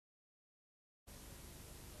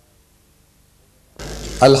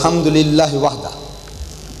Alhamdulillahi wahda.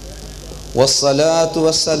 Wassalatu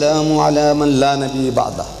wassalamu ala man la nabi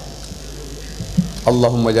ba'da.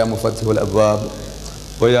 Allahumma ya mufattihul abwab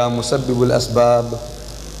wa ya musabbibul asbab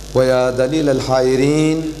wa ya dalil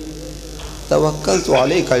al-hairin tawakkaltu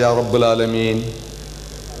alayka ya rabbul alamin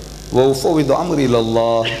wa ufawwidu amri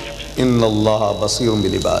ilallah inna allaha basirun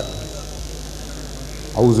bil ibad.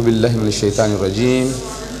 A'udzu billahi minash shaitanir rajim.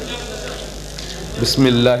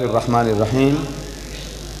 Bismillahir rahmanir rahim.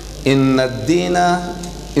 Inna ad-dina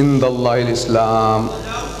indallahi al-islam.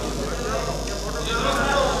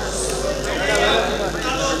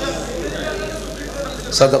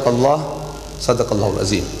 Sadaqallahu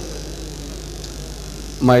al-azim.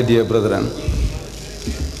 My dear brethren,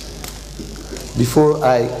 before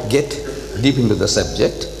I get deep into the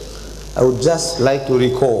subject, I would just like to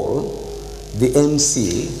recall the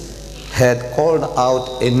MC had called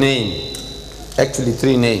out a name, actually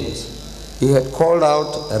three names. He had called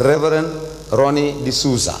out Reverend Ronnie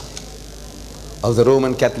D'Souza of the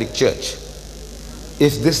Roman Catholic Church.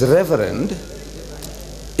 If this Reverend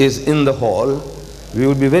is in the hall, we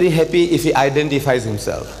would be very happy if he identifies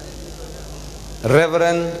himself.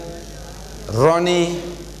 Reverend Ronnie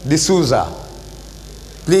D'Souza,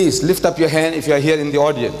 please lift up your hand if you are here in the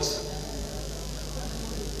audience.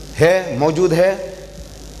 है मौजूद है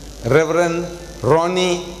Reverend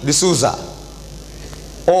Ronnie D'Souza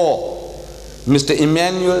or Mr.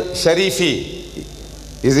 Emmanuel Sharifi,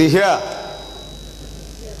 is he here?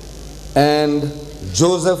 And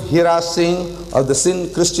Joseph Hira Singh of the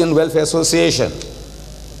Sindh Christian Welfare Association.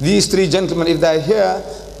 These three gentlemen, if they are here,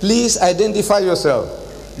 please identify yourself,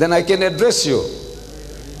 then I can address you.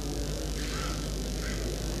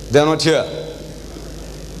 They are not here.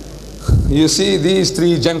 You see these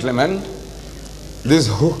three gentlemen, this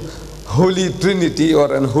Holy Trinity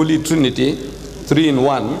or Unholy Trinity, three in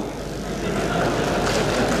one.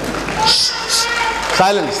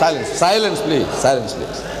 Silence, silence, silence please, silence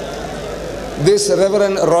please. This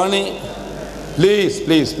Reverend Ronnie,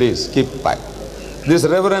 please, keep quiet. This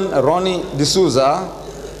Reverend Ronnie D'Souza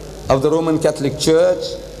of the Roman Catholic Church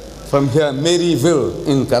from here, Maryville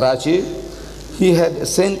in Karachi, he had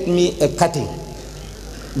sent me a cutting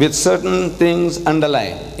with certain things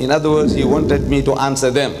underlined. In other words, he wanted me to answer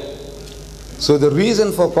them. So the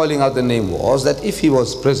reason for calling out the name was that if he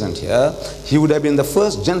was present here, he would have been the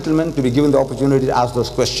first gentleman to be given the opportunity to ask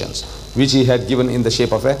those questions, which he had given in the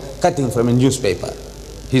shape of a cutting from a newspaper.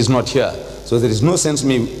 He is not here. So there is no sense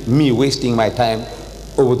me wasting my time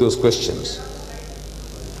over those questions.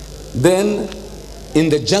 Then in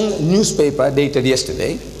the Jung newspaper dated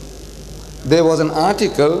yesterday, there was an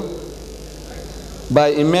article by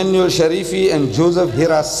Emmanuel Sharifi and Joseph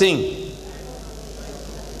Hira Singh.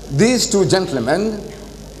 These two gentlemen,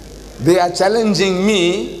 they are challenging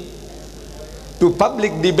me to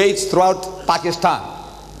public debates throughout Pakistan.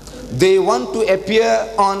 They want to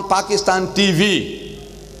appear on Pakistan TV.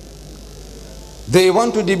 They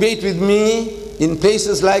want to debate with me in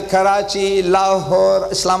places like Karachi,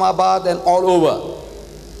 Lahore, Islamabad and all over.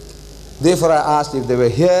 Therefore I asked if they were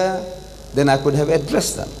here, then I could have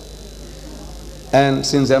addressed them. And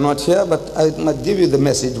since they are not here, but I must give you the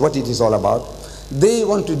message, what it is all about. They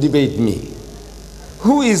want to debate me.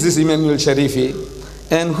 Who is this Emmanuel Sharifi?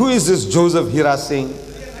 And who is this Joseph Hira Singh?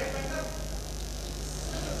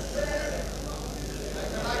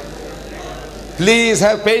 Please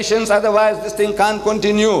have patience, otherwise this thing can't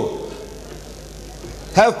continue.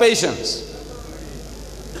 Have patience.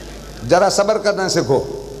 जरा सब्र करना सीखो.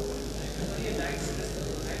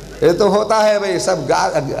 ये तो होता है भाई, सब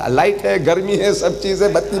लाइट है, गर्मी है, सब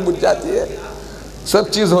चीजें बत्ती बुझ जाती है, सब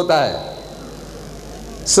चीज होता है.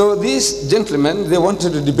 So these gentlemen, they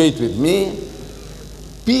wanted to debate with me.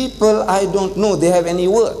 People I don't know they have any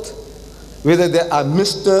worth. Whether they are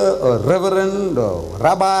Mr. or Reverend or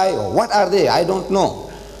Rabbi or what are they, I don't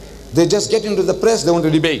know. They just get into the press, they want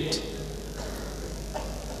to debate.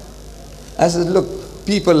 I said, look,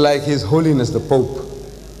 people like His Holiness the Pope,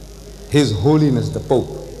 His Holiness the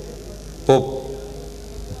Pope,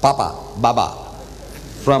 Baba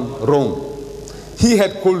from Rome, he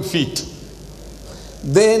had cold feet.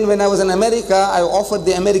 Then when I was in America, I offered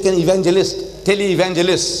the American evangelist,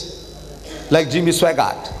 tele-evangelists like Jimmy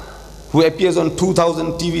Swaggart, who appears on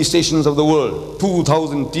 2,000 TV stations of the world,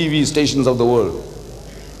 2,000 TV stations of the world.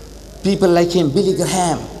 People like him, Billy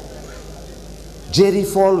Graham, Jerry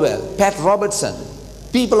Falwell, Pat Robertson,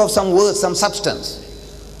 people of some worth, some substance.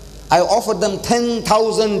 I offered them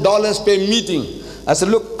 $10,000 per meeting. I said,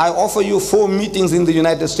 look, I offer you 4 meetings in the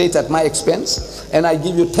United States at my expense, and I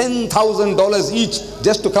give you $10,000 each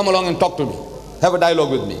just to come along and talk to me. Have a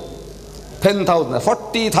dialogue with me. $10,000,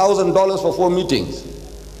 $40,000 for 4 meetings.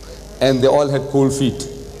 and they all had cold feet.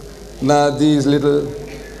 Now these little,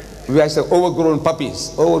 I say overgrown puppies,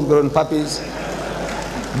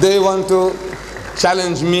 they want to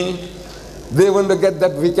challenge me. They want to get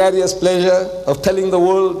that vicarious pleasure of telling the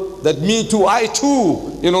world that me too, I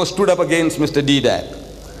too, stood up against Mr. Dedaat.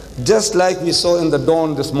 Just like we saw in the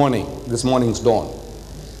dawn this morning's dawn.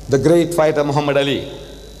 The great fighter Muhammad Ali.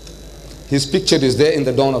 His picture is there in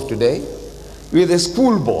the dawn of today with a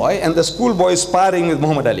schoolboy, and the schoolboy is sparring with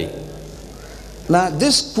Muhammad Ali. Now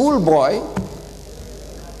this schoolboy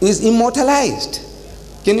is immortalized.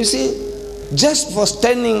 Can you see? Just for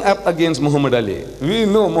standing up against Muhammad Ali. We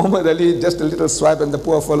know Muhammad Ali, just a little swipe and the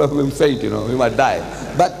poor fellow will faint, he might die.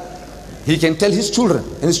 But he can tell his children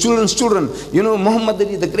and his children's children, Muhammad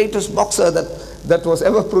Ali, the greatest boxer that was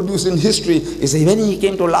ever produced in history, is when he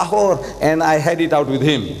came to Lahore and I had it out with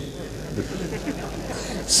him.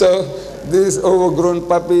 So these overgrown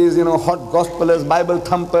puppies, hot gospelers, Bible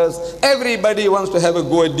thumpers, everybody wants to have a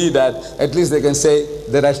go at Dedaat. At least they can say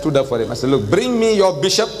that I stood up for him. I said, look, bring me your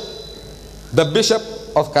bishop, the bishop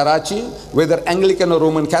of Karachi, whether Anglican or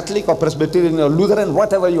Roman Catholic or Presbyterian or Lutheran,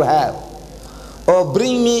 whatever you have. Or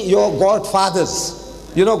bring me your godfathers.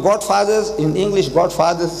 Godfathers, in English,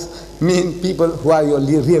 godfathers mean people who are your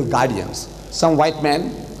real guardians. Some white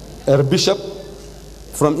man, a bishop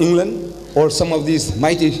from England, or some of these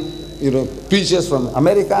mighty, preachers from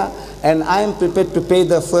America, and I am prepared to pay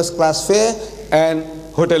the first class fare and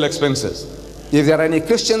hotel expenses. If there are any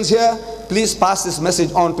Christians here, please pass this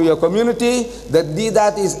message on to your community that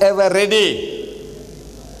Dedaat is ever ready.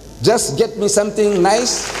 Just get me something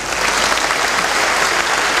nice.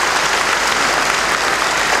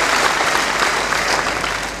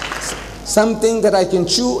 Something that I can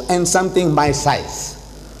chew and something my size.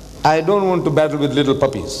 I don't want to battle with little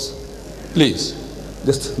puppies. Please,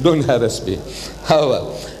 just don't harass me.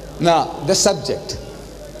 However, now the subject.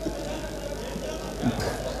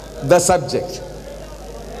 The subject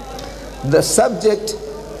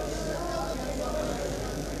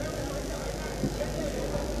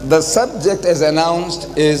as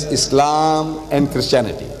announced is Islam and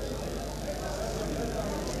Christianity.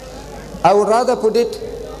 I would rather put it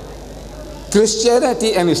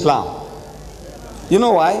Christianity and Islam. You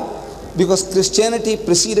know why? Because Christianity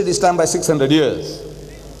preceded Islam by 600 years.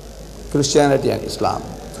 Christianity and Islam.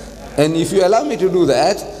 And if you allow me to do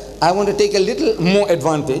that, I want to take a little more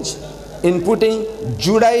advantage in putting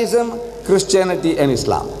Judaism, Christianity and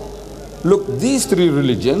Islam. Look, these three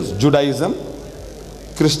religions, Judaism,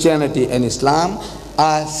 Christianity and Islam,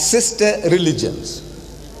 are sister religions.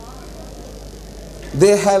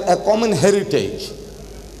 They have a common heritage.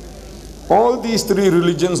 All these three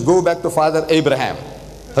religions go back to Father Abraham,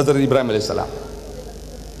 Hazrat Ibrahim alayhi salam.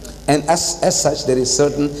 And as such, there is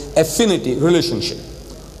certain affinity relationship.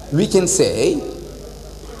 We can say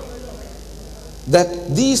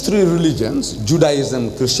that these three religions,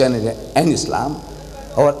 Judaism, Christianity and Islam,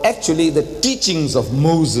 are actually the teachings of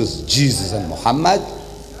Moses, Jesus and Muhammad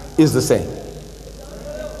is the same.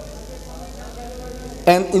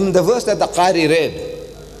 And in the verse that the Qari read,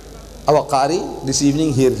 our Qari this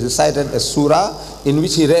evening, he recited a surah in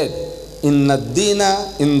which he read, Inna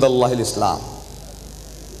ad-deena indallahi al-Islam,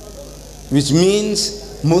 which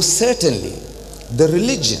means most certainly the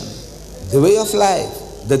religion, the way of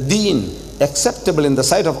life, the deen acceptable in the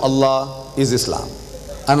sight of Allah is Islam.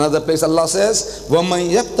 Another place Allah says, وَمَنْ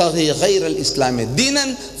يَبْتَغِي غَيْرَ الْإِسْلَامِ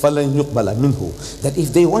دِينًا فَلَنْ يُقْبَلَ مِنْهُ. That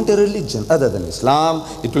if they want a religion other than Islam,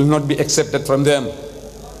 it will not be accepted from them.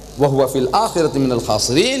 وَهُوَ فِي الْآخِرَةِ مِنَ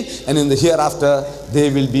الْخَاسِرِينَ. And in the hereafter, they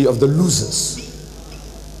will be of the losers.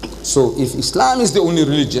 So if Islam is the only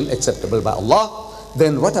religion acceptable by Allah,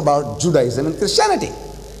 then what about Judaism and Christianity?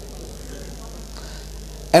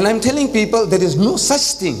 And I'm telling people there is no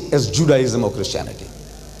such thing as Judaism or Christianity.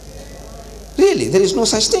 Really, there is no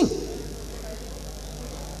such thing.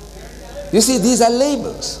 You see, these are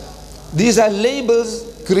labels. These are labels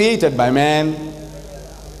created by man,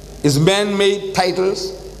 is man-made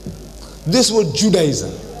titles. This word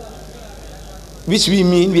Judaism, which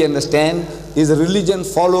we understand, is a religion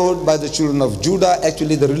followed by the children of Judah,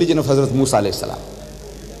 actually the religion of Hazrat Musa alayhi salam.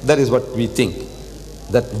 That is what we think.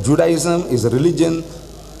 That Judaism is a religion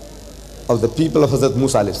of the people of Hazrat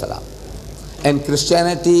Musa alayhi salam. And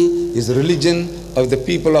Christianity is a religion of the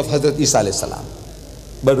people of Hazrat Isa alayhi salam.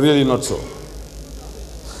 But really not so.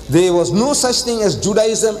 There was no such thing as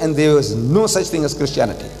Judaism and there was no such thing as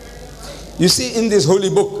Christianity. You see, in this holy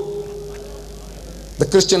book, the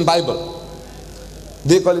Christian Bible,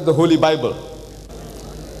 they call it the Holy Bible.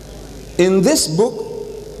 In this book,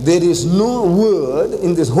 there is no word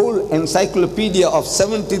in this whole encyclopedia of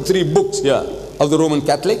 73 books here of the Roman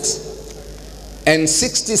Catholics. and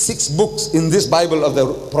 66 books in this Bible of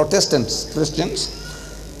the Protestant Christians,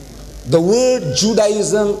 the word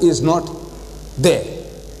Judaism is not there.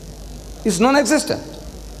 It's non-existent.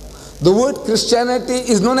 The word Christianity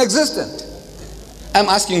is non-existent. I'm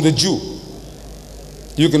asking the Jew.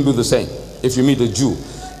 You can do the same if you meet a Jew.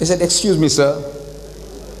 He said, excuse me, sir,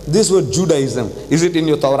 this word Judaism, is it in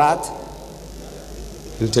your Torah?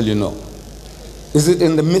 He'll tell you no. Is it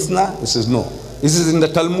in the Mishnah? He says no. Is it in the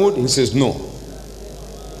Talmud? He says no.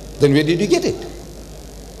 Then where did you get it?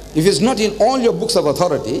 If it's not in all your books of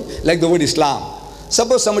authority, like the word Islam.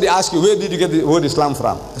 Suppose somebody asks you, where did you get the word Islam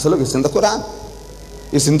from? I said, look, it's in the Quran.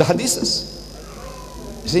 It's in the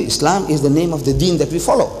Hadiths. You see, Islam is the name of the deen that we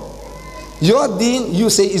follow. Your deen, you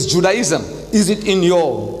say, is Judaism. Is it in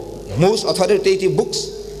your most authoritative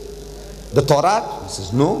books? The Torah, he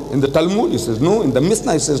says no. In the Talmud, he says no. In the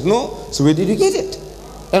Mishnah, he says no. So where did you get it?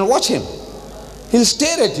 And watch him. He'll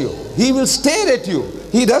stare at you. He will stare at you.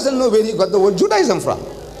 He doesn't know where he got the word Judaism from.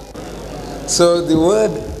 So the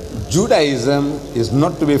word Judaism is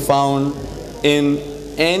not to be found in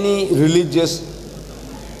any religious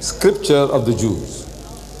scripture of the Jews.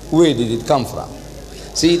 Where did it come from?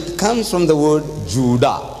 See, it comes from the word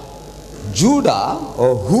Judah. Judah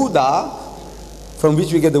or Huda, from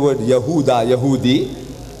which we get the word Yahuda,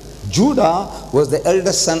 Yahudi. Judah was the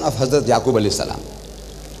eldest son of Hazrat Yaqub alayhi salam.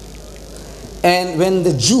 And when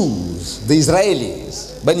the Jews, the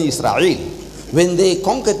Israelis, Bani Israel, when they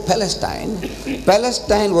conquered Palestine,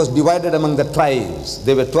 Palestine was divided among the tribes.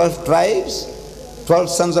 There were 12 tribes, 12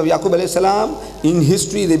 sons of Yaqub alayhi salam. In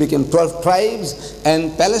history, they became 12 tribes,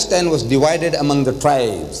 and Palestine was divided among the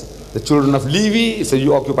tribes. The children of Levi, so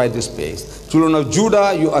you occupy this space. Children of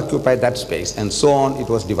Judah, you occupy that space, and so on, it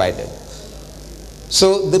was divided.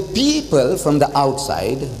 So the people from the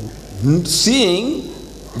outside, seeing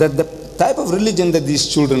that the type of religion that these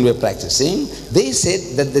children were practicing, they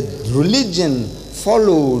said that the religion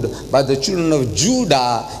followed by the children of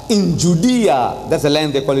Judah in Judea, that's the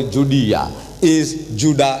land they call it Judea, is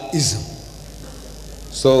Judaism.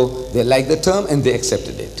 So they liked the term and they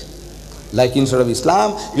accepted it. Like instead of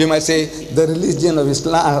Islam, we might say the religion of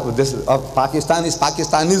Islam, of Pakistan is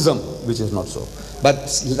Pakistanism, which is not so.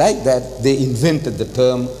 But like that, they invented the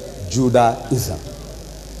term Judaism.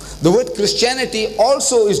 The word Christianity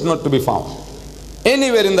also is not to be found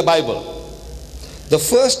anywhere in the Bible. The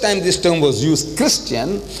first time this term was used,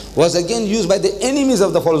 Christian, was again used by the enemies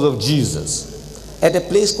of the followers of Jesus at a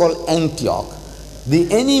place called Antioch.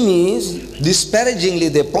 The enemies, disparagingly,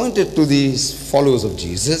 they pointed to these followers of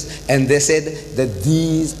Jesus and they said that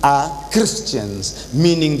these are Christians,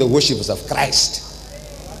 meaning the worshippers of Christ.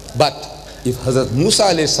 But if Hazrat Musa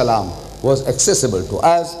alayhi salam was accessible to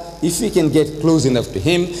us, if we can get close enough to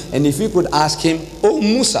him, and if we could ask him, "Oh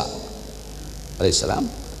Musa alayhi salam,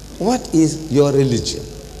 what is your religion?"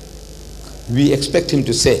 We expect him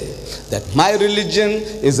to say that my religion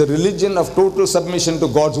is a religion of total submission to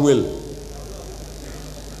God's will.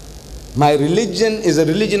 My religion is a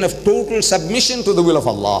religion of total submission to the will of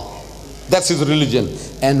Allah. That's his religion.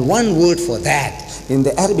 And one word for that in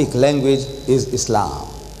the Arabic language is Islam.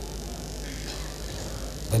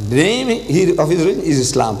 The name of his religion is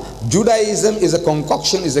Islam. Judaism is a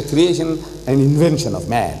concoction, is a creation, an invention of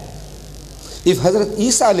man. If Hazrat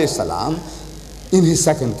Isa alayhi salam, in his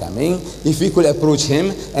second coming, if we could approach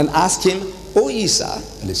him and ask him, "Oh Isa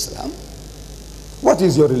alayhi salam, what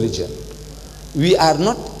is your religion?" We are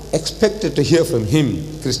not expected to hear from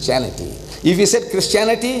him Christianity. If he said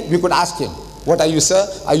Christianity, we could ask him, "What are you, sir?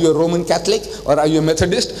 Are you a Roman Catholic? Or are you a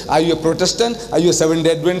Methodist? Are you a Protestant? Are you a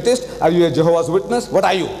Seventh-day Adventist? Are you a Jehovah's Witness? What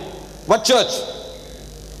are you? What church?"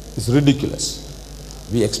 It's ridiculous.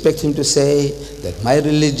 We expect him to say that my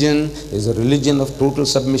religion is a religion of total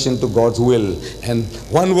submission to God's will. And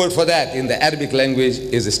one word for that in the Arabic language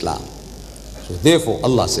is Islam. So therefore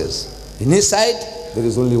Allah says, in his sight there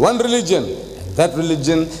is only one religion. And that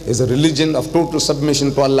religion is a religion of total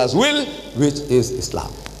submission to Allah's will, which is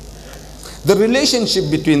Islam. The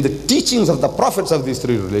relationship between the teachings of the prophets of these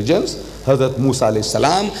three religions, Hazrat Musa alayhi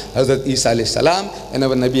salam, Hazrat Isa alayhi salam, and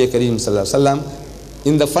our Nabi Kareem sallallahu alayhi wasallam,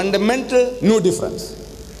 in the fundamental, no difference.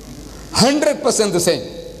 100% the same.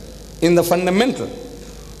 In the fundamental.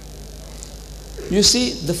 You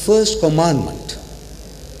see, the first commandment,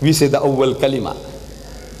 we say the awwal kalima.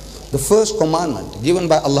 The first commandment given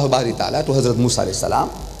by Allah Bari Ta'ala to Hazrat Musa alayhi salam,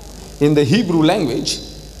 in the Hebrew language,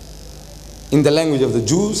 in the language of the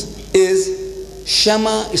Jews, is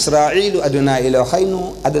Shama Israelu Adonai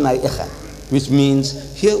Eloheinu Adonai Echad, which means,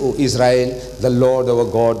 "Hear, O Israel, the Lord our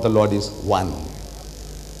God, the Lord is one."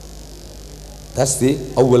 That's the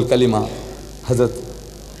awwal kalima Hazrat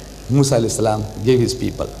Musa alayhi salam gave his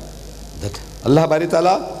people. That Allah Bari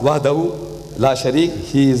Ta'ala, Wahdahu, La Sharik,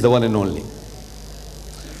 He is the one and only.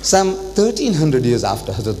 Some 1300 years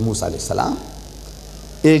after Hazrat Musa alayhi salam,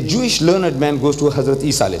 a Jewish learned man goes to Hazrat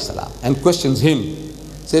Isa alayhi salam and questions him.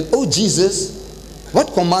 Said, "Oh Jesus,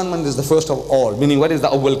 what commandment is the first of all?" Meaning, what is the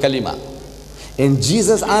awwal kalima? And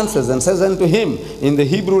Jesus answers and says unto him in the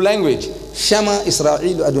Hebrew language, "Shama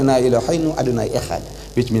Israel Adonai Eloheinu Adonai Echad,"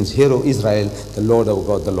 which means, "Hear, O Israel, the Lord our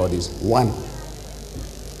God, the Lord is one."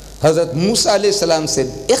 Hazrat Musa alayhi salam said,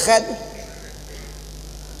 "Echad."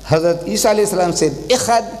 Hazrat Isa alayhi salam said,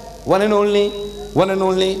 "Echad," one and only, one and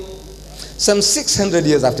only. Some 600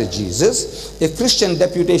 years after Jesus, a Christian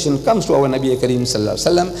deputation comes to our Nabi Kareem sallallahu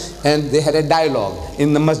alaihi wasallam, and they had a dialogue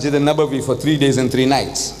in the Masjid al-Nabawi for 3 days and 3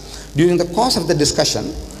 nights. During the course of the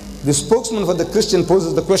discussion, the spokesman for the Christian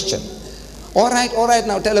poses the question, all right,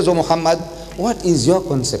 now tell us, O Muhammad, what is your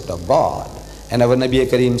concept of God?" And our Nabi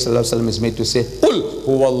Kareem sallallahu alaihi wasallam is made to say, "Qul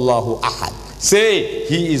huwallahu ahad." Say,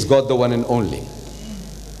 He is God, the one and only.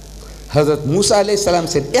 Hazrat Musa alayhi salam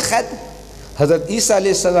said, "Echad." Hazrat Isa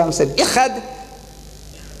alayhi salam said, "Echad."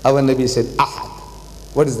 Our Nabi said, "Ahad."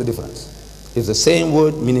 What is the difference? It's the same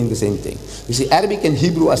word meaning the same thing. You see, Arabic and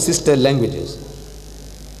Hebrew are sister languages,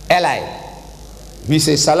 allied. We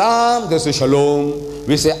say salam, they say shalom.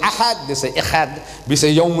 We say ahad, they say echad. We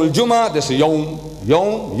say yawmul juma, they say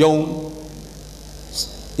yawm.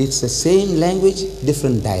 It's the same language,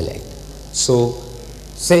 different dialect. So,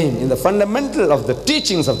 same in the fundamental of the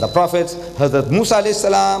teachings of the prophets, Hazrat Musa alayhi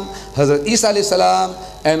salam, Hazrat Isa alayhi salam,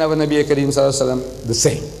 and our Nabi Kareem sallallahu alaihi wasallam, the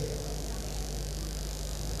same.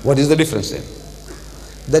 What is the difference then?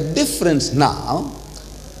 The difference now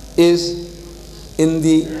is in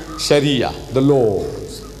the Sharia, the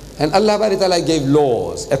laws. And Allah Bari Ta'ala gave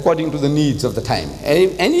laws according to the needs of the time.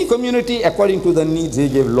 Any community, according to the needs, He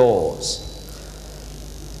gave laws.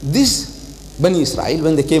 This Bani Israel,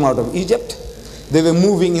 when they came out of Egypt, they were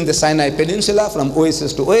moving in the Sinai Peninsula from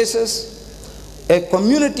oasis to oasis. A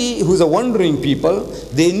community who's a wandering people,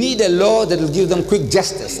 they need a law that will give them quick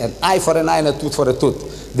justice, an eye for an eye and a tooth for a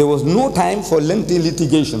tooth. There was no time for lengthy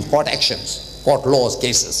litigation, court actions, court laws,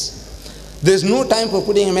 cases. There's no time for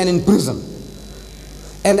putting a man in prison.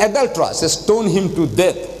 An adulterer, stone him to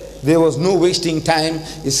death. There was no wasting time.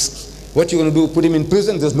 What you're going to do, put him in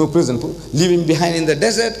prison? There's no prison. Leave him behind in the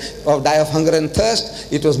desert or die of hunger and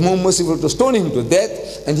thirst. It was more merciful to stone him to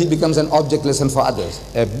death, and he becomes an object lesson for others.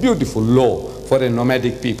 A beautiful law for a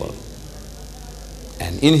nomadic people.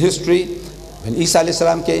 And in history, when Isa alayhi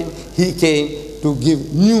salam came, he came to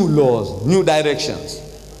give new laws, new directions,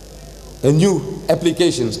 and new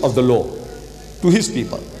applications of the law to his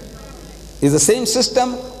people. It's the same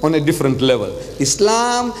system on a different level.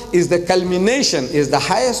 Islam is the culmination, is the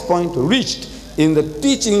highest point reached in the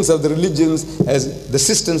teachings of the religions as the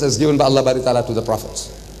systems as given by Allah Bari Ta'ala to the prophets.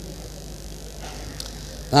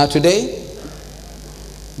 Now today,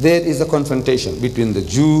 there is a confrontation between the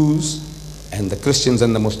Jews and the Christians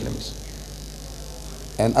and the Muslims.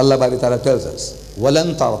 And Allah Bari Ta'ala tells us,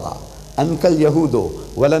 وَلَن تَرْضَى أَنْكَ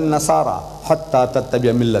الْيَهُودُ وَلَن نَصَارَى حَتَّى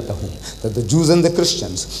تَتَّبِعَ مِلَّتَهُمْ. That the Jews and the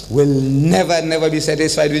Christians will never be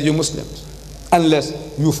satisfied with you Muslims unless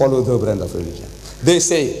you follow their brand of religion. They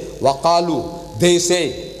say, وَقَالُوا, they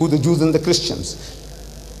say, who the Jews and the Christians,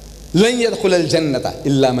 لَن يَدْخُلَ الْجَنَّةَ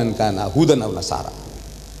إِلَّا مَنْ كَانَ هُودًا أَوْ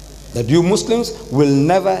نَصَارَى. That you Muslims will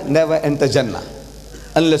never enter Jannah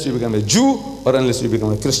unless you become a Jew or unless you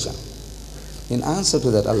become a Christian. In answer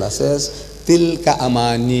to that, Allah says, Tilka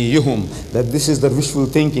amaniyuhum, that this is the wishful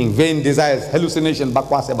thinking, vain desires, hallucination,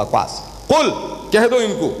 bakwas hai bakwas. Qul, keh do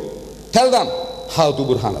inko, tell them, how to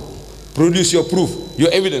burhanakum. Produce your proof, your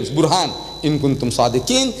evidence, burhan, in kuntum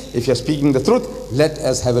sadiqeen. If you are speaking the truth, let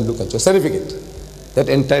us have a look at your certificate that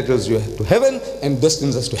entitles you to heaven and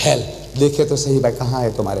destines us to hell. Dekhe to sahi bhai, kahan hai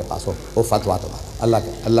tumhare paas ho fatwa tumhara,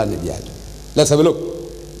 Allah ne diya hai. Let's have a look.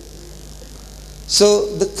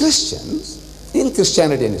 So the Christians, in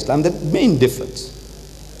Christianity and Islam, the main difference,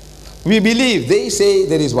 we believe, they say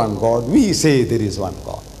there is one God, we say there is one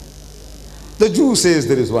God. The Jew says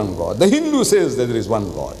there is one God, the Hindu says that there is one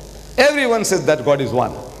God. Everyone says that God is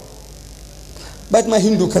one. But my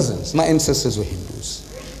Hindu cousins, my ancestors were Hindus.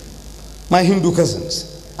 My Hindu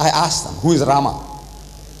cousins, I asked them, who is Rama?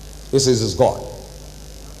 He says, is God.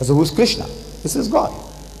 I said, who is Krishna? He says, God.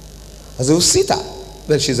 I said, who is Sita?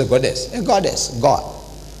 Well, she's a goddess, God.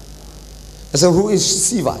 I said, who is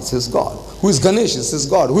Shiva? He says, God. Who is Ganesh? He says,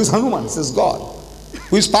 God. Who is Hanuman? He says, God.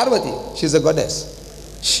 Who is Parvati? She's a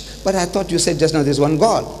goddess. But I thought you said just now there's one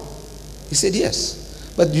God. He said,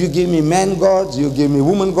 yes. But you give me man gods, you give me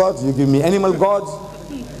woman gods, you give me animal gods.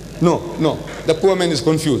 No. The poor man is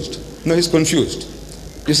confused. No, he's confused.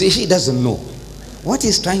 You see, he doesn't know. What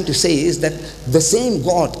he's trying to say is that the same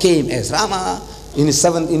God came as Rama in his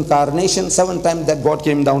 7th incarnation. 7th time that God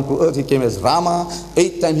came down to earth, he came as Rama.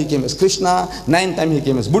 8th time he came as Krishna. 9th time he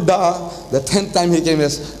came as Buddha. The 10th time he came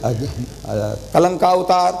as Kalanka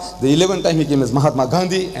Avatar. The 11th time he came as Mahatma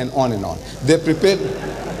Gandhi, and on and on. They are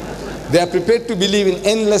prepared to believe in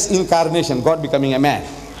endless incarnation, God becoming a man.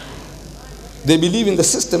 They believe in the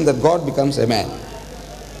system that God becomes a man.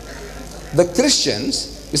 The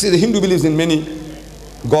Christians, you see, the Hindu believes in many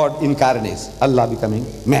God incarnates, Allah becoming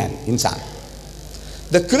man, insan.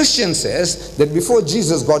 The Christian says that before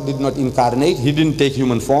Jesus, God did not incarnate, he didn't take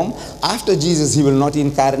human form. After Jesus, he will not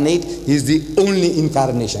incarnate, he is the only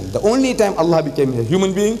incarnation. The only time Allah became a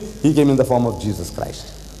human being, he came in the form of Jesus Christ.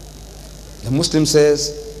 The Muslim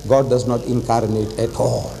says God does not incarnate at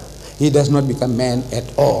all. He does not become man at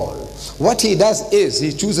all. What he does is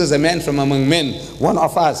he chooses a man from among men, one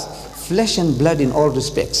of us, flesh and blood in all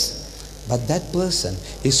respects. But that person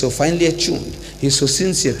is so finely attuned, he is so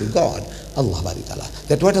sincere to God, Allah Bari Ta'ala,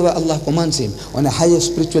 that whatever Allah commands him on a higher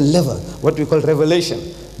spiritual level, what we call revelation,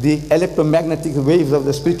 the electromagnetic waves of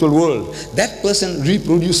the spiritual world, that person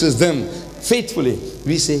reproduces them faithfully.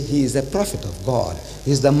 We say he is the prophet of God,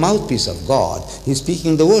 he is the mouthpiece of God, he is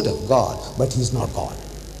speaking the word of God, but he is not God.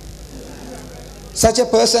 Such a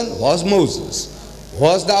person was Moses,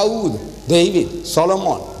 was Dawood, David,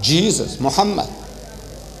 Solomon, Jesus, Muhammad.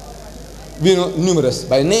 We know numerous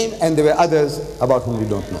by name, and there were others about whom we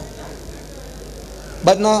don't know.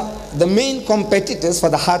 But now the main competitors for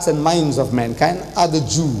the hearts and minds of mankind are the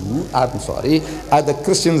are the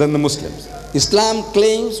Christians and the Muslims. Islam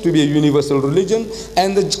claims to be a universal religion,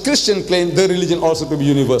 and the Christian claim the religion also to be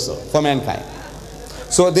universal for mankind.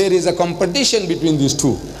 So there is a competition between these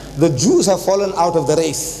two. The Jews have fallen out of the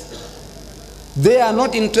race. They are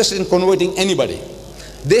not interested in converting anybody.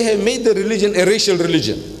 They have made the religion a racial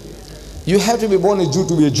religion. You have to be born a Jew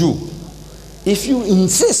to be a Jew. If you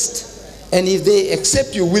insist, and if they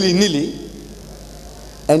accept you willy-nilly,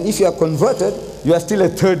 and if you are converted, you are still a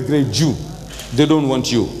third-grade Jew. They don't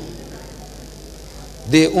want you.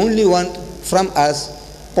 They only want from us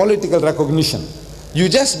political recognition. You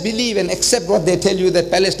just believe and accept what they tell you,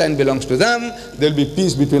 that Palestine belongs to them, there will be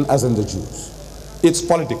peace between us and the Jews. It's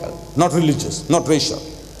political, not religious, not racial.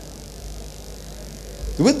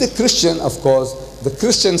 With the Christian, of course, the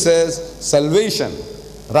Christian says salvation,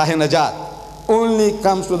 Rahe-Najat, only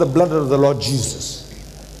comes through the blood of the Lord Jesus.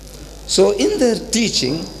 So in their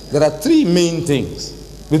teaching, there are three main things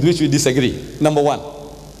with which we disagree. Number one,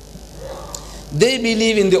 they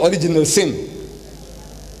believe in the original sin.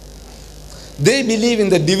 They believe in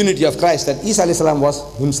the divinity of Christ, that Isa alayhi salam was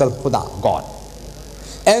himself Khuda, God.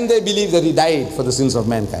 And they believe that he died for the sins of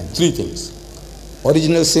mankind. Three things: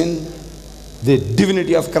 original sin, the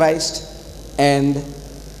divinity of Christ, and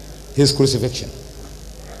his crucifixion.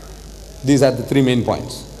 These are the three main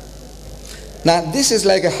points. Now this is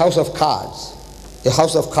like a house of cards. A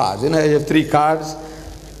house of cards. You know, you have three cards.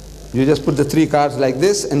 You just put the three cards like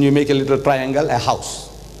this and you make a little triangle, a house.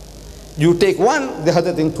 You take one, the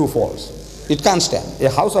other thing, two falls. It can't stand. A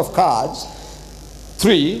house of cards,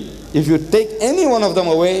 three, if you take any one of them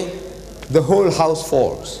away, the whole house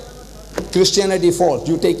falls. Christianity falls.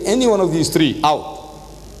 You take any one of these three out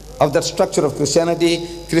of that structure of Christianity,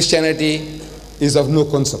 Christianity is of no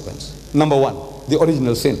consequence. Number one, the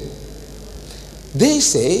original sin. They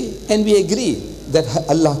say, and we agree, that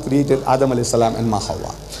Allah created Adam alayhi salam and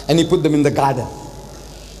Hawa, and he put them in the garden,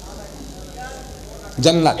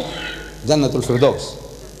 Jannatul Firdaus.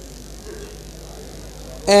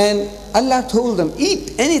 And Allah told them,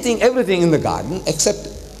 eat anything, everything in the garden, except,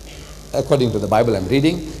 according to the Bible I'm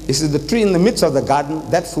reading, this is the tree in the midst of the garden,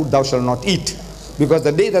 that fruit thou shalt not eat, because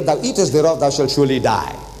the day that thou eatest thereof, thou shalt surely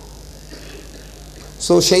die.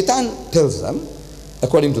 So Shaitan tells them,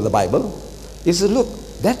 according to the Bible, he says, look,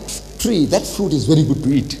 that tree, that fruit is very good to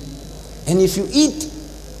eat. And if you eat,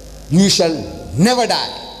 you shall never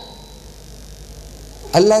die.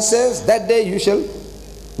 Allah says, that day you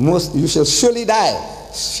shall surely die.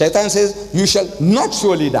 Shaitan says, you shall not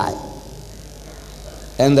surely die.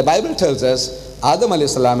 And the Bible tells us, Adam alayhi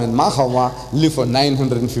salam and Hawa lived for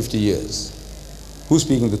 950 years. Who's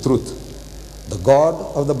speaking the truth? The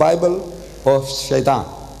God of the Bible or Shaitan?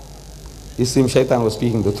 It seems Shaitan was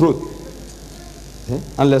speaking the truth.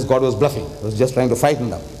 Unless God was bluffing, he was just trying to frighten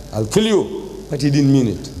them. I'll kill you, but he didn't mean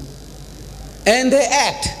it. And they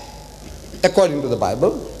act according to the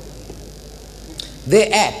Bible. They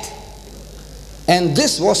act. And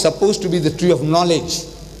this was supposed to be the tree of knowledge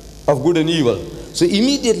of good and evil. So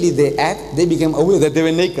immediately they act, they became aware that they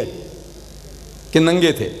were naked.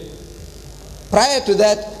 Nange the. Prior to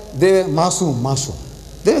that, they were masum.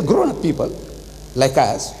 They were grown-up people. like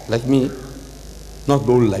us, like me, not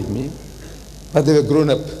old like me, but they were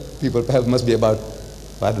grown-up people, perhaps must be about,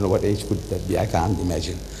 I don't know what age could that be, I can't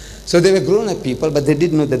imagine. So they were grown-up people, but they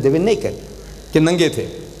didn't know that they were naked. Ke nange the.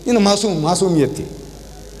 You know, masumiyat thi.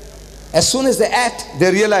 As soon as they ate,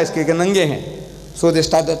 they realized ke nange hain. So they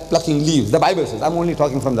started plucking leaves. The Bible says, I'm only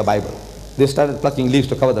talking from the Bible. They started plucking leaves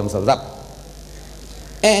to cover themselves up.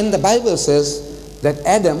 And the Bible says that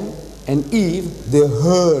Adam and Eve, they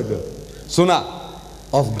heard, Sunnah,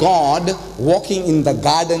 of God walking in the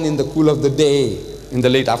garden in the cool of the day, in the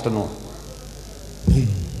late afternoon.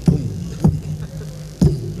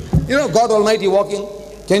 You know, God Almighty walking.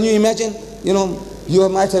 Can you imagine? You know, you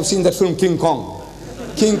might have seen that film King Kong.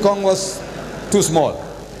 King Kong was too small.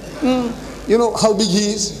 You know how big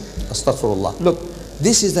he is? Astaghfirullah. Look,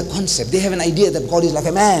 this is the concept. They have an idea that God is like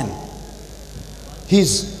a man.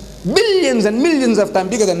 He's billions and millions of times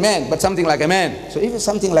bigger than man, but something like a man. So if it's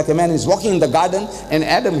something like a man is walking in the garden and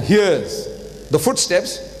Adam hears the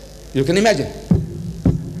footsteps, you can imagine.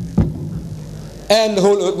 And the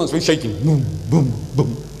whole earth must be shaking. Boom, boom,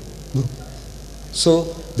 boom, boom. So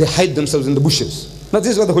they hide themselves in the bushes. Now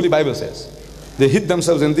this is what the Holy Bible says. They hid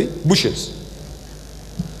themselves in the bushes.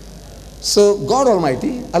 So God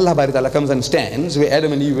Almighty, Allah Bari Ta'ala, comes and stands where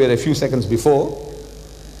Adam and Eve were a few seconds before,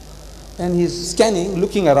 and he's scanning,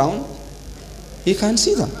 looking around. He can't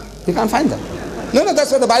see them. He can't find them. No,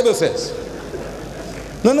 that's what the Bible says.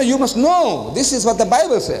 No, you must know. This is what the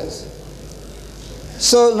Bible says.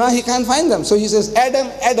 So now he can't find them. So he says,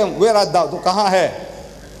 Adam, where art thou? Tu kahan hai?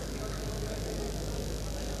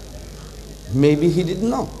 Maybe he didn't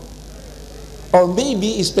know. Or maybe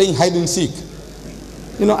he's playing hide and seek.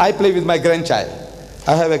 You know, I play with my grandchild.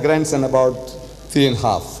 I have a grandson about 3.5,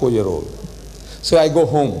 4-year-old. So I go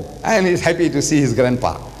home and he's happy to see his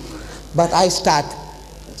grandpa. But I start,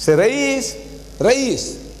 say, Rais,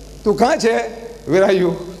 tu kahan hai? Where are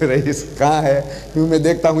you? Rais, kahan hai? You main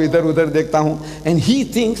dekhta hu, idhar udhar dekhta hu. And he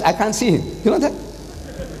thinks I can't see him. You know that?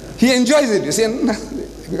 He enjoys it, you see,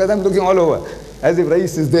 because I'm looking all over, as if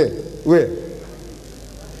Rais is there. Where?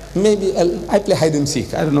 Maybe I play hide and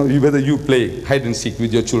seek. I don't know whether you play hide and seek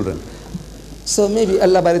with your children. So maybe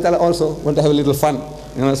Allah Bari Ta'ala also want to have a little fun.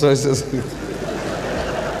 You know, so he says,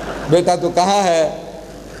 Beta tu kahan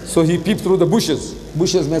hai? So he peeped through the bushes.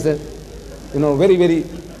 Bushes means, you know, very, very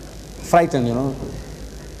frightened, you know.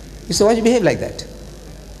 He said, why do you behave like that?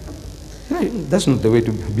 No, that's not the way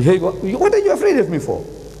to behave. What are you afraid of me for?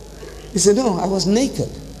 He said, no, I was naked.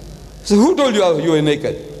 So who told you you were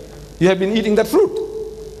naked? You have been eating that fruit.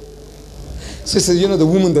 So he said, you know, the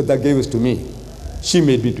woman that gave us to me, she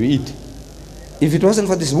made me to eat. If it wasn't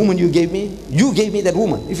for this woman you gave me that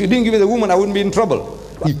woman. If you didn't give me the woman, I wouldn't be in trouble.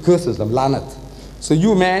 He curses them, lanat. So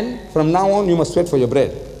you man, from now on, you must sweat for your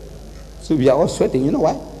bread. So we are all sweating. You know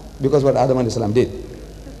why? Because what Adam alayhi salam did.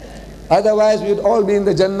 Otherwise, we would all be in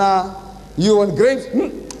the Jannah. You want grapes?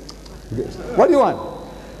 What do you want?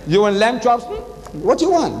 You want lamb chops? What do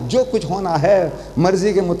you want? Jo kuch hona hai,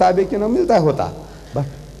 marzi ke mutabik, you know, milta hai hota. But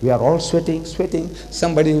we are all sweating.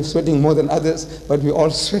 Somebody is sweating more than others, but we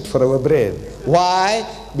all sweat for our bread. Why?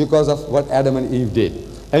 Because of what Adam and Eve did.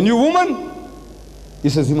 And you woman, he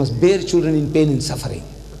says, you must bear children in pain and suffering.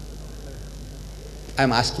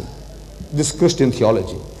 I'm asking, this Christian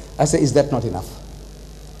theology, I say, is that not enough?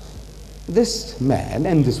 This man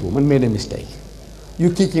and this woman made a mistake.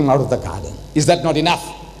 You kick him out of the garden. Is that not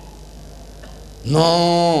enough?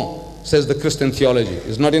 No, says the Christian theology,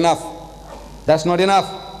 it's not enough. That's not enough.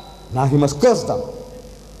 Now he must curse them.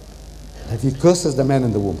 And he curses the man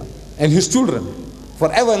and the woman and his children.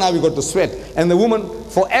 Forever now we got to sweat. And the woman,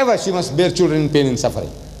 forever she must bear children in pain and suffering.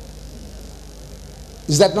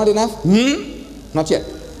 Is that not enough? Not yet.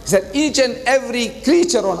 He said each and every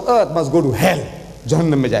creature on earth must go to hell.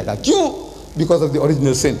 Jahannam mein jayega. Kyun? Because of the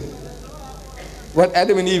original sin. What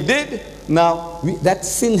Adam and Eve did, now that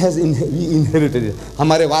sin has we inherited it.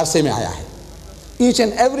 Hamare warse mein aaya hai. Each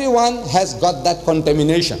and every one has got that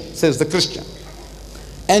contamination, says the Christian.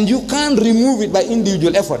 And you can't remove it by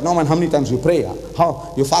individual effort. No man, how many times you pray?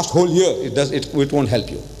 How you fast whole year, it won't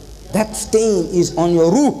help you. That stain is on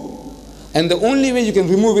your root. And the only way you can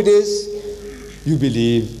remove it is you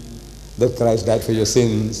believe that Christ died for your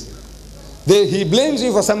sins. He blames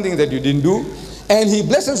you for something that you didn't do, and he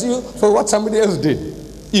blesses you for what somebody else did,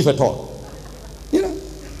 if at all. You know.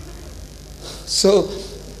 So,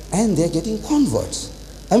 and they're getting converts.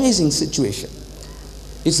 Amazing situation.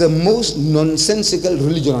 It's the most nonsensical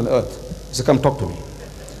religion on earth. He said, come talk to me.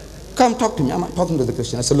 Come talk to me. I'm talking to the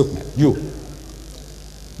Christian. I said, look man, you.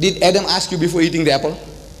 Did Adam ask you before eating the apple?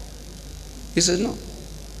 He says, no.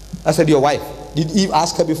 I said, your wife. Did Eve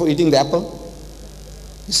ask her before eating the apple?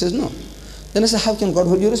 He says, no. Then I said, how can God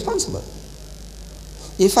hold you responsible?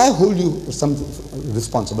 If I hold you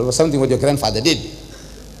responsible for something what your grandfather did,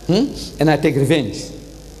 and I take revenge,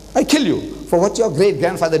 I kill you for what your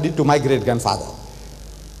great-grandfather did to my great-grandfather.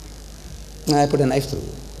 And I put a knife through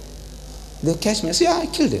you. They catch me. I say, yeah, I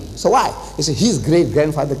killed him. So why? They say, his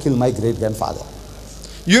great-grandfather killed my great-grandfather.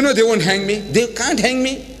 You know they won't hang me. They can't hang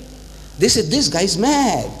me. They said, this guy's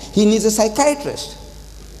mad. He needs a psychiatrist.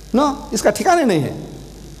 No, iska ठिकाने नहीं है.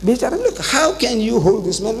 Bechara, look, how can you hold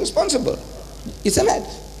this man responsible? It's a mad.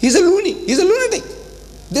 He's a loony. He's a lunatic.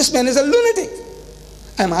 This man is a lunatic.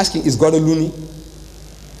 I'm asking, is God a loony?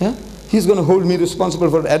 Yeah? He's going to hold me responsible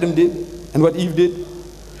for what Adam did and what Eve did.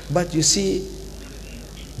 But you see,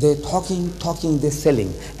 they're talking, they're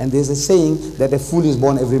selling. And there's a saying that a fool is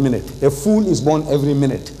born every minute. A fool is born every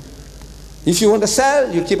minute. If you want to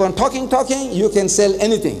sell, you keep on talking, you can sell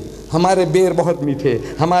anything. हमारे बेर बहुत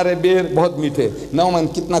मीठे, हमारे बेर बहुत मीठे. No man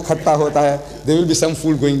कितना खट्टा होता है. There will be some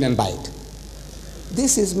fool going and buy it.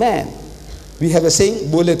 This is man. We have a saying,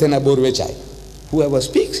 बोले थे ना बोरवे चाय. Whoever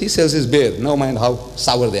speaks, he sells his beer. No mind how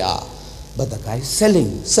sour they are. But the guy is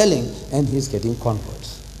selling, and he's getting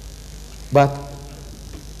converts. But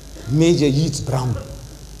Major Yeats Brown,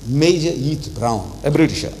 a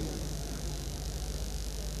Britisher,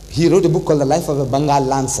 he wrote a book called The Life of a Bengal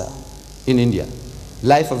Lancer in India.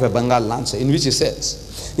 Life of a Bengal Lancer, in which he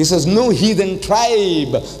says, no heathen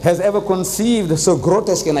tribe has ever conceived so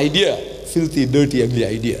grotesque an idea, filthy, dirty, ugly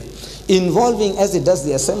idea, involving as it does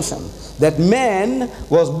the assumption that man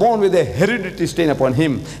was born with a hereditary stain upon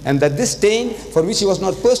him, and that this stain, for which he was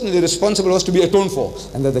not personally responsible, was to be atoned for,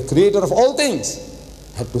 and that the creator of all things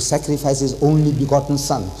had to sacrifice his only begotten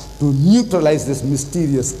son to neutralize this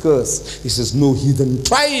mysterious curse. He says, no heathen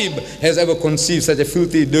tribe has ever conceived such a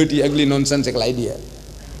filthy, dirty, ugly, nonsensical idea.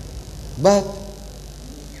 But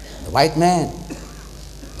the white man,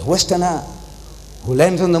 the Westerner, who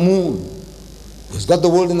lands on the moon, who's got the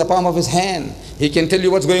world in the palm of his hand, he can tell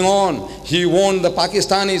you what's going on. He warned the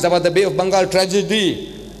Pakistanis about the Bay of Bengal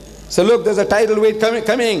tragedy. So look, there's a tidal wave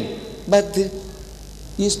coming. But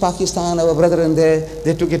East Pakistan, our brethren there,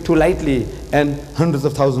 they took it too lightly, and hundreds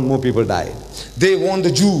of thousands more people died. They warned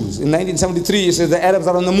the Jews. In 1973, he says the Arabs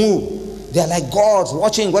are on the move. They are like gods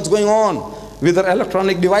watching what's going on with their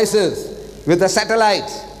electronic devices, with the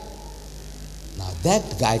satellites. Now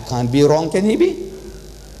that guy can't be wrong, can he be?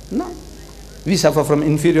 No. We suffer from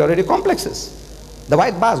inferiority complexes. The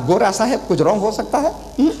white boss, Gora Sahib, kuch wrong ho sakta hai?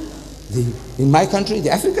 In my country,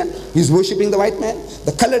 the African, he's worshipping the white man.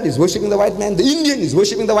 The colored is worshipping the white man. The Indian is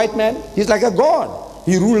worshipping the white man. He's like a god.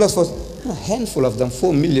 He ruled us for a handful of them.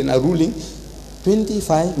 4 million are ruling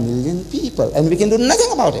 25 million people, and we can do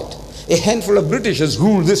nothing about it. A handful of Britishers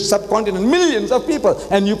rule this subcontinent, millions of people,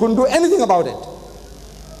 and you couldn't do anything about it.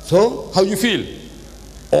 So, how you feel?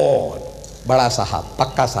 Awed. Bada Sahab,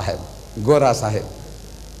 Pakka Sahib, Gora Sahib.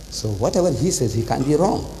 So whatever he says, he can't be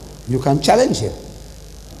wrong. You can't challenge him.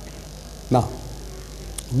 Now,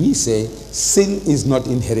 we say sin is not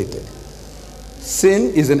inherited.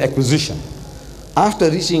 Sin is an acquisition. After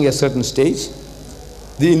reaching a certain stage,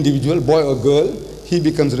 the individual, boy or girl, he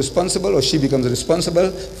becomes responsible or she becomes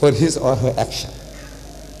responsible for his or her action.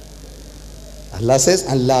 Allah says,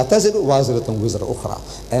 Allah taziru wazratun wizra ukhra.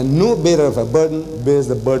 And no bearer of a burden bears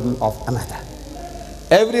the burden of another.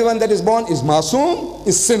 Everyone that is born is masoom,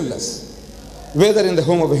 is sinless. Whether in the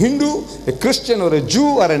home of a Hindu, a Christian or a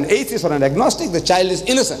Jew or an atheist or an agnostic, the child is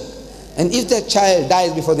innocent. And if that child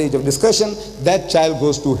dies before the age of discretion, that child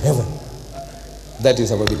goes to heaven. That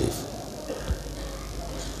is our belief.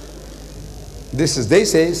 This is, they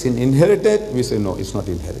say, sin inherited. We say, no, it's not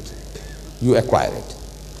inherited. You acquire it.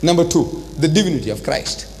 Number 2, the divinity of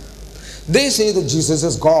Christ. They say that Jesus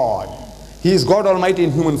is God. He is God Almighty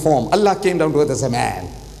in human form. Allah came down to earth as a man.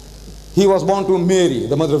 He was born to Mary,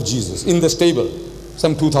 the mother of Jesus, in the stable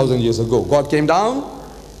some 2,000 years ago. God came down.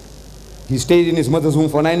 He stayed in his mother's womb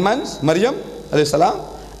for 9 months, Maryam, alayhi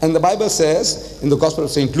salam. And the Bible says, in the Gospel of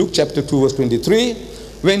St. Luke, chapter 2, verse 23,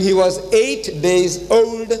 when he was 8 days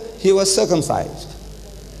old, he was circumcised.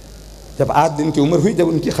 जब 8 दिन की उम्र हुई, जब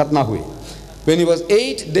उनकी खतना हुई. When he was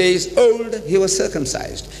 8 days old, he was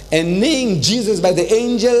circumcised. And named Jesus by the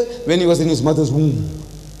angel when he was in his mother's womb.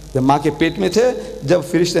 जब माँ के पेट में थे, जब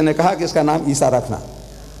फरिश्ते ने कहा कि इसका नाम ईसा रखना.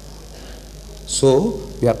 So,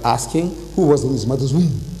 we are asking, who was in his mother's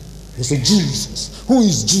womb? He said, Jesus. Who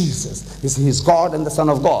is Jesus? He said, he is God and the Son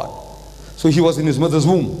of God. So he was in his mother's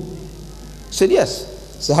womb. He said, yes.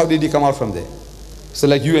 So how did he come out from there? So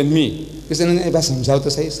like you and me. He said, samjhao to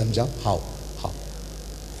sahi, samjhao. How?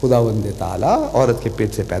 खुदावंद ताला औरत के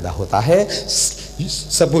पेट से पैदा होता है.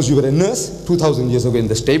 Suppose you were a nurse 2000 years ago in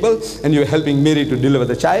the stable and you were helping Mary to deliver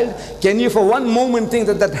the child. Can you for one moment think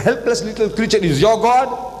that that helpless little creature is your God,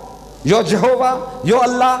 your Jehovah, your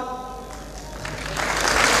Allah?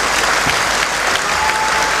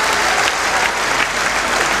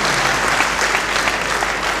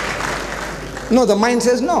 No, the mind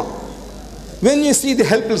says no. When you see the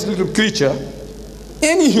helpless little creature,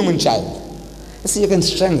 any human child, you see, you can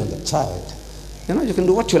strangle the child. You know, you can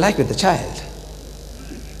do what you like with the child.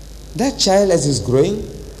 That child, as he's growing,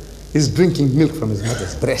 is drinking milk from his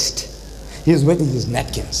mother's breast. He is wetting his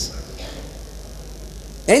napkins.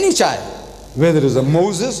 Any child, whether it is a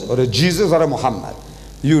Moses or a Jesus or a Muhammad,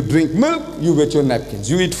 you drink milk, you wet your napkins.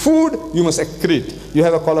 You eat food, you must excrete. You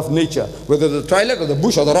have a call of nature. Whether the toilet or the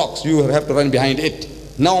bush or the rocks, you have to run behind it.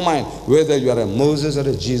 Now mind, whether you are a Moses or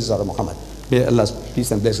a Jesus or a Muhammad. May Allah's peace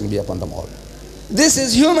and blessing be upon them all. This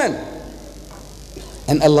is human.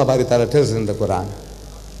 And Allah Ta'ala tells us in the Quran,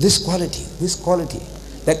 this quality,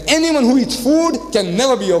 that anyone who eats food can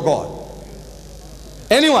never be your God.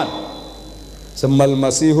 Anyone. Sammal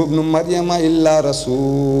Masihu ibn Maryama illa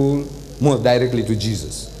Rasul. More directly to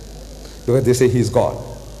Jesus. Because they say he is God.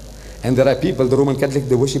 And there are people, the Roman Catholic,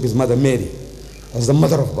 they worship his mother Mary as the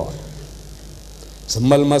mother of God.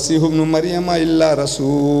 Sammal Masihu ibn Maryama illa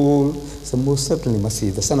Rasul. So most certainly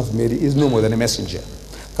Masih, the son of Mary, is no more than a messenger.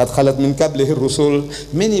 Qad khalat min qablihi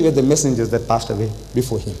ar-rusul. Many were the messengers that passed away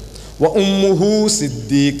before him. Wa ummuhu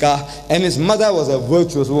siddiqa. And his mother was a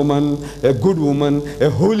virtuous woman, a good woman, a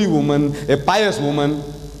holy woman, a pious woman.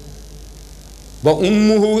 Wa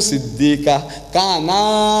ummuhu siddiqa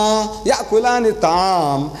kana ya'kulani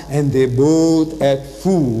ta'am. And they both ate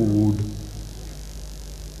food.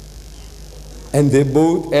 And they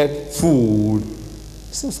both ate food.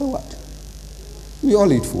 So what? We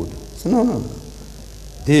all eat food. So no.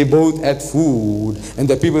 They both ate food. And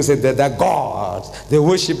the people said that they're gods. They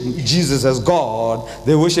worship Jesus as God.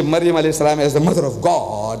 They worship Maryam alayhi salam as the mother of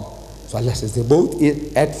God. So Allah says they both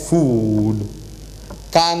ate food.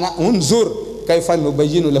 Kana unzur kaifa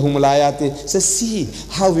nubayyinu lahum al-ayati. So see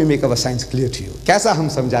how we make our signs clear to you. कैसा हम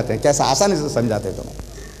समझाते हैं, कैसा आसानी से समझाते हैं तुम्हें.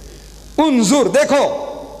 Unzur, देखो.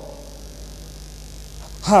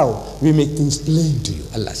 How we make things plain to you,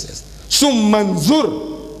 Allah says.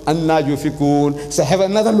 Summanzur anna yufikun. So have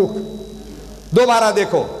another look. Dobara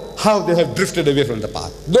dekho. How they have drifted away from the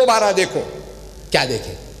path. Dobara dekho. Kya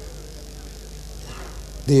dekhe?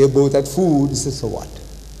 They both had food. He says, so what?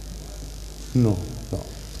 No.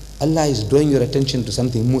 Allah is drawing your attention to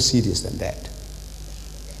something more serious than that.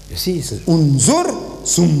 You see, he says, unzur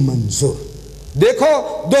summanzur.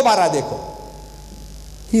 Dekho, dobara dekho.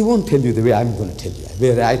 He won't tell you the way I'm going to tell you,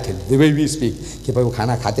 where I tell you, the way we speak. कि भाई वो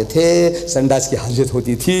खाना खाते थे, संडास की हाजत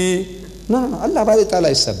होती थी. No. Allah Ta'ala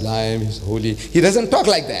is sublime, He's holy. He doesn't talk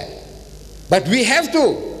like that. But we have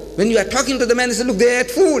to. When you are talking to the man, he said, look, they had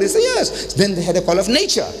food. He said, yes. Then they had a call of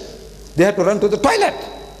nature. They had to run to the toilet.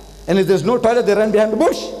 And if there's no toilet, they run behind the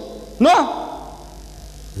bush. No.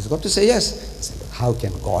 He's got to say yes. He said, how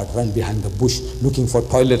can God run behind the bush looking for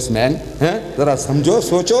toilets, man? Zara samjho,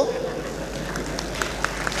 socho.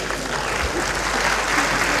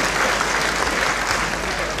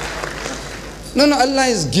 No, Allah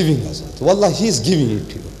is giving us it. Wallah, He is giving it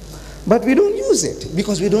to you. But we don't use it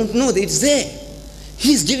because we don't know that it's there.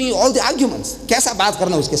 He is giving you all the arguments. Kaisa baat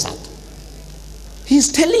karna uske saath. He is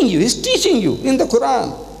telling you, He is teaching you in the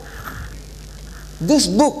Quran. This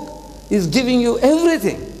book is giving you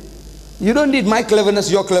everything. You don't need my cleverness,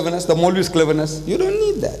 your cleverness, the Maulvi's cleverness. You don't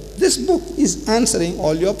need that. This book is answering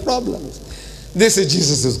all your problems. They say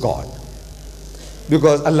Jesus is God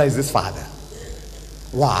because Allah is His Father.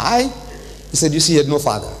 Why? He said, you see, he had no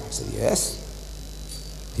father. I said, yes.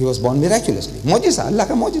 He was born miraculously. Mu'jiza, Allah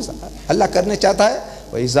ka mu'jiza. Allah karne chahta hai.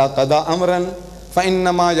 وَإِذَا قَضَى أَمْرًا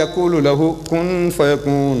فَإِنَّمَا يَقُولُ لَهُ كُن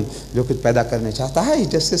فَيَكُونُ. जो कुछ पैदा करने चाहता है, he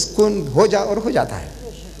just says kun, हो जा और हो जाता है.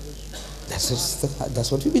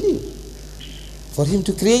 That's what we believe. For him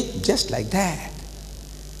to create just like that.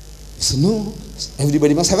 He said, no,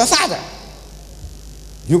 everybody must have a father.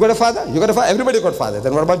 You got a father? You got a father? Everybody got a father.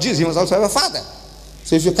 Then what about Jesus? He must also have a father.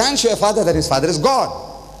 So if you can't show a father, that his father is God.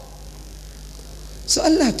 So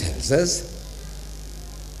Allah tells us,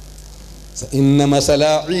 so inna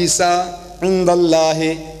masala Isa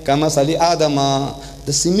indallahi kamasali Adama.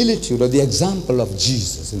 The similitude or the example of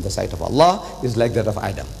Jesus in the sight of Allah is like that of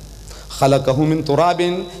Adam. Khalaqahu min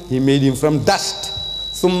turabin. He made him from dust.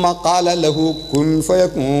 Thumma qala lahu kun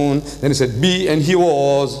fayakun. Then he said, be, and he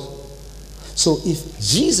was. So if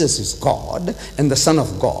Jesus is God and the Son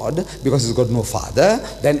of God because he's got no father,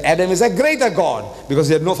 then Adam is a greater God because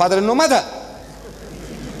he had no father and no mother.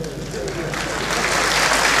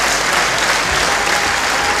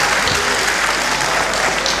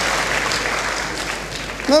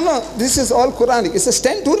 No, this is all Quranic. It's a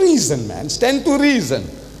stand to reason, man. Stand to reason.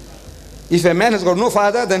 If a man has got no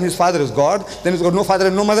father, then his father is God. Then he's got no father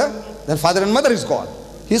and no mother, then father and mother is God.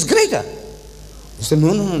 He's greater. He said,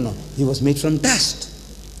 no. He was made from dust.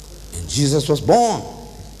 And Jesus was born.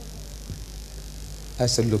 I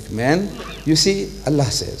said, look, man, you see, Allah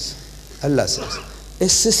says, a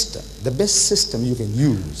system, the best system you can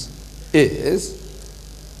use is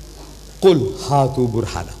Qul hatu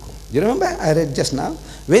burhanakum. You remember I read just now?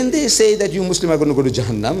 When they say that you Muslims are going to go to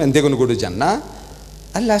Jahannam and they're going to go to Jannah,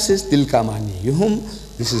 Allah says, Tilka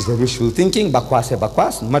maniyuhum. This is the wishful thinking. Bakwas hai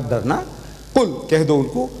bakwas. Mat darna. Qul keh do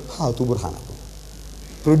unko hatu burhanakum.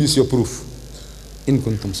 Produce your proof. In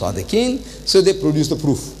kuntum sadiqeen. So they produce the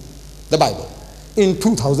proof. The Bible. In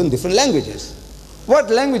 2,000 different languages. What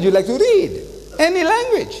language you like to read? Any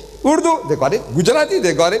language. Urdu, they got it. Gujarati,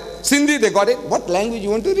 they got it. Sindhi, they got it. What language you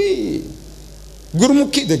want to read?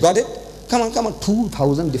 Gurmukhi, they got it. Come on,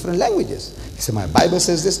 2,000 different languages. He said, my Bible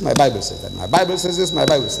says this, my Bible says that. My Bible says this, my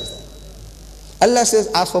Bible says that. Allah says,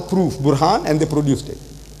 ask for proof, burhan, and they produced it.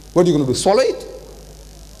 What are you going to do, swallow it?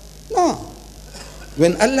 No.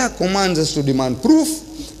 When Allah commands us to demand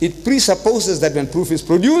proof, it presupposes that when proof is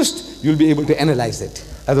produced, you'll be able to analyze it.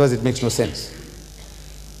 Otherwise, it makes no sense.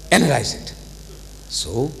 Analyze it.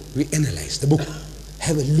 So, we analyze the book.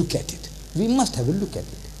 Have a look at it. We must have a look at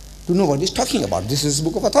it to know what it's talking about. This is a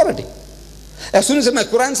book of authority. As soon as my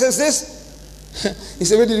Quran says this, he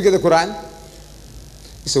said, where did you get the Quran?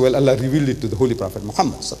 He said, well, Allah revealed it to the Holy Prophet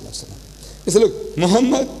Muhammad. He said, look,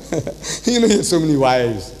 Muhammad, he had so many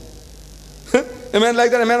wives. A man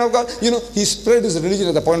like that, a man of God, he spread his religion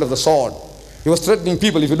at the point of the sword. He was threatening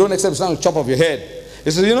people, if you don't accept Islam, I'll chop off your head.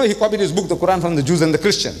 He said, he copied his book, the Quran, from the Jews and the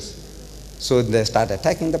Christians. So they start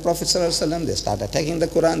attacking the Prophet ﷺ, they start attacking the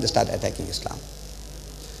Quran, they start attacking Islam.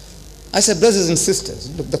 I said, brothers and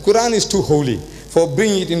sisters, look, the Quran is too holy for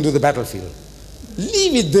bringing it into the battlefield.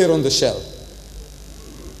 Leave it there on the shelf.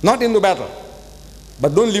 Not in the battle.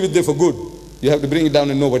 But don't leave it there for good. You have to bring it down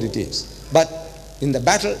and know what it is. But in the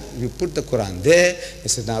battle, you put the Quran there. He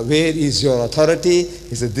said, now where is your authority?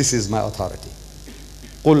 He said, this is my authority.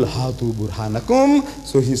 Qul hatu burhanakum.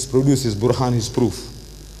 So he's produced his burhan, his proof.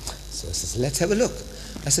 So he says, let's have a look.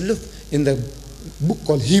 I said, look, in the book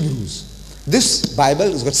called Hebrews, this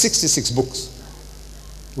Bible has got 66 books.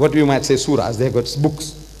 What we might say surahs, they have got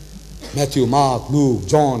books. Matthew, Mark, Luke,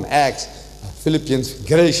 John, Acts, Philippians,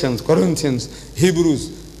 Galatians, Corinthians,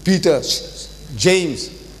 Hebrews, Peter,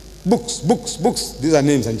 James. Books. These are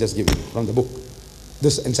names I'm just giving you from the book,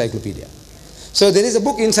 this encyclopedia. So there is a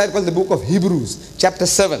book inside called the book of Hebrews, chapter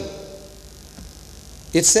 7.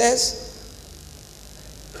 It says,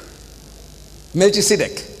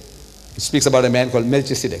 Melchizedek. It speaks about a man called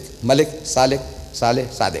Melchizedek. Malik, Saleh,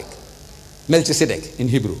 Sadek. Melchizedek in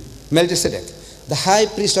Hebrew. Melchizedek, the high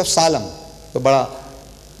priest of Salem. तो बड़ा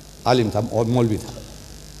आलिम था और मौलवी था.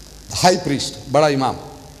 The high priest, बड़ा इमाम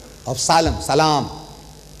of Salem,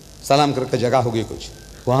 Salam करके जगह होगी कुछ.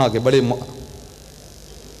 वहाँ के बड़े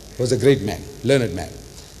was a great man, learned man.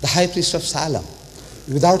 The high priest of Salem,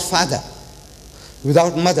 without father,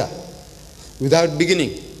 without mother, without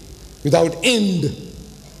beginning, without end.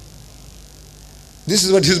 This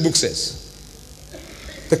is what his book says.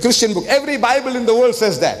 The Christian book, every Bible in the world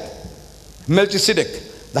says that.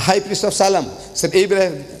 Melchizedek, the high priest of Salem, said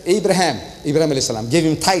Abraham alayhi salam, gave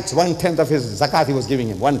him tithes, 1/10 of his zakat he was giving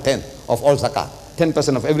him, 1/10 of all zakat.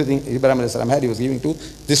 10% of everything Abraham alayhi salam had, he was giving to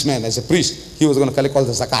this man as a priest. He was going to collect all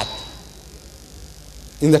the zakat.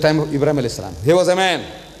 In the time of Abraham alayhi salam, he was a man.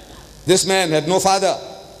 This man had no father,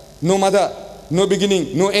 no mother, no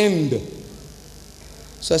beginning, no end.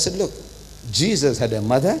 So I said, look, Jesus had a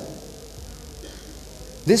mother.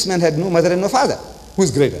 This man had no mother and no father. Who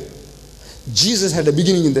is greater? Jesus had a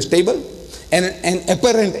beginning in the stable and an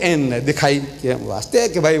apparent end. दिखाई के वास्ते है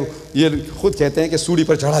कि भाई ये खुद कहते हैं कि सूली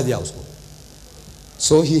पर चढ़ा दिया उसको.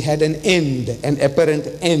 So he had an end, an apparent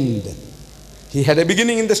end. He had a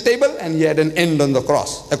beginning in the stable and he had an end on the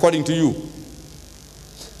cross, according to you.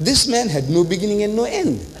 This man had no beginning and no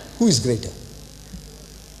end. Who is greater?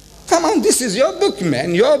 Come on, this is your book,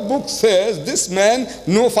 man. Your book says this man,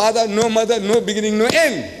 no father, no mother, no beginning, no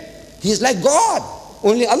end. He is like God.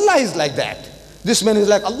 Only Allah is like that. This man is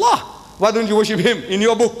like Allah. Why don't you worship him in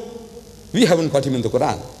your book? We haven't got him in the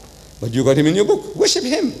Quran, but you got him in your book. Worship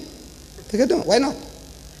him. No, why not?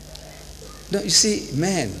 No, you see,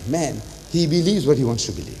 man, he believes what he wants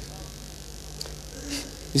to believe.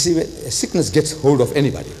 You see, when a sickness gets hold of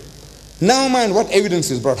anybody, now man, what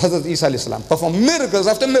evidence is brought? Hazrat Isa alayhi salam performed miracles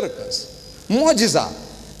after miracles. Mu'jiza.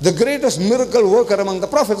 The greatest miracle worker among the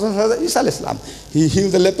prophets was Hazrat Isa alayhi salam. He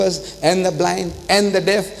healed the lepers and the blind and the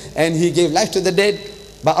deaf, and he gave life to the dead.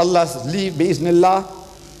 by Allah's leave, bi'Iznillah,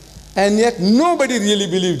 and yet nobody really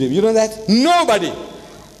believed him. You know that? Nobody.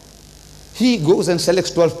 He goes and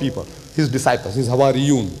selects 12 people, his disciples, his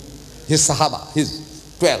Hawariyun, his Sahaba,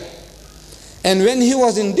 his 12. And when he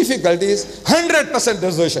was in difficulties, 100%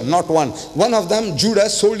 desertion, not one. One of them,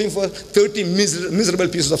 Judas, sold him for 30 miserable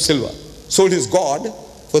pieces of silver. Sold his God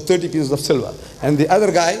for 30 pieces of silver. And the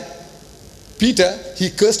other guy, Peter,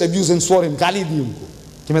 he cursed, abused and swore him. Gali di unko.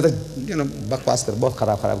 Ki main to, bakwas kar, bahut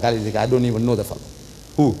kharab, gali di. I don't even know the fellow.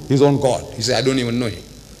 Who? His own God. He said, I don't even know him.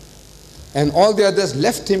 And all the others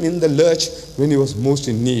left him in the lurch when he was most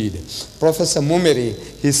in need. Professor Momeri,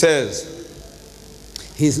 he says,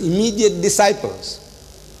 his immediate disciples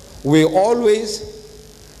were always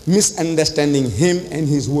misunderstanding him and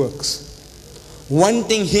his works,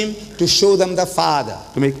 wanting him to show them the Father,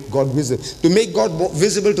 to make God visible,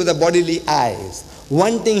 visible to the bodily eyes,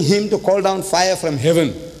 wanting him to call down fire from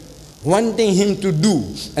heaven, wanting him to do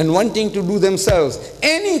and wanting to do themselves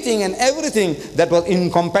anything and everything that was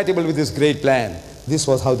incompatible with his great plan. This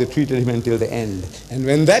was how they treated him until the end. And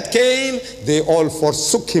when that came, they all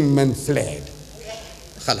forsook him and fled.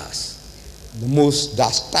 Khalas. The most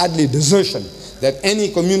dastardly desertion that any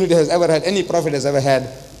community has ever had, any prophet has ever had,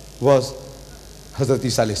 was Hazrat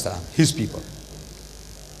Isa alayhi salam, his people.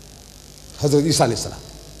 Hazrat Isa alayhi salam.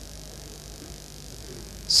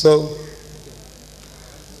 So,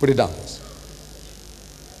 put it down.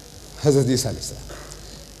 Hazrat Isa alayhi salam.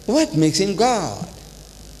 What makes him God?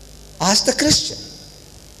 Ask the Christian.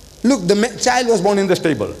 Look, the child was born in the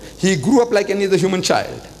stable. He grew up like any other human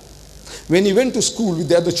child. When he went to school with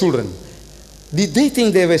the other children, did they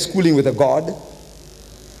think they were schooling with a God?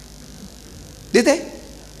 Did they?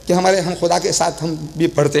 कि हम खुदा के साथ हम भी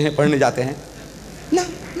पढ़ते हैं, पढ़ने जाते हैं? No,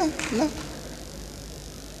 no, no.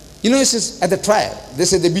 You know, this is at the trial. They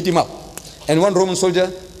said they beat him up, and one Roman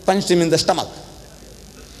soldier punched him in the stomach.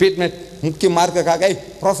 पेट में मुक्की मार कर कहा, "Hey,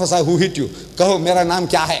 professor, who hit you? कहो मेरा नाम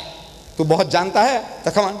क्या है? तू बहुत जानता है?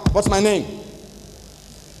 तो come on, what's my name?"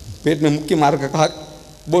 पेट में मुक्की मार कर कहा,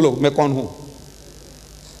 बोलो मैं कौन हूँ?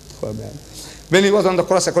 When he was on the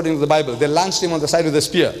cross, according to the Bible, they launched him on the side with a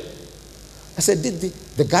spear. I said, did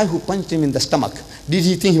the guy who punched him in the stomach, did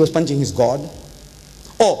he think he was punching his God?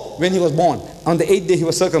 Oh, when he was born, on the 8th day he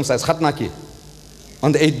was circumcised, khatna ki,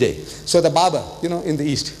 on the 8th day. So the barber, you know, in the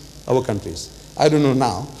East, our countries, I don't know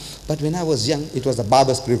now, but when I was young, it was the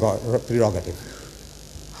barber's prerogative.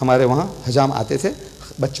 हमारे वहाँ हजाम आते थे,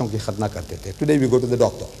 बच्चों की खतना करते थे. Today we go to the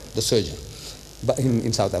doctor, the surgeon. But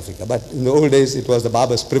in South Africa, but in the old days it was the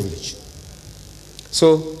barber's privilege.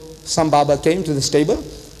 So some barber came to the stable,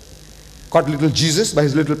 caught little Jesus by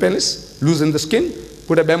his little penis, loosened the skin,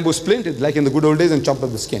 put a bamboo splint like in the good old days and chopped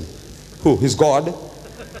off the skin. Who? His God.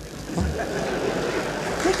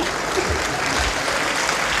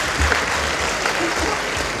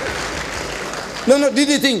 No, did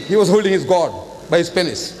he think he was holding his God by his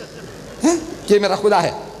penis? Huh?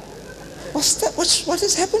 What's that? What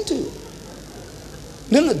has happened to you?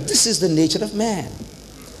 No, this is the nature of man.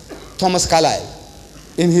 Thomas Carlyle,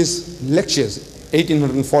 in his lectures,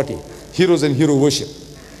 1840, Heroes and Hero Worship,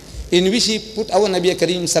 in which he put our Nabi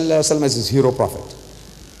Kareem Sallallahu Alaihi Wasallam as his hero prophet.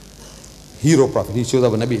 Hero prophet, he chose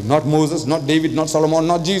our Nabi, not Moses, not David, not Solomon,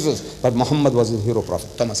 not Jesus, but Muhammad was his hero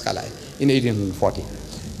prophet, Thomas Carlyle, in 1840.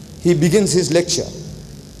 He begins his lecture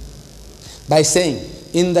by saying,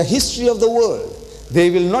 in the history of the world,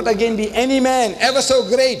 there will not again be any man ever so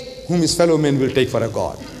great whom his fellow men will take for a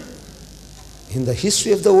God. In the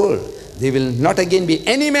history of the world, there will not again be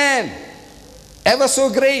any man ever so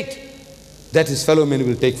great that his fellow men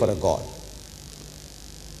will take for a God.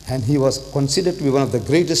 And he was considered to be one of the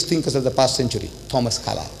greatest thinkers of the past century, Thomas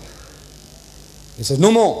Carlyle. He says,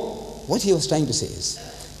 no more. What he was trying to say is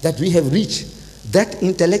that we have reached that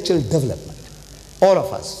intellectual development, all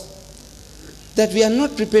of us, that we are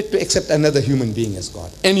not prepared to accept another human being as God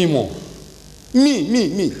anymore.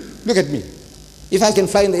 Me. Look at me. If I can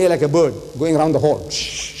fly in the air like a bird, going around the hall,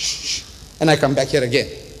 and I come back here again.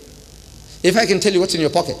 If I can tell you what's in your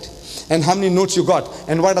pocket, and how many notes you got,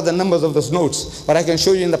 and what are the numbers of those notes, or I can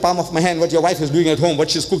show you in the palm of my hand what your wife is doing at home, what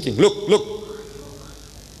she's cooking. Look.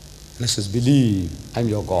 And I says, believe, I'm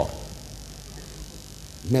your God.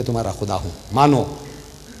 मैं तुम्हारा खुदा हूँ, मानो,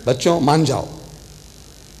 बच्चों मान जाओ.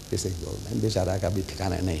 They say, oh, man, बेचारा का भी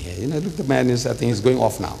ठिकाना नहीं है. You know, look, the man is, I think he's going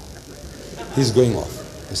off now. He's going off.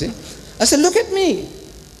 You see? I said, look at me.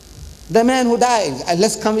 The man who died.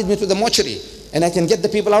 Let's come with me to the mortuary. And I can get the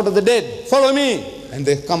people out of the dead. Follow me. And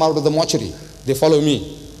they come out of the mortuary. They follow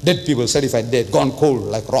me. Dead people, certified dead, gone cold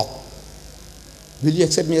like rock. Will you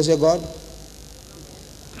accept me as your God?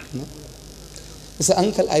 No. I said,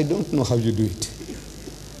 uncle, I don't know how you do it.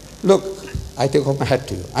 Look, I take off my hat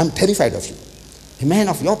to you. I'm terrified of you. A man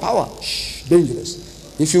of your power, shh,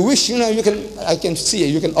 dangerous. If you wish, I can see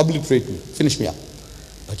you can obliterate me, finish me up.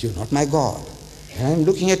 But you're not my God. And I'm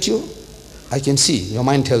looking at you, I can see, your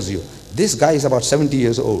mind tells you, this guy is about 70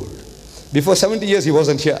 years old. Before 70 years he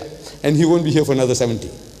wasn't here, and he won't be here for another 70.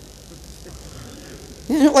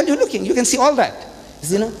 While you're looking, you can see all that.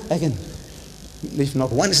 I can, if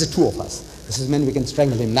not one, it's the two of us. This is man, we can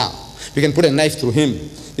strangle him now. We can put a knife through him.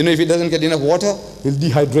 If he doesn't get enough water, he'll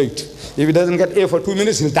dehydrate. If he doesn't get air for 2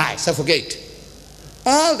 minutes, he'll die, suffocate.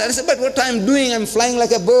 All that is about what I'm doing. I'm flying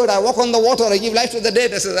like a bird. I walk on the water. I give life to the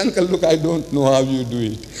dead. I said, uncle, look, I don't know how you do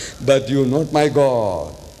it, but you're not my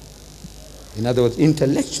God. In other words,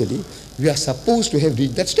 intellectually, we are supposed to have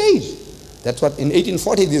reached that stage. That's what in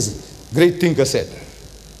 1840 this great thinker said.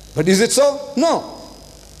 But is it so? No.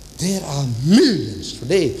 There are millions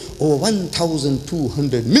today, over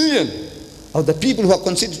 1,200 million of the people who are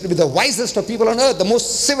considered to be the wisest of people on earth, the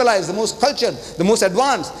most civilized, the most cultured, the most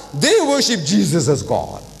advanced. They worship Jesus as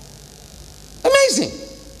God. Amazing.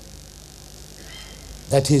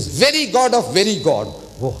 That he is very God of very God.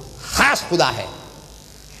 वो खास खुदा है.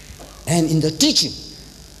 And in the teaching,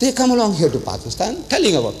 they come along here to Pakistan,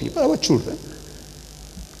 telling our people, our children.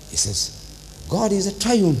 He says, God is a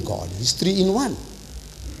triune God. He is three in one.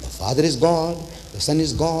 The Father is God, the Son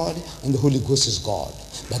is God, and the Holy Ghost is God.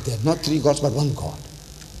 But they are not three gods, but one God.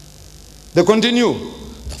 They continue.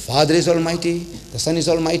 The Father is Almighty, the Son is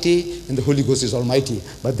Almighty, and the Holy Ghost is Almighty.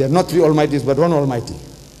 But they are not three Almighties, but one Almighty.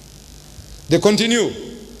 They continue.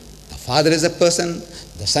 The Father is a person,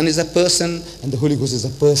 the Son is a person, and the Holy Ghost is a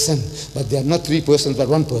person. But they are not three persons, but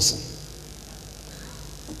one person.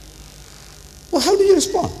 Well, how do you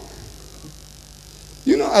respond?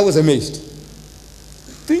 I was amazed,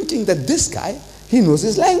 thinking that this guy, he knows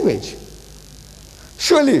his language.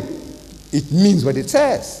 Surely, it means what it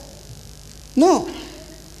says. No.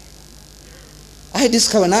 I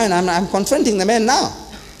discover now, and I'm confronting the man now.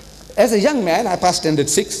 As a young man, I passed standard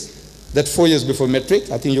 6, that 4 years before metric,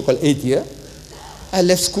 I think you call 8th year. I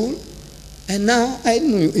left school, and now I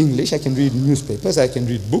know English, I can read newspapers, I can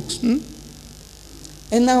read books. And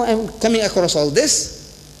now I'm coming across all this.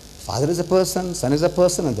 Father is a person, Son is a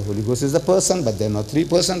person, and the Holy Ghost is a person, but they're not three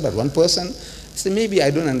persons, but one person. So maybe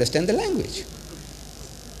I don't understand the language.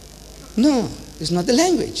 No, it's not the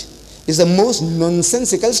language. It's the most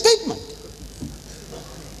nonsensical statement.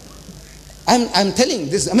 I'm telling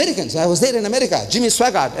these Americans, I was there in America, Jimmy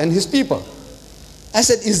Swaggart and his people. I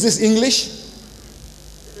said, is this English?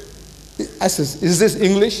 I said, is this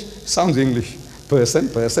English? Sounds English. Person,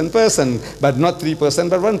 person, person. But not three person,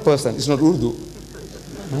 but one person. It's not Urdu.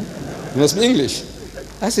 It must be English.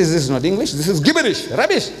 I said, this is not English. This is gibberish,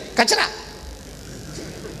 rubbish, kachara.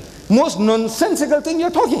 Most nonsensical thing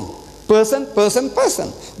you're talking. Person, person,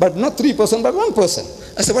 person. But not three person, but one person.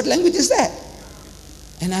 I said, what language is that?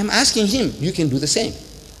 And I'm asking him, you can do the same.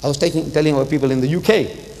 I was telling our people in the UK,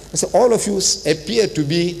 I said, all of you appear to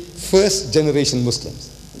be first generation Muslims.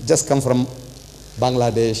 Just come from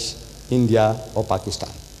Bangladesh, India or Pakistan.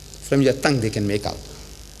 From your tongue they can make out.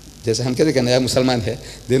 जैसे हम कहते हैं नया मुसलमान है,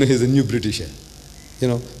 they know he's a new British है.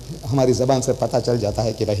 हमारी ज़बान से पता चल जाता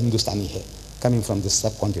है कि वह हिंदुस्तानी है, coming from this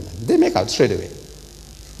subcontinent. They make out straight away.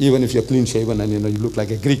 Even if you're clean shaven and you look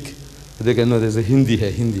like a Greek, they can know there's a Hindi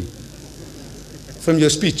है, Hindi. From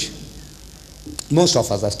your speech, most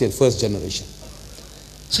of us are still first generation.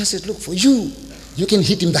 So I said, look, for you, you can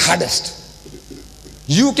hit him the hardest.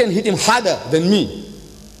 You can hit him harder than me.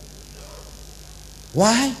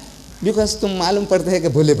 Why? Because तुम मालूम पड़ते हैं कि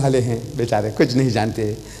भोले भाले हैं बेचारे कुछ नहीं जानते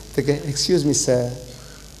तो कहे excuse me sir,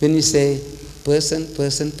 when you say person,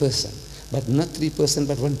 person, person, but not three person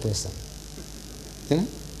but one person,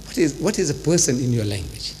 what is a person in your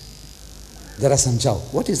language? There are some job.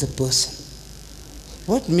 What is a person?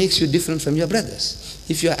 What makes you different from your brothers?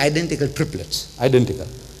 If you are identical triplets, identical,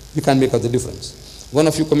 you can't make out the difference. One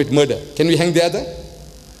of you commit murder, can we hang the other?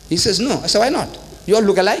 He says no. I said, why not? You all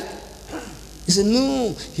look alike. He said,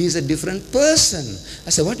 no, he's a different person. I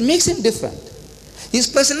said, what makes him different? His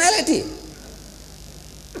personality.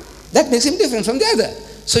 That makes him different from the other.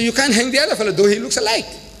 So you can't hang the other fellow, though he looks alike.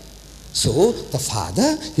 So the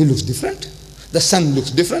Father, he looks different. The Son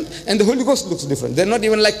looks different. And the Holy Ghost looks different. They're not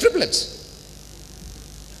even like triplets.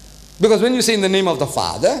 Because when you say in the name of the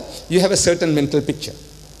Father, you have a certain mental picture.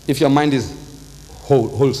 If your mind is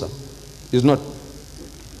wholesome, is not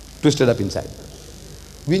twisted up inside.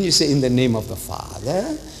 When you say in the name of the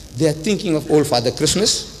Father, they are thinking of old Father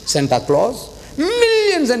Christmas, Santa Claus,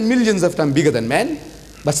 millions and millions of times bigger than man,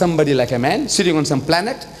 but somebody like a man sitting on some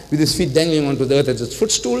planet with his feet dangling onto the earth as his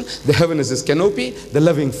footstool, the heaven is his canopy, the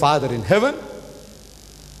loving Father in heaven.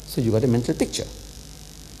 So you got a mental picture.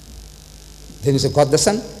 Then you say, God the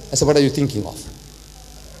Son. I said, what are you thinking of?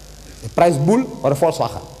 A prize bull or a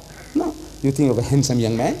Volkswagen? No. You think of a handsome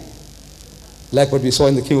young man, like what we saw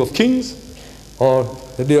in the King of Kings, or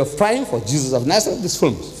the Day of Triumph, or Jesus of Nazareth. These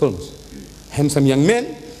films. Handsome young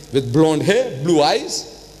man with blonde hair, blue eyes,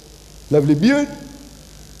 lovely beard.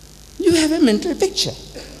 You have a mental picture.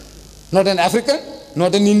 Not an African,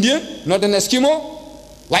 not an Indian, not an Eskimo,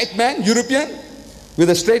 white man, European, with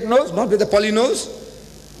a straight nose, not with a poly nose,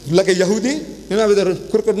 like a Yahudi, with a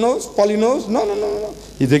crooked nose, poly nose. No.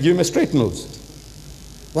 They give him a straight nose.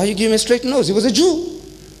 Why you give him a straight nose? He was a Jew.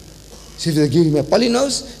 So if they give him a poly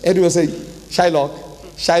nose, everyone say,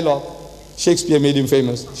 Shylock. Shakespeare made him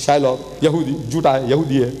famous. Shylock, Yahudi, Juta,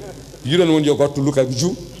 Yahudi hai. You don't want your God to look like a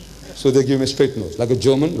Jew. So they give him a straight nose, like a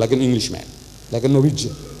German, like an Englishman, like a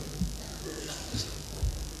Norwegian.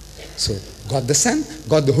 So God the Son,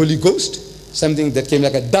 God the Holy Ghost, something that came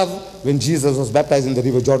like a dove when Jesus was baptized in the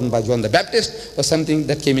river Jordan by John the Baptist, or something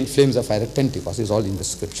that came in flames of fire at Pentecost. It's all in the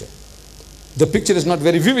scripture. The picture is not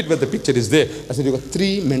very vivid, but the picture is there. I said, you've got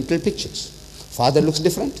three mental pictures. Father looks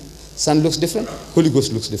different, Son looks different, Holy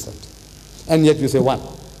Ghost looks different. And yet you say one.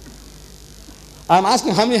 I'm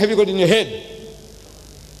asking, how many have you got in your head?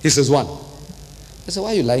 He says one. I said, why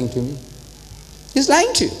are you lying to me? He's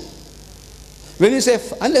lying to you. When you say,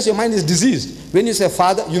 unless your mind is diseased, when you say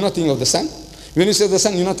Father, you're not thinking of the Son. When you say the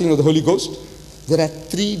Son, you're not thinking of the Holy Ghost. There are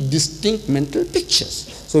three distinct mental pictures.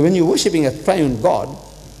 So when you're worshipping a triune God,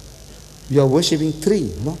 you are worshipping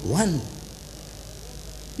three, not one.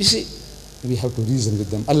 You see, we have to reason with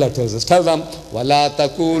them. Allah tells us, tell them, وَلَا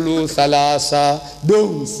تَقُولُوا ثَلَاثَ.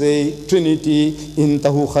 Don't say Trinity,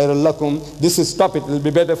 إِنْتَهُ خَيْرٌ لَكُمْ. This is, stop it, will be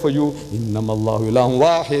better for you. إِنَّمَا اللَّهُ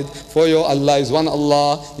إِلَهٌ وَاحِدٌ. For your Allah is one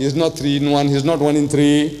Allah. He is not three in one. He is not one in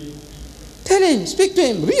three. Tell him, speak to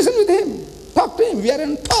him, reason with him. Talk to him. We are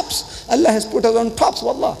on tops. Allah has put us on tops,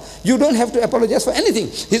 wallah. You don't have to apologize for anything.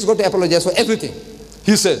 He's got to apologize for everything.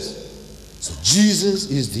 He says, so Jesus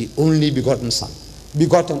is the only begotten Son.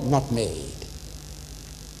 Begotten, not made.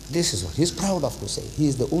 This is what he's proud of to say. He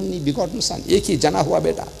is the only begotten Son. Ek hi jana hua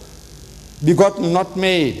beta. Begotten, not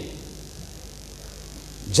made.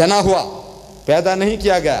 Jana hua. Paida nahi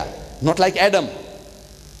kiya gaya. Not like Adam.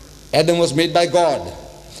 Adam was made by God.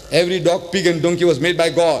 Every dog, pig and donkey was made by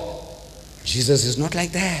God. Jesus is not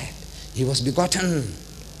like that. He was begotten,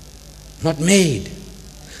 not made.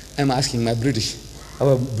 I'm asking our British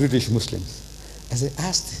Muslims. As I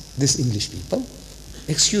asked these English people,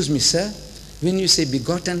 excuse me, sir, when you say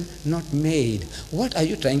begotten, not made, what are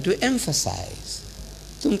you trying to emphasize?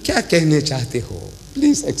 Tum kya kehne chahte ho?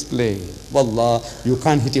 Please explain. Wallah, you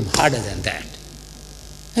can't hit him harder than that.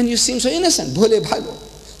 And you seem so innocent. Bhole bhago.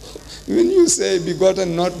 When you say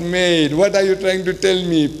begotten, not made, what are you trying to tell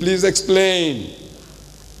me? Please explain.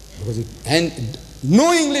 And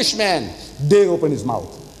no Englishman dare open his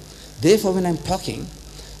mouth. Therefore, when I'm talking,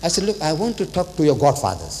 I said, look, I want to talk to your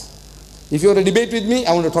godfathers. If you're a debate with me,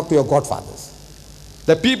 I want to talk to your godfathers.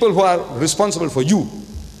 The people who are responsible for you,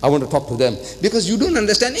 I want to talk to them. Because you don't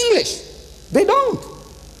understand English. They don't.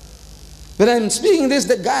 When I'm speaking this,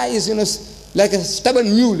 the guy is, like a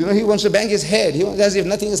stubborn mule. He wants to bang his head. He wants as if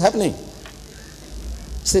nothing is happening.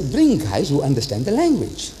 So bring guys who understand the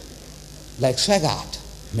language. Like Swaggart.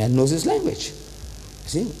 Man knows his language.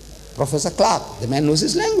 See? Professor Clark, the man knows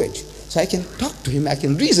his language. So I can talk to him, I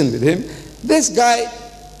can reason with him. This guy,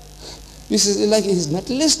 this is like he's not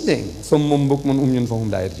listening.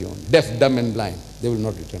 Deaf, dumb and blind. They will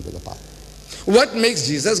not return to the path. What makes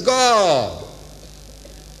Jesus God?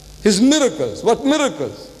 His miracles. What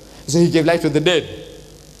miracles? So he gave life to the dead.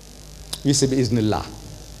 We say, Bi-Iznillah.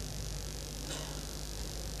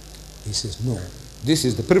 He says, no. This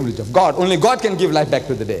is the privilege of God. Only God can give life back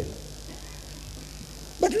to the dead.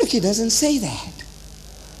 But look, he doesn't say that.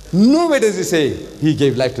 Nowhere does he say he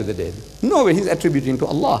gave life to the dead. Nowhere. He's attributing to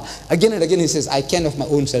Allah. Again and again he says, I can of my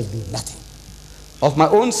own self do nothing. Of my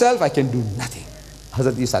own self I can do nothing.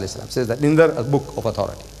 Hazrat Isa alayhi salam says that in the book of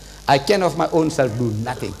authority. I can of my own self do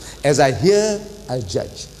nothing. As I hear, I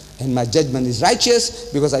judge. And my judgment is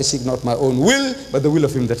righteous because I seek not my own will, but the will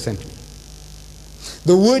of him that sent me.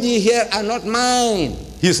 The word ye hear are not mine,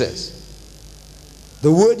 he says.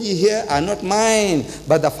 The word ye hear are not mine,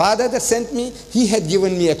 but the Father that sent me, he had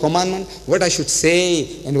given me a commandment, what I should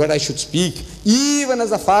say and what I should speak. Even as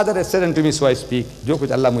the Father has said unto me, so I speak. Jo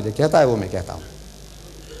kuch Allah mujhe kehta hai, wo main kehta hu.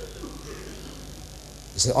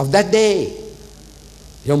 He said, of that day,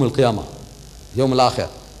 Yawm al-Qiyamah, Yawm al-Akhir,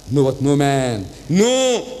 knoweth no man,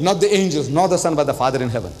 no, not the angels, nor the Son, but the Father in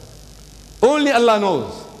heaven. Only Allah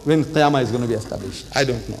knows when Qiyamah is going to be established. I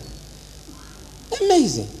don't know.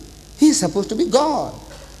 Amazing. He's supposed to be God.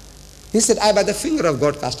 He said, I by the finger of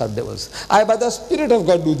God cast out devils. I by the spirit of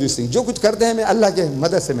God do these things. जो कुछ करते हैं मैं अल्लाह के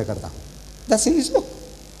मदद से मैं करता हूँ. That's in his book.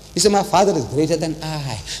 He said, my Father is greater than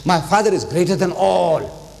I. My Father is greater than all.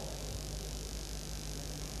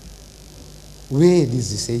 Where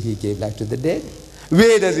does he say he gave life to the dead?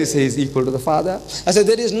 Where does he say he is equal to the Father? I said,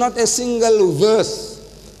 there is not a single verse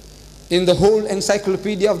in the whole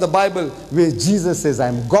encyclopedia of the Bible where Jesus says, I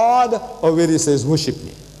am God, or where he says, worship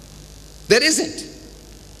me. There isn't.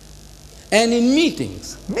 And in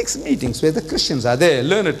meetings, mixed meetings where the Christians are there,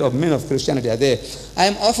 learned of men of Christianity are there, I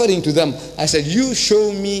am offering to them, I said, you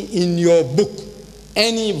show me in your book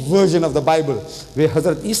any version of the Bible where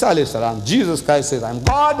Hazrat Isa alayhi salam, Jesus Christ says, I am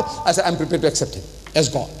God. I said, I am prepared to accept him as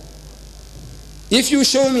God. If you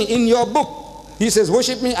show me in your book, he says,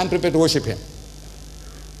 worship me, I am prepared to worship him.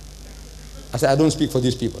 I said, I don't speak for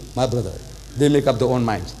these people, my brother. They make up their own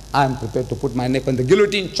minds. I am prepared to put my neck on the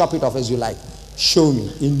guillotine, chop it off as you like. Show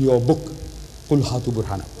me in your book. Qul hatu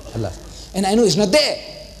burhana. Allah. And I know it's not there.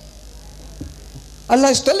 Allah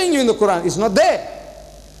is telling you in the Quran, it's not there.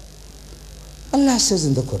 Allah says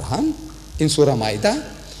in the Quran, in Surah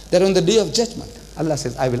Ma'idah, that on the day of judgment, Allah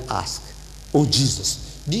says, I will ask, oh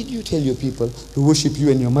Jesus, did you tell your people to worship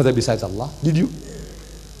you and your mother besides Allah? Did you?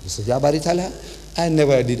 He said, Ya Bari Ta'ala, I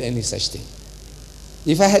never did any such thing.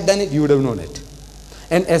 If I had done it, you would have known it.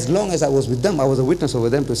 And as long as I was with them, I was a witness over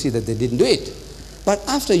them to see that they didn't do it. But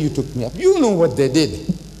after you took me up, you know what they did.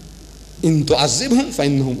 In tu'azzibhum fa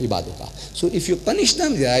innahum ibaduka. So if you punish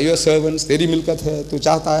them, they are your servants. Teri milkat hai, tu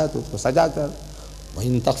chahta hai, tu usko saja kar. Wa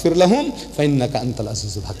in taghfir lahum fa innaka antal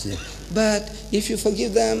azizul hakim. But if you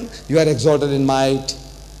forgive them, you are exalted in might,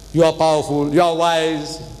 you are powerful, you are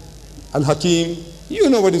wise, al-hakim. You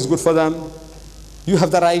know what is good for them. You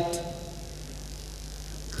have the right.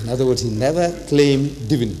 In other words, he never claimed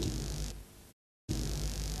divinity,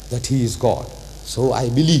 that he is God. So I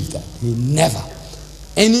believe that. He never.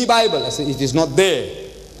 Any Bible, I say, it is not there.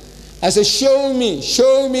 I say, show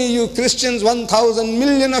me you Christians, 1,000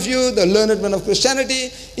 million of you, the learned men of Christianity,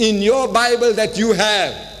 in your Bible that you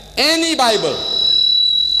have. Any Bible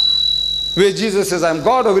where Jesus says, I am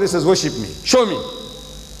God, or where he says, worship me. Show me.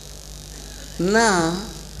 Now,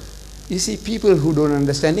 you see people who don't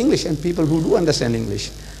understand English and people who do understand English.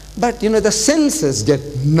 But you know, the senses get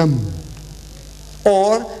numbed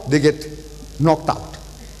or they get knocked out.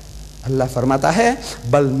 Allah farmata hai,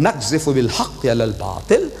 bal naqzifu bil haqqi alal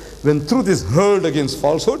batil. When truth is hurled against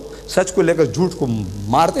falsehood, सच को लेकर झूठ को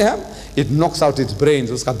मारते हैं, it knocks out its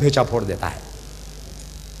brains, उसका भेचा फोड़ देता है.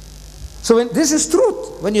 So when this is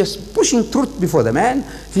truth, when you're pushing truth before the man,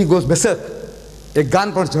 he goes berserk. एक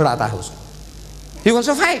गान पर चढ़ाता है उसको. He wants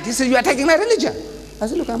to fight. He says, you are attacking my religion. I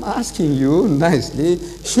said, look, I'm asking you nicely,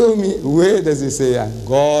 show me where does he say I'm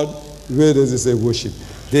God, where does he say worship?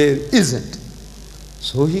 There isn't.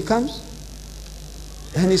 So he comes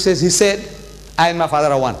and he said, I and my Father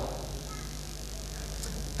are one.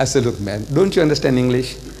 I said, look man, don't you understand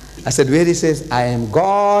English? I said, where he says, I am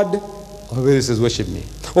God, or where he says, worship me?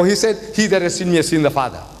 Or he said, he that has seen me has seen the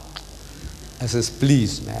Father. I says,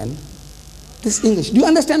 please man, this English, do you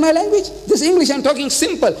understand my language? This English I'm talking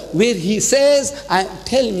simple. Where he says,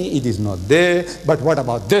 tell me it is not there, but what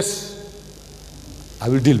about this? I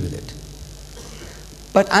will deal with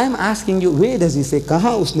it. But I am asking you, where does he say,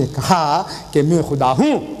 कहाँ उसने कहा कि मैं खुदा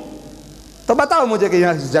हूँ? तो बताओ मुझे कि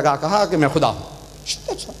यहाँ इस जगह कहा कि मैं खुदा हूँ.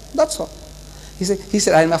 That's all. He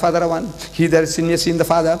said, I and my Father are one. He that has seen me has seen the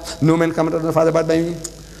Father. No man cometh unto the Father but by me.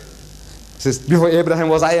 He says, before Abraham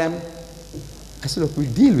was I am. I said, look,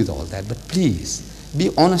 we'll deal with all that, but please be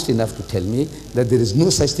honest enough to tell me that there is no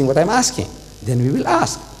such thing what I'm asking. Then we will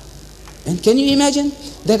ask. And can you imagine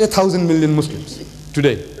that 1,000 million Muslims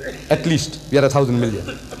today, at least, we are 1,000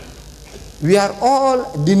 million. We are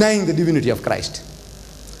all denying the divinity of Christ.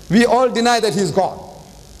 We all deny that he is God.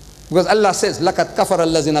 Because Allah says, لَقَدْ كَفَرَ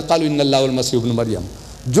الَّذِينَ قَالُوا إِنَّ اللَّهُ الْمَسِيحُ ابْنُ مَرْيَمَ.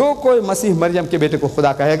 जो कोई मसीह मरियम के बेटे को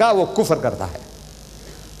खुदा कहेगा वो कुफर करता है.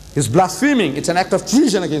 He's blaspheming. It's an act of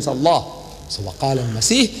treason against Allah. So وقال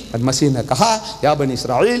المسيح, المسيح ने कहा, या बनी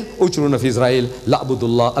इसराइल, उचरुन फी इस्राइल,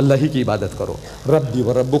 लअबुदुल्लाह, अल्लाह ही की इबादत करो. रब्बी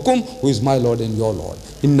व रब्बुकुम, who is my Lord and your Lord.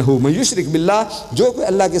 इन्नहु मन युशरिक बिल्लाह, जो कोई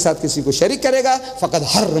अल्लाह के साथ किसी को शरीक करेगा, फक़द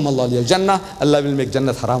हर्रम अल्लाहु अलैहि जन्नह, Allah will make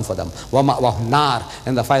jannat haram for them. व मअवाहु नार,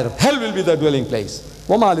 and the fire of hell will be their dwelling place.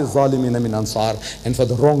 व मा लिज़्ज़ालिमीन मिन Ansar, and for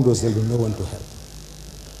the wrongdoers there will be no one to help.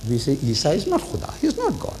 We say Isa is not Khuda, he is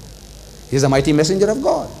not God. He is a mighty messenger of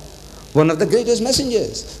God. One of the greatest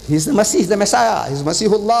messengers. He is the Masih, the Messiah. He is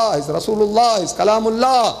Masihullah, he is Rasulullah, he is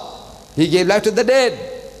Kalamullah. He gave life to the dead.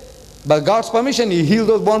 By God's permission, he healed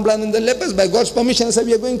those born blind and the lepers. By God's permission, he said,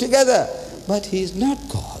 we are going together. But he is not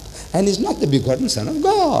God. And he is not the begotten Son of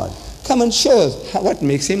God. Come and show us what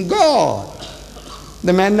makes him God.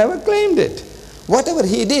 The man never claimed it. Whatever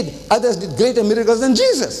he did, others did greater miracles than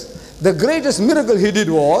Jesus. The greatest miracle he did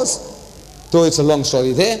was, though it's a long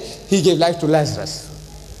story there, he gave life to Lazarus,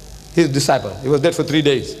 his disciple. He was dead for 3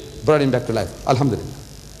 days, brought him back to life. Alhamdulillah.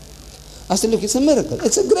 I said, look, it's a miracle.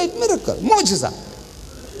 It's a great miracle. Mu'jiza.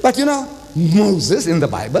 But you know, Moses in the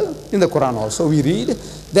Bible, in the Quran also, we read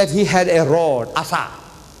that he had a rod, asa.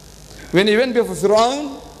 When he went before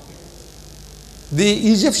Pharaoh,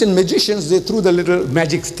 the Egyptian magicians, they threw the little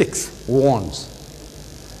magic sticks, wands,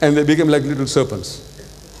 and they became like little serpents.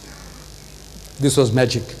 This was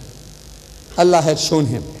magic. Allah had shown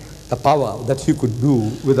him the power that he could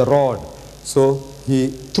do with a rod. So he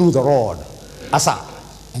threw the rod, asa,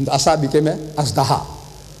 and the asa became a asdaha,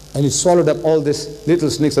 and it swallowed up all these little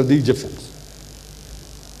snakes of the Egyptians.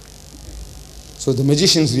 So the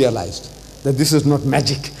magicians realized that this is not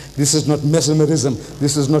magic, this is not mesmerism,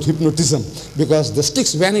 this is not hypnotism, because the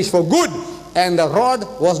sticks vanished for good and the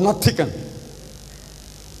rod was not thickened.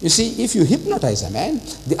 You see, if you hypnotize a man,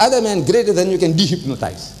 the other man greater than you can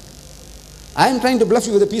dehypnotize. I am trying to bluff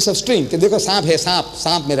you with a piece of string. Dekho, saap hai,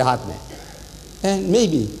 saap mere haath mein. And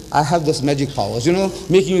maybe I have this magic powers, you know,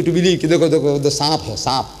 making you to believe, dekho, the saap hai,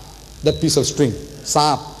 saap, that piece of string,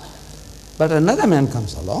 saap. But another man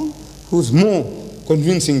comes along who's more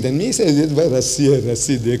convincing than me. He says, rassi hai,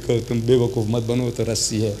 rassi, dekho, tum bewakoof mat bano, to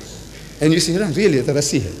rassi hai. And you say, really, to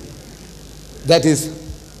rassi hai. That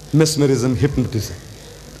is mesmerism, hypnotism.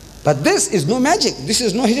 But this is no magic, this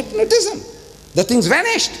is no hypnotism. The things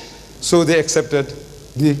vanished. So they accepted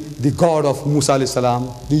the God of Musa alayhi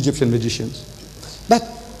salam, the Egyptian magicians. But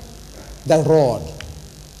the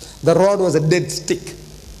rod was a dead stick,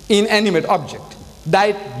 inanimate object,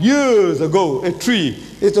 died years ago, a tree.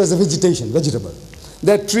 It was a vegetable.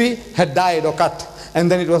 That tree had died or cut, and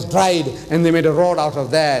then it was dried, and they made a rod out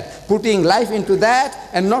of that, putting life into that,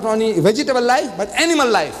 and not only vegetable life, but animal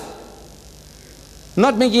life.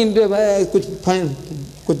 Not making कुछ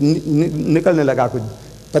निकलने लगा कुछ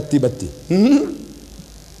पत्ती बत्ती.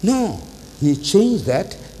 No, he changed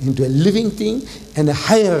that into a living thing and a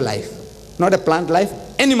higher life, not a plant life,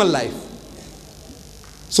 animal life.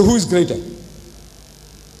 So who is greater,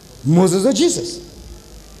 Moses or Jesus?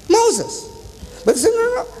 Moses. But he said,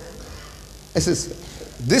 no. I says,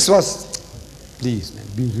 this was, please man,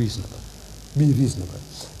 be reasonable. Be reasonable.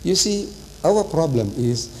 You see, our problem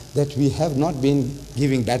is that we have not been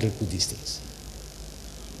giving battle to these things.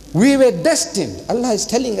 We were destined. Allah is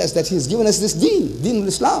telling us that He has given us this deen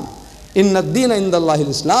al-Islam. Inna ad-deena inda Allahi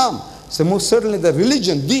al-Islam. So most certainly the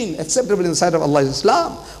religion, deen, acceptable in the sight of Allah is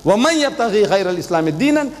Islam. وَمَنْ يَبْتَغِي غَيْرَ الْإِسْلَامِ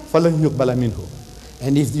دِينًا فَلَنْ يُقْبَلَ مِنْهُ.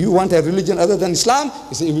 And if you want a religion other than Islam,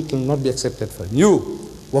 you say it will not be accepted from you.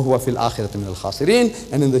 وَهُوَ فِي الْآخِرَةِ مِنَ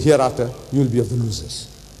الْخَاسِرِينَ. And in the hereafter, you will be of the losers.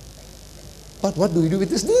 But what do we do with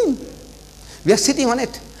this deen? We are sitting on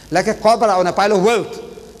it like a cobra on a pile of wealth.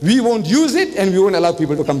 We won't use it and we won't allow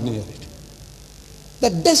people to come near it.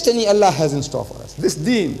 That destiny Allah has in store for us. This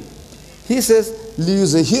deen. He says,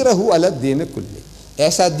 لِيُزَهِرَهُ عَلَى الدِّينِ كُلِّ.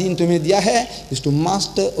 Aisa deen tumhe diya hai is to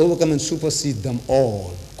master, overcome and supersede them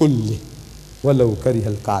all. Kulli. وَلَوْ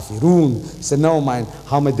كَرِهَ الْكَافِرُونَ. Say, no mind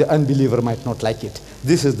how much the unbeliever might not like it.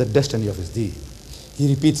 This is the destiny of his deen. He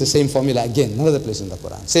repeats the same formula again, another place in the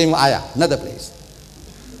Quran. Same ayah, another place.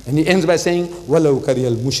 And he ends by saying, وَلَوْ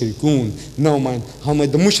كَرِهَ الْمُشْرِكُونَ. No mind how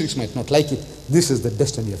much the mushriks might not like it. This is the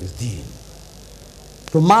destiny of his deen.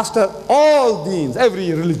 To master all deens,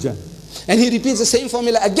 every religion. And he repeats the same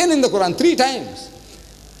formula again in the Quran 3 times.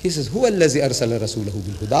 He says, هُوَ الَّذِي أَرْسَلَ رَسُولَهُ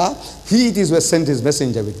بِالْهُدَىٰ. He it is who has sent his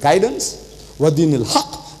messenger with guidance, وَدِينِ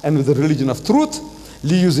الْحَقِّ, and with the religion of truth,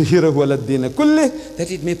 لِيُزْهِرَهُ عَلَى الدِّينِ كُلِّهِ,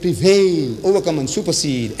 that it may prevail, overcome and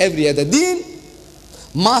supersede every other deen,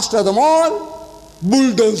 master them all,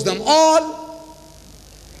 bulldoze them all.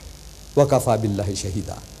 وَكَفَى بِاللَّهِ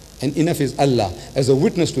شَهِيدًا. And enough is Allah as a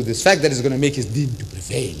witness to this fact that is going to make his deen to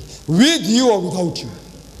prevail, with you or without you.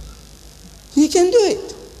 He can do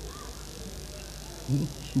it.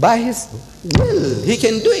 By his will, he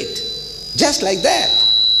can do it. Just like that.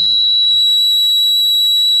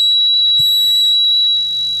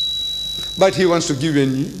 But he wants to give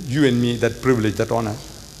you and me that privilege, that honor.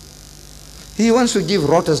 He wants to give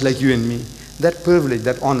rotters like you and me that privilege,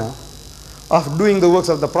 that honor of doing the works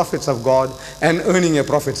of the prophets of God and earning a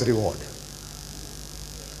prophet's reward.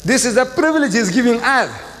 This is the privilege he's giving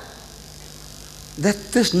us. That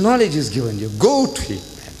this knowledge is given you. Go to it.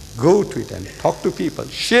 Go to it and talk to people.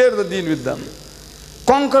 Share the deen with them.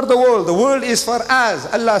 Conquer the world. The world is for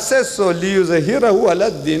us. Allah says so. لِيُزَهِرَهُ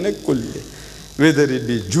عَلَى الدِّينِ كُلِّهِ. whether it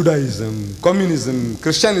be Judaism, communism,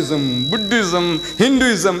 Christianism, Buddhism,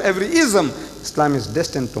 Hinduism, every ism, Islam is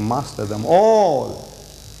destined to master them all.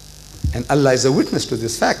 And Allah is a witness to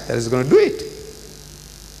this fact that He's going to do it.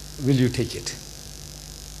 Will you take it?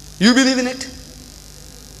 You believe in it?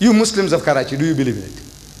 You Muslims of Karachi, do you believe in it?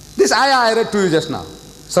 This ayah I read to you just now.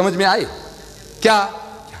 समझ में आई? क्या?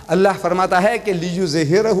 अल्लाह फरमाता है कि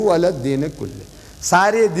लियुज़हिरहु अला दीन कुल्ले.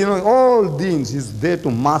 सारे दिनों, all deens, is there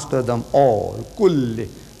to master them all. कुल्ले,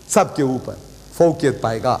 सबके ऊपर फौकियत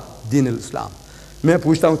पाएगा दीन इस्लाम. मैं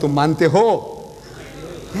पूछता हूँ, तुम मानते हो?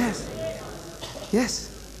 Yes. Yes.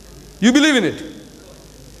 You believe in it?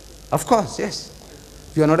 Of course, yes.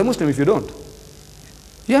 You are not a Muslim if you don't.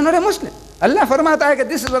 You are not a Muslim. Allah फरमाता है कि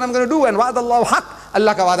this is what I'm going to do, and वादा अल्लाह हक.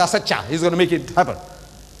 Allah का वादा सच्चा. He's going to make it happen.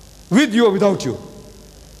 With you or without you.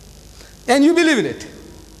 And you believe in it.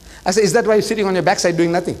 I say, is that why you're sitting on your backside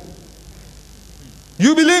doing nothing?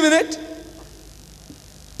 You believe in it?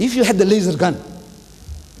 If you had the laser gun,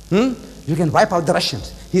 you can wipe out the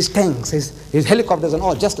Russians. His tanks, his helicopters and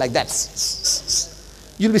all, just like that.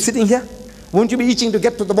 You'll be sitting here. Won't you be itching to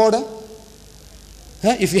get to the border?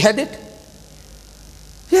 Huh? If you had it?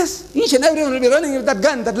 Yes, each and everyone will be running with that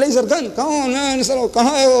gun, that laser gun. Come on, man,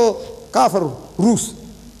 Kafir, Rus.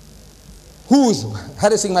 Who's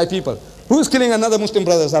harassing my people? Who's killing another Muslim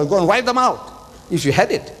brothers? I'll go and wipe them out. If you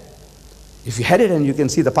had it. If you had it and you can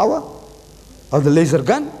see the power of the laser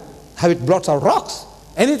gun, how it blots out rocks.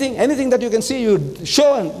 Anything that you can see, you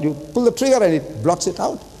show and you pull the trigger and it blots it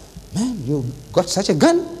out. Man, you got such a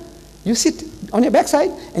gun. You sit on your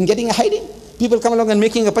backside and getting a hiding. People come along and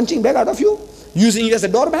making a punching bag out of you, using you as a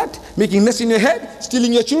doormat, making mess in your head,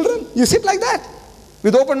 stealing your children. You sit like that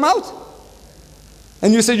with open mouth.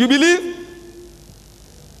 And you say, you believe?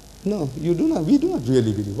 No, you do not. We do not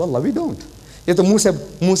really believe. Wallah, we don't. ये तो मुंह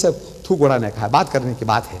से थूक उड़ाने का है, बात करने की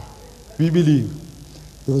बात है. We believe.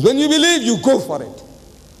 Because when you believe, you go for it.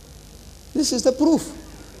 This is the proof.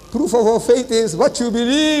 Proof of our faith is what you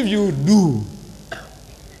believe, you do.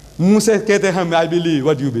 मुंह से कहते हैं I believe,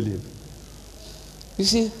 what you believe. You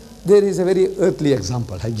see, there is a very earthly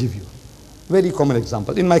example I give you. Very common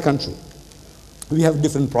example. In my country, we have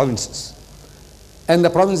different provinces. And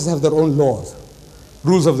the provinces have their own laws,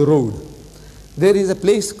 rules of the road. There is a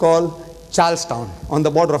place called Charlestown on the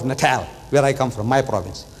border of Natal, where I come from, my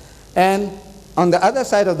province. And on the other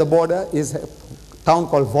side of the border is a town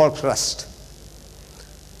called Volkrust.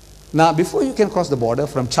 Now, before you can cross the border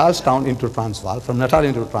from Charlestown into Transvaal, from Natal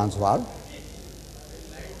into Transvaal,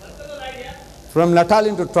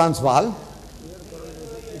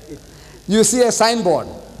 you see a signboard.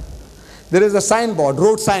 There is a signboard,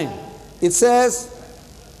 road sign. It says,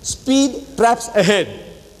 speed traps ahead.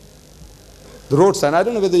 The road sign, I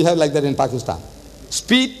don't know whether you have like that in Pakistan.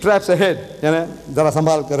 Speed traps ahead. Zara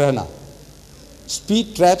sambhal ke rehna.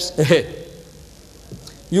 Speed traps ahead.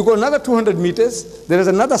 You go another 200 meters, there is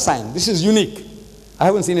another sign. This is unique. I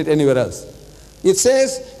haven't seen it anywhere else. It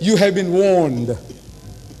says, you have been warned.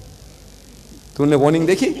 Tune warning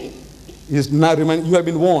dekhi? Now remind you have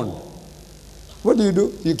been warned. What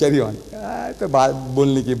do? You carry on. तो बात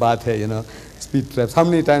बोलने की बात है, speed traps. How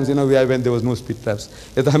many times, we went, there was no speed traps.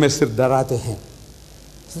 ये तो हमें सिर्फ डराते हैं.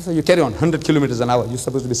 So you carry on, 100 kilometers an hour. You're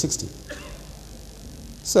supposed to be 60.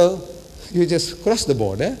 So you just cross the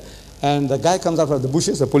border, and the guy comes out of the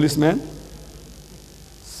bushes, a policeman,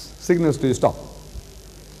 signals to you, stop.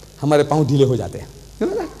 हमारे पाँव ढीले हो जाते हैं. You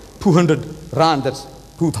know that? 200 rand, that's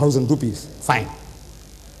 2,000 rupees. Fine.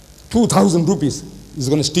 2,000 rupees is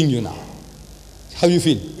going to sting you now. How you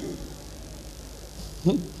feel?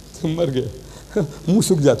 मर गए. मुंह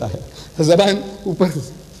सूख जाता है. ज़बान ऊपर,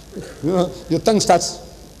 your tongue starts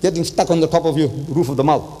getting stuck on the top of your roof of the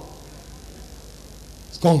mouth.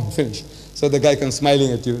 It's gone, finished. So the guy comes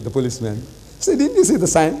smiling at you, the policeman. He said, didn't you see the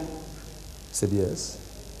sign? He said, yes.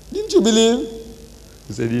 Didn't you believe?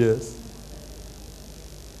 He said, yes.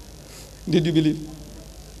 Did you believe?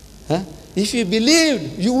 Huh? If you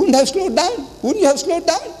believed, you wouldn't have slowed down. Wouldn't you have slowed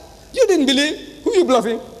down? You didn't believe. Who are you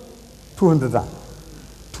bluffing? 200 rand.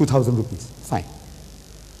 2,000 rupees. Fine.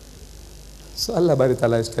 So Allah Bari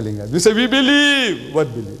Ta'ala is telling us. We say, we believe.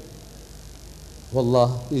 What believe?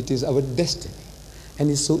 Wallah, it is our destiny. And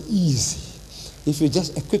it's so easy. If you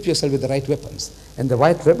just equip yourself with the right weapons. And the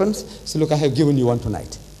right weapons, so look, I have given you one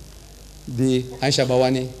tonight. The Aisha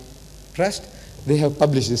Bawani Trust, they have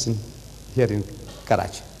published this here in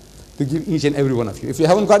Karachi. To give each and every one of you. If you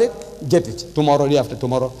haven't got it, get it. Tomorrow, day after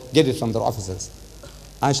tomorrow, get it from their officers.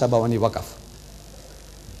 Aisha Bawani Waqaf.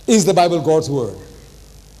 Is the Bible God's word?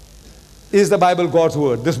 Is the Bible God's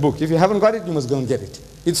word? This book. If you haven't got it, you must go and get it.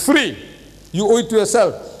 It's free. You owe it to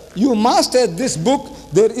yourself. You master this book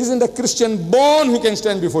There isn't a Christian born who can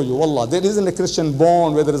stand before you. Wallah, there isn't a Christian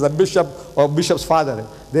born, whether it's a bishop or bishop's father.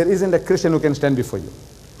 There isn't a Christian who can stand before you.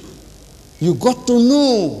 You got to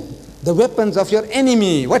know the weapons of your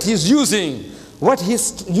enemy, what he's using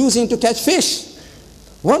to catch fish.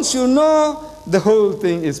 Once you know, the whole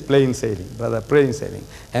thing is plain sailing, brother, plain sailing.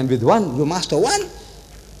 And with one, you master one,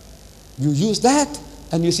 you use that,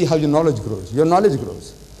 and you see how your knowledge grows. Your knowledge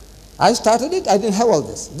grows. I started it, I didn't have all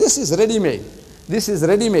this. This is ready-made. This is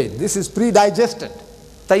ready-made. This is pre-digested.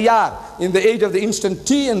 Tayyar. In the age of the instant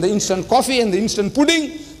tea and the instant coffee and the instant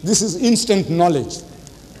pudding, this is instant knowledge.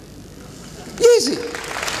 Easy.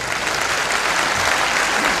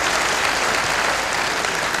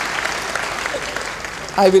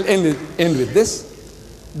 I will end with this.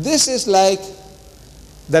 This is like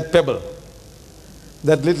that pebble,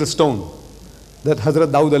 that little stone that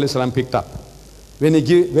Hazrat Dawood alayhi salam picked up when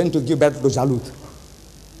he went to give battle to Jalut.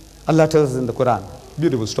 Allah tells us in the Quran,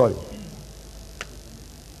 beautiful story,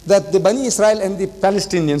 that the Bani Israel and the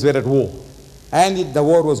Palestinians were at war, and the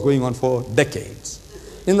war was going on for decades.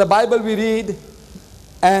 In the Bible we read,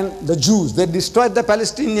 and the Jews, they destroyed the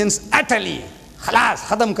Palestinians utterly. Khalas,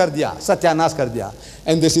 khadam kar diya, satyanas kar diya.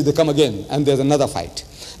 And they see they come again, and there's another fight.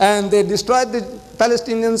 And they destroyed the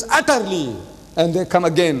Palestinians utterly, and they come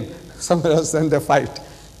again somewhere else and they fight.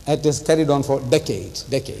 It is carried on for decades,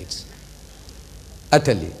 decades.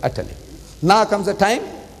 Utterly, utterly. Now comes a time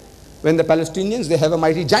when the Palestinians, they have a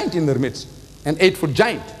mighty giant in their midst, an 8-foot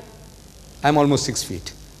giant. I'm almost 6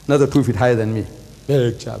 feet, another 2 feet higher than me.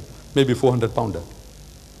 Big chap, maybe 400-pounder.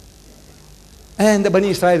 And the Bani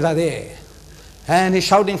Israel are there. And he's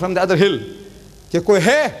shouting from the other hill, Ke koi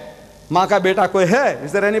hai? Maa ka beta koi hai?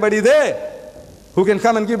 Is there anybody there who can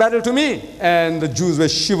come and give battle to me? And the Jews were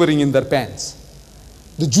shivering in their pants.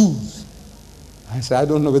 The Jews. I said, I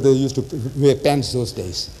don't know whether they used to wear pants those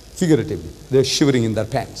days. Figuratively, they're shivering in their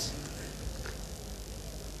pants.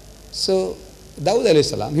 So, Dawood alayhi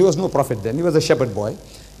salam, he was no prophet then, he was a shepherd boy.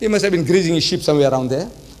 He must have been grazing his sheep somewhere around there,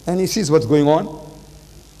 and he sees what's going on.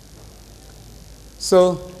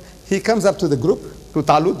 So, he comes up to the group, to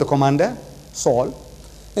Talut, the commander, Saul,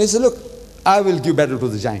 and he said, look, I will give battle to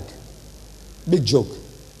the giant. Big joke.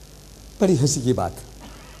 Badi hasi ki baat.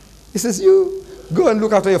 He says, you go and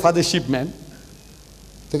look after your father's sheep, man.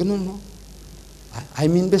 They go, no. I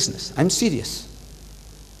mean business. I'm serious.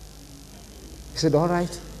 He said, all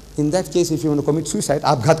right. In that case, if you want to commit suicide,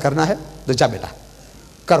 abghat karna hai, to ja beta.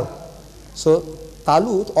 Karo. So,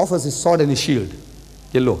 Talut offers his sword and his shield.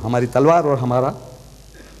 Ye lo, hamari talwar aur hamara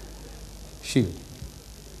shield.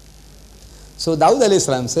 So Dawood alayhi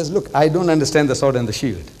salam says, look, I don't understand the sword and the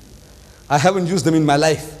shield. I haven't used them in my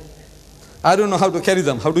life. I don't know how to carry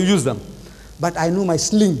them, how to use them. But I know my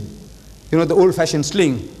sling. You know, the old-fashioned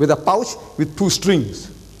sling with a pouch with 2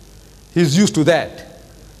 strings. He's used to that.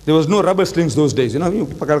 There was no rubber slings those days. You know, you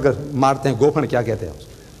pakad kar marte hain, gophan kya kehte hain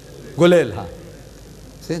usko? Golel, ha.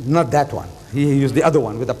 See, not that one. He used the other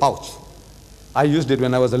one with a pouch. I used it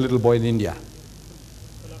when I was a little boy in India.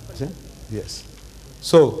 See? Yes.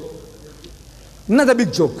 So, another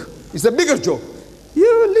big joke. It's a bigger joke.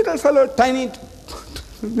 You little fellow, tiny,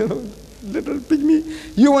 you know, little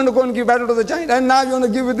pygmy, you want to go and give battle to the giant, and now you want to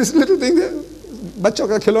give it this little thing there. Bachcho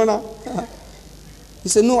ka khilona. He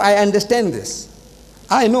said, no, I understand this.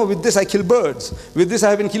 I know with this I kill birds. With this I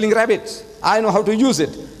have been killing rabbits. I know how to use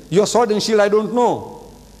it. Your sword and shield I don't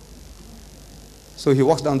know. So he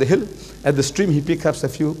walks down the hill. At the stream he picks up a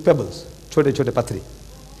few pebbles, chote patri.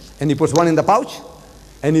 And he puts one in the pouch,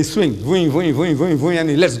 and he swings, and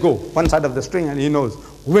he lets go one side of the string, and he knows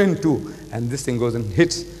when to. And this thing goes and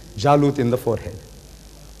hits Jalut in the forehead,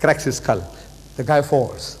 cracks his skull. The guy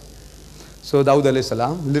falls. So Dawood alayhi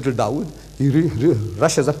salam, little Dawood, he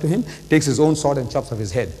rushes up to him, takes his own sword and chops off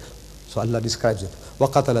his head. So Allah describes it.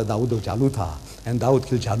 وَقَتَلَ دَاوُدُ جَالُوتَ. And Dawood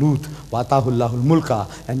killed Jalut. وَأَتَاهُ اللَّهُ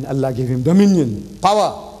الْمُلْكَ. And Allah gave him dominion,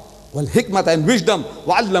 power, وَالْحِكْمَةَ and wisdom.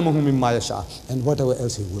 وَعَلَّمَهُ مِمَّا يَشَاءُ. And whatever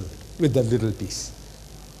else he would, with that little piece.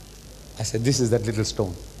 I said, this is that little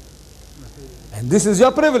stone. And this is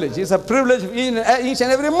your privilege. It's a privilege of each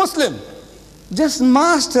and every Muslim. Just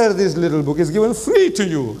master this little book. It's given free to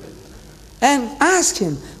you. And ask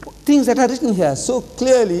him things that are written here so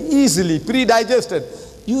clearly, easily, pre-digested.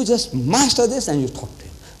 You just master this and you talk to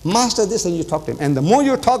him. Master this and you talk to him. And the more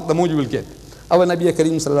you talk, the more you will get. Our Nabi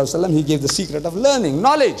Kareem sallallahu alaihi wasallam, he gave the secret of learning,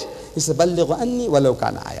 knowledge. He said, "Ballighu anni walau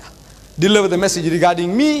kana ayah." Deliver the message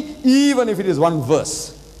regarding me, even if it is one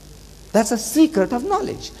verse. That's a secret of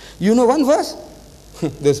knowledge. You know one verse?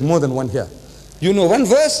 There's more than one here. You know one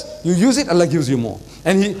verse, you use it, Allah gives you more.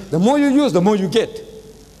 And the more you use, the more you get.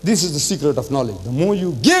 This is the secret of knowledge. The more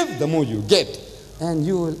you give, the more you get. And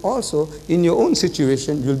you will also, in your own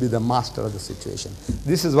situation, you'll be the master of the situation.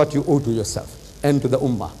 This is what you owe to yourself and to the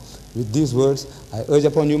ummah. With these words, I urge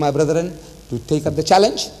upon you, my brethren, to take up the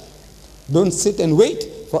challenge. Don't sit and wait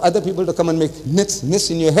for other people to come and make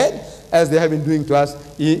nests in your head, as they have been doing to us,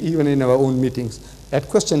 even in our own meetings. At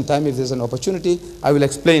question time, if there's an opportunity, I will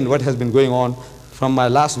explain what has been going on from my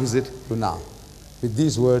last visit to now. With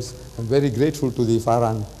these words, I'm very grateful to the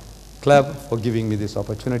Farhan Club for giving me this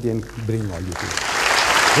opportunity and bringing all you to.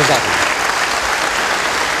 Dedaat.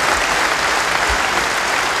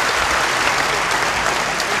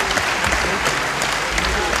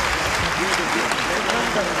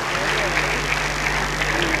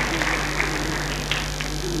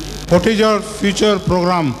 What is your future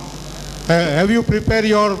program? Have you prepared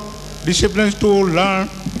your disciplines to learn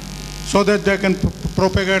so that they can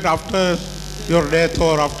propagate after your death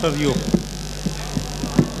or after you?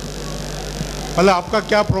 मतलब आपका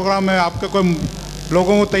क्या programme है? आपका कोई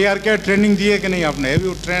लोगों को तैयार किया, ट्रेनिंग दी है कि नहीं आपने? Have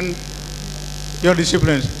you trained your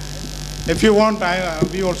disciplines? If you want,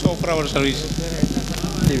 we also offer our service.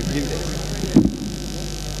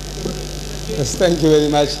 Yes, thank you very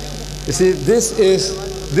much. You see, this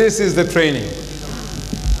is the training.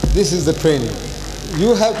 This is the training.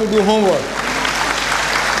 You have to do homework.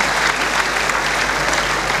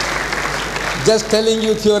 Just telling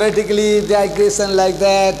you theoretically like this and like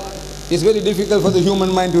that is very difficult for the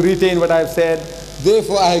human mind to retain what I have said.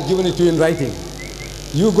 Therefore, I have given it to you in writing.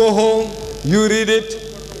 You go home, you read it,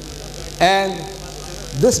 and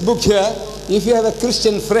this book here, if you have a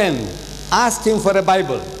Christian friend, ask him for a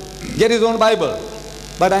Bible. Get his own Bible.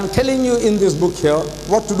 But I'm telling you in this book here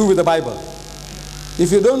what to do with the Bible.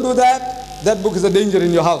 If you don't do that, that book is a danger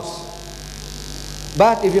in your house.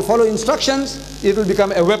 But if you follow instructions, it will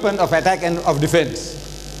become a weapon of attack and of defense.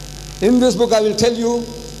 In this book I will tell you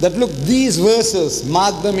that, look, these verses,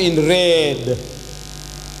 mark them in red.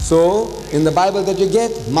 So, in the Bible that you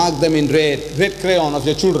get, mark them in red crayon of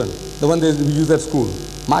your children, the one they use at school.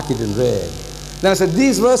 Mark it in red. Then I said,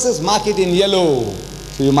 these verses, mark it in yellow.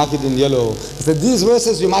 So you mark it in yellow. I said, these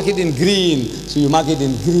verses, you mark it in green. So you mark it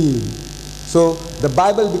in green. So the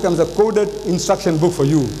Bible becomes a coded instruction book for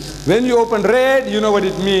you. When you open red, you know what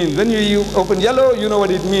it means. When you open yellow, you know what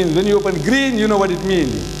it means. When you open green, you know what it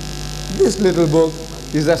means. This little book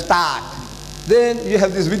is a start. Then you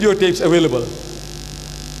have these videotapes available.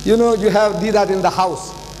 You know, you have Dedaat in the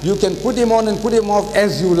house. You can put him on and put him off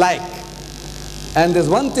as you like. And there's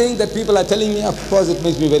one thing that people are telling me, of course it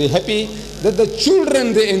makes me very happy, that the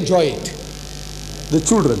children, they enjoy it. The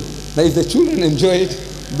children. Now if the children enjoy it,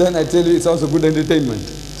 then I tell you it's also good entertainment.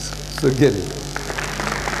 So get it.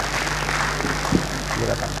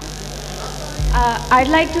 I'd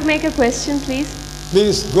like to make a question, please.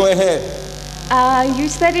 Please, go ahead. You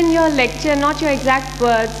said in your lecture, not your exact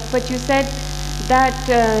words, but you said that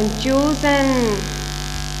Jews and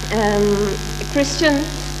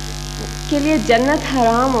Christians के लिए जन्नत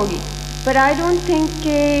हराम होगी. But I don't think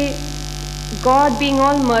God, being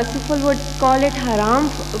all merciful, would call it haram,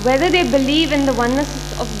 whether they believe in the oneness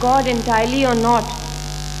of God entirely or not.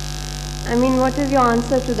 I mean, what is your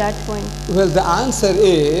answer to that point? Well, the answer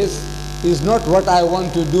is not what I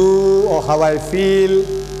want to do or how I feel.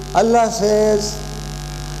 Allah says,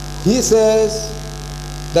 He says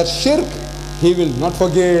that shirk, He will not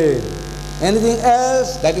forgive. Anything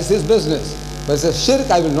else, that is His business. But it says,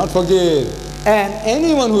 shirk I will not forgive. And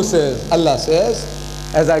anyone who says, Allah says,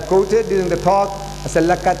 as I quoted during the talk, I said,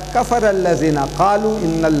 لَقَدْ كَفَرَ الَّذِينَ قَالُوا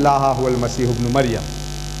إِنَّ اللَّهَ هُوَ الْمَسِيحُ ابْنُ مَرْيَمَ.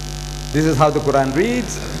 This is how the Quran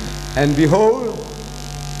reads. And behold,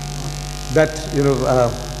 that, you know,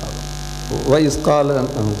 what is called,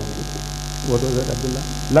 what was it, Abdullah?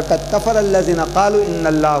 لَقَدْ كَفَرَ الَّذِينَ قَالُوا إِنَّ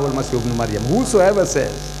اللَّهَ هُوَ الْمَسِيحُ ابْنُ مَرْيَمَ. Whosoever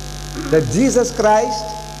says that Jesus Christ,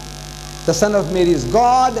 the Son of Mary, is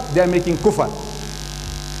God, they are making kufr.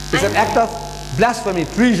 It's an act of blasphemy,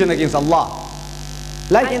 treason against Allah.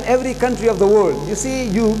 Like in every country of the world, you see,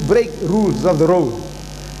 you break rules of the road.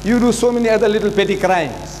 You do so many other little petty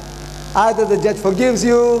crimes. Either the judge forgives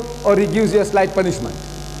you or he gives you a slight punishment.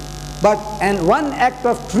 But, and one act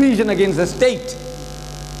of treason against the state,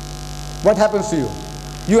 what happens to you?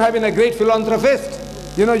 You have been a great philanthropist.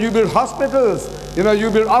 You know, you build hospitals, you know,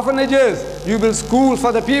 you build orphanages, you build schools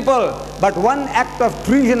for the people. But one act of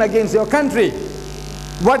treason against your country,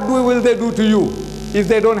 what will they do to you if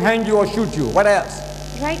they don't hang you or shoot you? What else?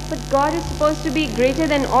 Right, but God is supposed to be greater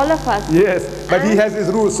than all of us. Yes, but He has His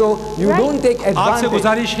rules, so you don't take advantage. आपसे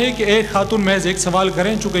गुजारिश है कि एक खातून महज एक सवाल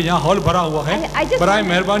करें, चूँकि यहाँ हॉल भरा हुआ है. बराए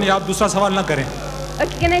मेहरबानी आप दूसरा सवाल ना करें.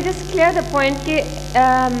 Okay, can I just clear the point?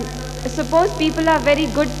 Suppose people are very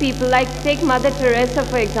good people, like take Mother Teresa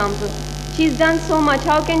for example. she's done so much.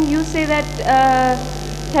 How can you say that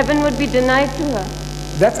heaven would be denied to her?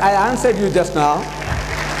 That's, I answered you just now.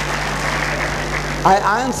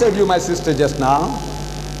 I answered you, my sister, just now.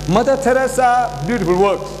 Mother Teresa, beautiful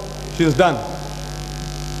works she's done.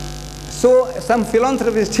 So some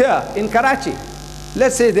philanthropists here in Karachi,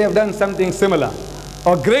 let's say they have done something similar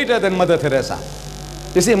or greater than Mother Teresa.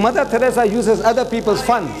 You see, Mother Teresa uses other people's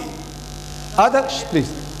funds.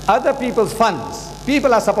 Other people's funds.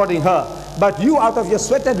 People are supporting her. But you, out of your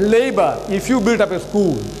sweated labor, if you build up a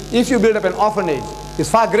school, if you build up an orphanage, is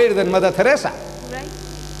far greater than Mother Teresa. Right.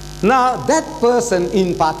 Now, that person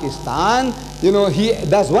in Pakistan, you know, he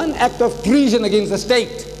does one act of treason against the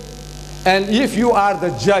state. And if you are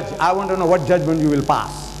the judge, I want to know what judgment you will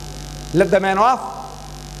pass. Let the man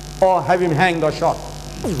off or have him hanged or shot.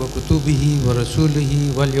 وكتبه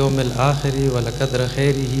ورسوله واليوم الآخر ولقدر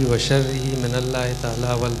خيره وشره من الله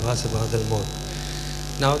تعالى والبعث بعد الموت.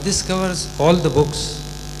 Now this covers all the books,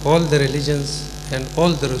 all the religions and all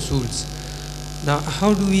the Rasuls. Now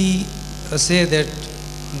how do we say that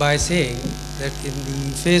by saying that in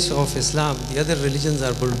the face of Islam the other religions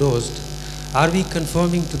are bulldozed? Are we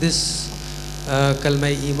conforming to this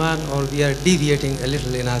kalma iman, or we are deviating a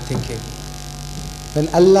little in our thinking? When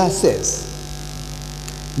Allah says,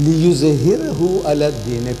 لِيُزْهِرَهُ عَلَى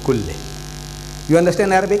الدِّينِ كُلِّهِ. You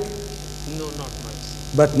understand Arabic? No, not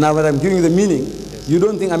much. But now that I'm giving you the meaning, yes. You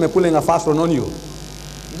don't think I'm pulling a fast one on you.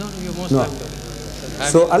 No, you're most no. welcome.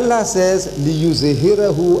 So Allah says,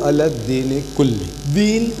 لِيُزْهِرَهُ عَلَى الدِّينِ كُلِّهِ.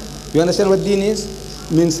 Deen, you understand what deen is?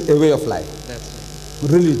 Means a way of life. That's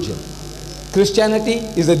right. Religion. Christianity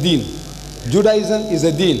is a deen. Judaism is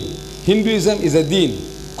a deen. Hinduism is a deen.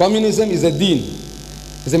 Communism is a deen.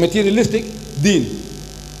 It's a materialistic deen.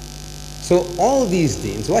 So all these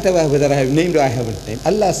deens, whatever, whether I have named or I haven't named,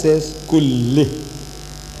 Allah says, kulli.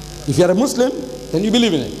 If you are a Muslim, then you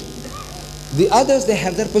believe in it. The others, they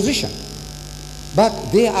have their position.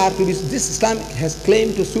 But they are to be, this Islam has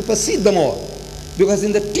claimed to supersede them all. Because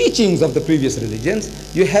in the teachings of the previous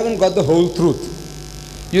religions, you haven't got the whole truth.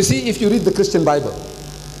 You see, if you read the Christian Bible,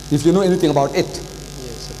 if you know anything about it,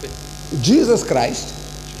 yes, a bit. Jesus Christ,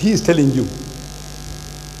 he is telling you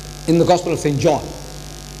in the Gospel of St. John,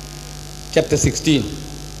 chapter 16,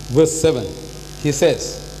 verse 7, he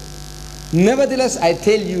says, nevertheless, I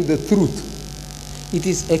tell you the truth. It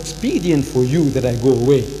is expedient for you that I go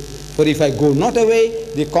away. For if I go not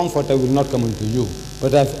away, the Comforter will not come unto you.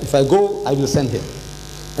 But if I go, I will send him.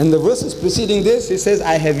 And the verses preceding this, he says,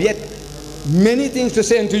 I have yet many things to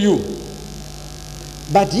say unto you,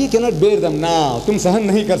 but ye cannot bear them now. Tum sahan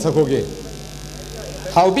nahi kar sakoge.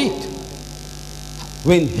 Howbeit,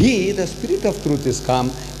 when he, the Spirit of truth, is come,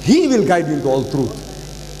 he will guide you into all truth.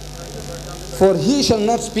 For he shall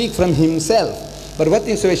not speak from himself, but what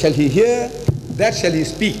things shall he hear, that shall he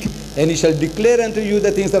speak, and he shall declare unto you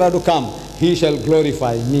the things that are to come. He shall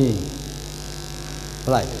glorify me.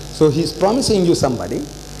 Right. So he's promising you somebody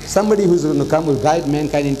who's going to come will guide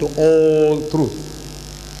mankind into all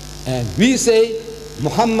truth. And we say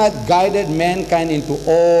Muhammad guided mankind into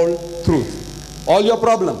all truth. All your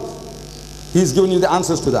problems, he's given you the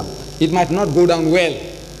answers to them. It might not go down well.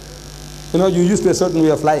 You know, you used to a certain way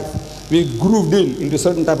of life. We grooved into a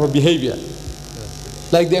certain type of behavior.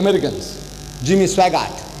 Like the Americans. Jimmy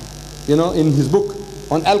Swaggart, you know, in his book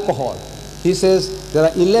on alcohol, he says there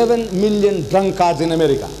are 11 million drunkards in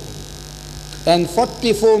America and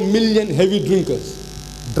 44 million heavy drinkers.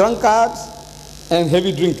 Drunkards and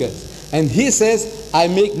heavy drinkers. And he says, I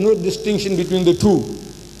make no distinction between the two.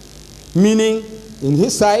 Meaning, in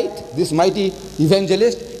his sight, this mighty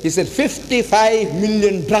evangelist, he said 55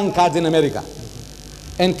 million drunkards in America.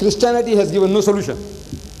 And Christianity has given no solution.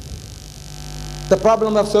 The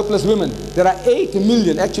problem of surplus women. There are 8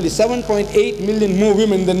 million, actually 7.8 million more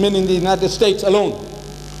women than men in the United States alone.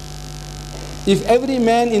 If every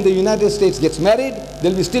man in the United States gets married,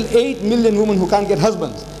 there will be still 8 million women who can't get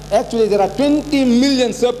husbands. Actually, there are 20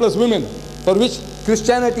 million surplus women for which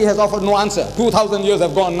Christianity has offered no answer. 2,000 years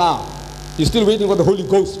have gone now. You're still waiting for the Holy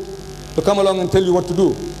Ghost to come along and tell you what to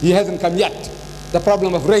do. He hasn't come yet. The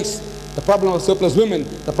problem of race, the problem of surplus women,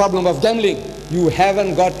 the problem of gambling, you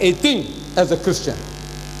haven't got a thing as a Christian.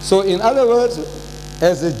 So in other words,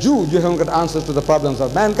 as a Jew, you haven't got answers to the problems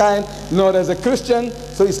of mankind, nor as a Christian.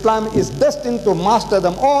 So Islam is destined to master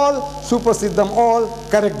them all, supersede them all,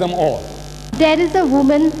 correct them all. There is a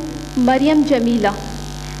woman, Maryam Jamila,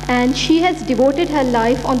 and she has devoted her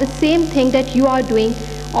life on the same thing that you are doing,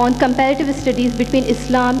 on comparative studies between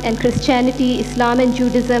Islam and Christianity, Islam and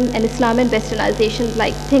Judaism, and Islam and Westernization,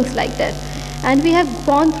 like things like that. And we have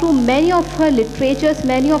gone through many of her literatures,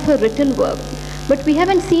 many of her written work. but we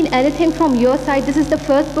haven't seen anything from your side. This is the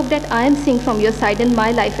first book that I am seeing from your side, in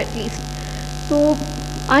my life at least. So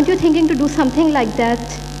aren't you thinking to do something like that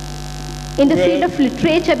in the field of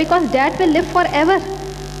literature, because that will live forever?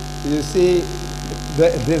 You see,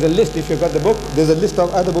 there's a list, if you've got the book, there's a list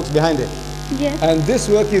of other books behind it. Yes. And this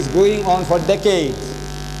work is going on for decades.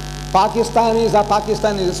 Pakistanis are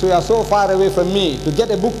Pakistanis who are so far away from me. To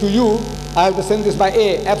get a book to you, I have to send this by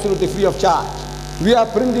air, absolutely free of charge. We are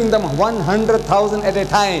printing them 100,000 at a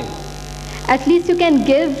time. At least you can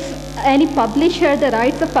give any publisher the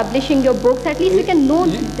rights of publishing your books. At least you can know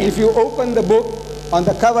them. If you open the book, on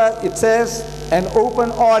the cover it says an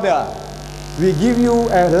open order. We give you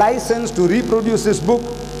a license to reproduce this book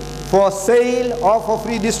for sale or for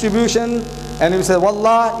free distribution. And we said,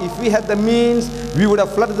 Wallah, if we had the means, we would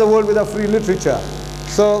have flooded the world with a free literature.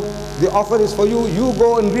 So the offer is for you. You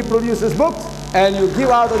go and reproduce this book, and you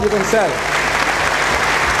give out or you can sell.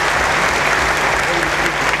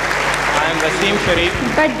 I am Wasim Sharif.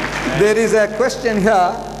 But there is a question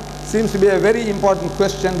here, seems to be a very important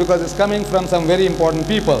question because it's coming from some very important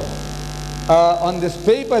people. On this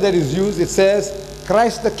paper that is used, it says,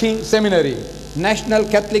 Christ the King Seminary, National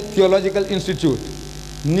Catholic Theological Institute,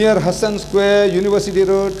 near Hassan Square, University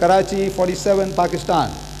Road, Karachi, 47,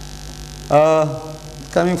 Pakistan.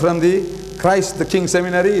 Coming from the Christ the King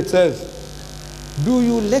Seminary, it says, do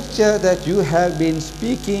you lecture that you have been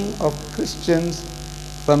speaking of Christians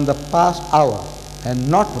from the past hour and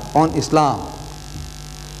not on Islam?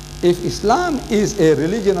 If Islam is a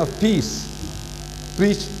religion of peace,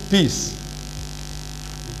 preach peace.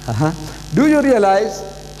 Do you realize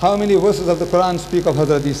how many verses of the Quran speak of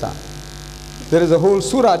Hazrat Isa? There is a whole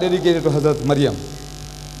surah dedicated to Hazrat Maryam.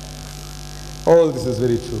 All this is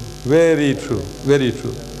very true, very true, very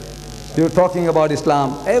true. You're talking about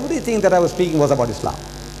Islam. Everything that I was speaking was about Islam.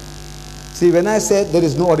 See, when I said there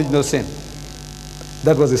is no original sin,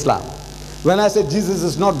 that was Islam. When I said Jesus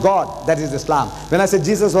is not God, that is Islam. When I said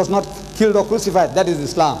Jesus was not killed or crucified, that is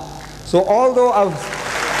Islam. So although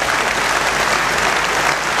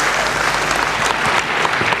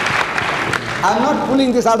I'm not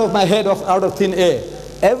pulling this out of my head, out of thin air.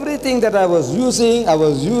 Everything that I was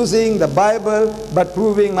using the Bible, but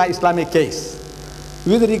proving my Islamic case.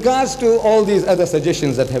 With regards to all these other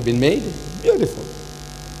suggestions that have been made, beautiful.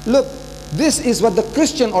 Look, this is what the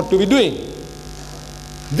Christian ought to be doing.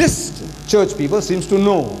 This church people seems to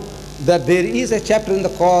know that there is a chapter in the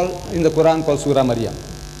Quran called Surah Maryam.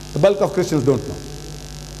 The bulk of Christians don't know.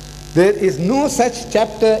 There is no such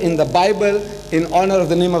chapter in the Bible in honor of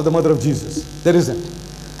the name of the mother of Jesus. There isn't.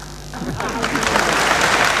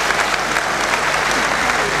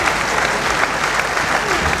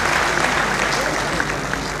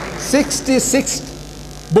 66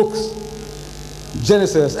 books.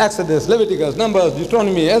 Genesis, Exodus, Leviticus, Numbers,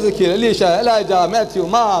 Deuteronomy, Ezekiel, Elisha, Elijah, Matthew,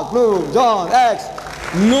 Mark, Luke, John, Acts.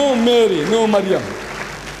 No Mary, no Maryam.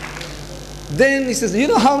 Then he says, you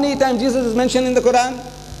know how many times Jesus is mentioned in the Quran?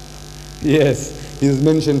 Yes, he is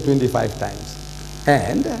mentioned 25 times.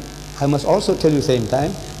 And I must also tell you same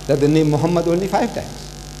time that the name Muhammad only 5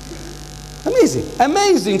 times. Amazing,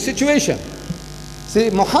 amazing situation. See,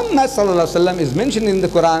 Muhammad sallallahu alaihi wasallam is mentioned in the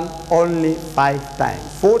Quran only 5 times.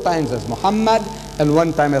 4 times as Muhammad and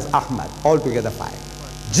 1 time as Ahmad. Altogether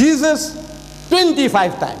 5. Jesus,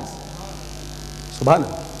 25 times.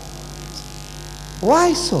 Subhanallah.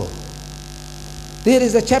 Why so? There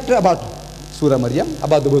is a chapter about Surah Maryam,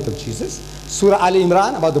 about the birth of Jesus. Surah Ali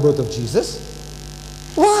Imran, about the birth of Jesus.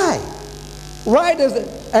 Why? Why does it,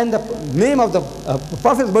 and the name of the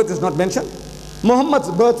Prophet's birth is not mentioned? Muhammad's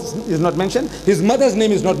birth is not mentioned. His mother's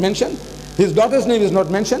name is not mentioned. His daughter's name is not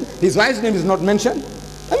mentioned. His wife's name is not mentioned.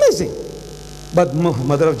 Amazing. But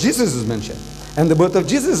mother of Jesus is mentioned. And the birth of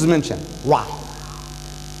Jesus is mentioned. Why?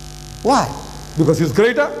 Why? Because he's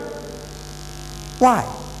greater? Why?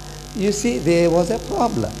 You see, there was a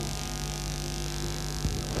problem.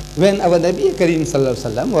 When our Nabi Kareem sallallahu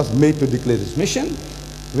alaihi wasallam was made to declare his mission,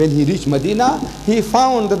 when he reached Medina, he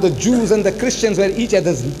found that the Jews and the Christians were each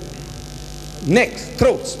other's necks,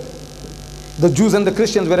 throats. The Jews and the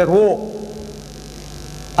Christians were at war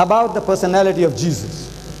about the personality of Jesus.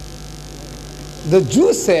 The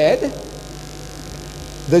Jews said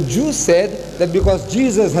that because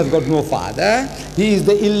Jesus has got no father, he is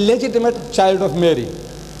the illegitimate child of Mary.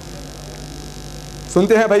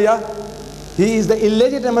 Sunte hai bhaiya? He is the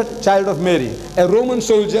illegitimate child of Mary. A Roman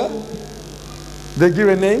soldier, they give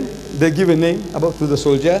a name about to the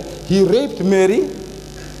soldier. He raped Mary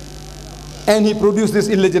and he produced this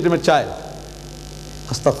illegitimate child.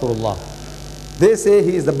 Astaghfirullah. They say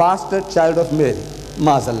he is the bastard child of Mary.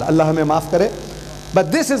 Maazallah. Allah hame maaf kare.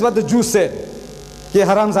 But this is what the Jews said. Ki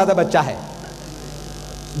haramzada bachcha hai.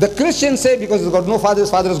 The Christians say because he's got no father, his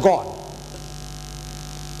father is God.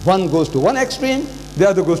 One goes to one extreme, the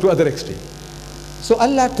other goes to other extreme. So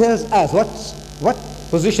Allah tells us what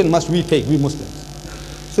position must we take, we Muslims.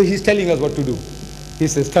 So he's telling us what to do. He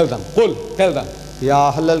says, tell them, Qul, tell them,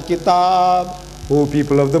 Ya Ahlal Kitab, O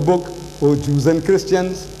people of the book, O Jews and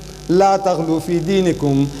Christians, La taghlu fi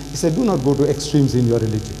dinikum. He said, do not go to extremes in your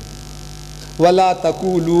religion. Wala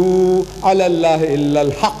taqulu ala Allah illa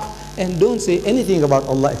al-haq. And don't say anything about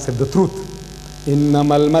Allah except the truth.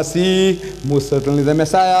 Innamal Masih, most certainly the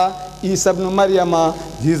Messiah, Isa ibn Maryama,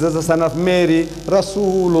 Jesus the son of Mary,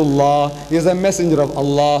 Rasulullah, is a messenger of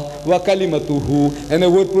Allah, wa kalimatuhu, and a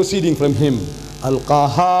word proceeding from him.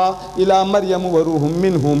 Alqaha ila Maryam wa ruhum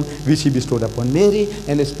minhum, which he bestowed upon Mary,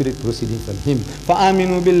 and a spirit proceeding from him.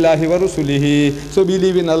 Fa'aminu billahi wa rusulihi, so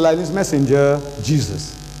believe in Allah and his messenger,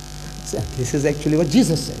 Jesus. So this is actually what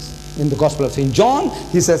Jesus says. In the Gospel of St. John,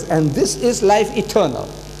 he says, and this is life eternal.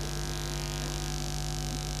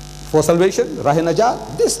 For salvation, Rahe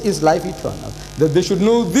Najat, this is life eternal. That they should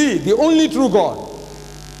know thee, the only true God,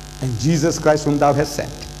 and Jesus Christ whom thou hast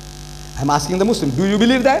sent. I'm asking the Muslim, do you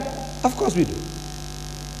believe that? Of course we do.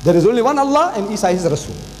 There is only one Allah and Isa is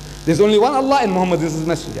Rasul. There is only one Allah and Muhammad is his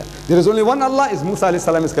messenger. There is only one Allah is Musa alayhi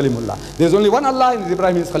salam is Kalimullah. There is only one Allah and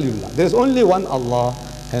Ibrahim is Khalilullah. There is only one Allah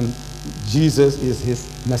and Jesus is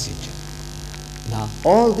his messenger. Now,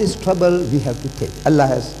 all this trouble we have to take. Allah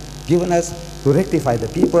has given us to rectify the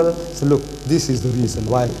people. So look, this is the reason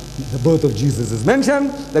why the birth of Jesus is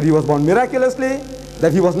mentioned, that he was born miraculously,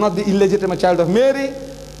 that he was not the illegitimate child of Mary.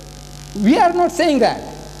 We are not saying that.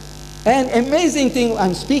 An amazing thing,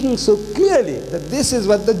 I'm speaking so clearly that this is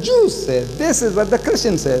what the Jews say, this is what the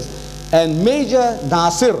Christian says. And Major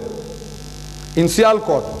Nasir in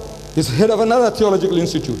Sialkot is head of another theological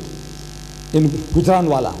institute in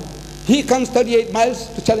Gujranwala. He comes 38 miles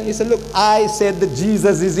to challenge. He said, look, I said that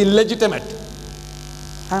Jesus is illegitimate.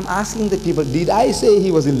 I'm asking the people, did I say he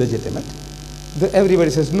was illegitimate? Everybody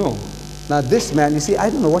says no. Now this man, you see, I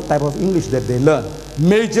don't know what type of English that they learn.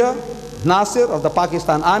 Major Nasir of the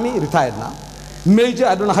Pakistan Army, retired now. Major,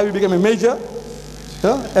 I don't know how he became a major.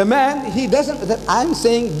 A man, he doesn't, I'm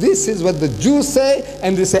saying this is what the Jews say,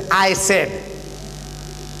 and they say, I said.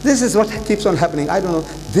 This is what keeps on happening. I don't know.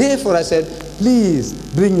 Therefore I said, please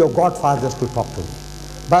bring your godfathers to talk to me.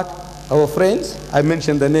 But our friends, I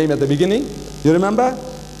mentioned the name at the beginning. You remember?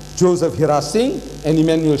 Joseph Hira Singh and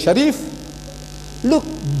Emmanuel Sharif. Look,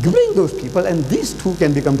 bring those people and these two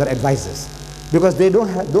can become their advisors. Because they don't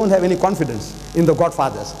have any confidence in the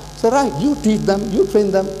godfathers. So right, you teach them, you train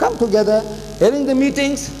them, come together, arrange the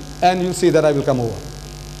meetings, and you'll see that I will come over.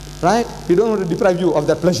 Right? We don't want to deprive you of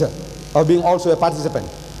that pleasure of being also a participant.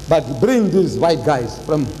 But bring these white guys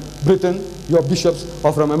from Britain, your bishops,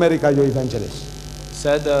 or from America, your evangelists.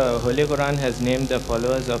 Sir, the Holy Quran has named the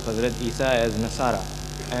followers of Hazrat Isa as Nasara,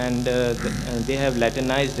 and they have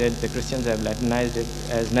Latinized it, the Christians have Latinized it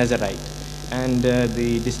as Nazarite. And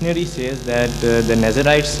the dictionary says that the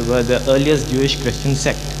Nazarites were the earliest Jewish Christian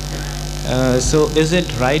sect. So is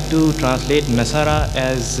it right to translate Nasara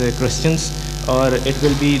as Christians, or it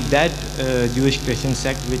will be that Jewish Christian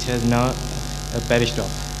sect which has now perished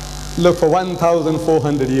off? Look, for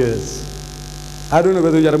 1,400 years, I don't know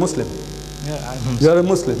whether you're a Muslim. Yeah, I'm Muslim. You're a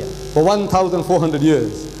Muslim. Yeah. For 1,400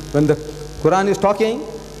 years, when the Quran is talking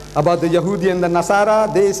about the Yahudi and the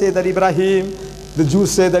Nasara, they say that Ibrahim, the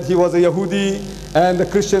Jews say that he was a Yahudi, and the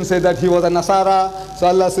Christians say that he was a Nasara. So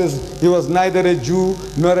Allah says he was neither a Jew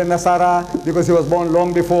nor a Nasara because he was born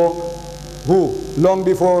long before who? Long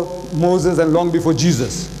before Moses and long before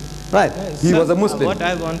Jesus. Right, he was a Muslim. What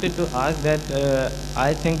I wanted to ask that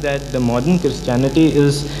I think that the modern Christianity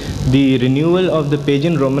is the renewal of the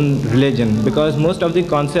pagan Roman religion, because most of the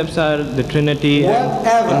concepts are the Trinity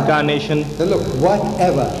and incarnation. So look,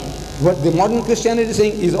 whatever, what the modern Christianity is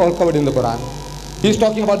saying is all covered in the Quran. He's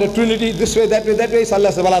talking about the Trinity, this way, that way, that way.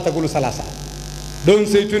 Allah says, "Wala taqulu salasa." Don't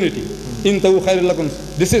say Trinity. Intahu khairul lakum.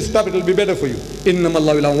 This is, stop, it will be better for you.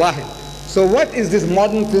 Innamallahu ilahun wahid. So what is this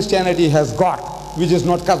modern Christianity has got, which is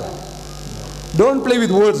not covered? Don't play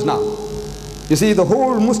with words now. You see, the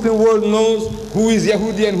whole Muslim world knows who is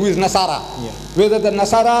Yahudi and who is Nasara. Yeah. Whether the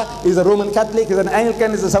Nasara is a Roman Catholic, is an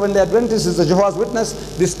Anglican, is a Seventh-day Adventist, is a Jehovah's Witness,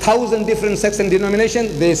 these 1,000 different sects and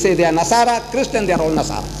denominations, they say they are Nasara, Christian, they are all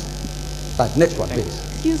Nasaras. Right, next one, please.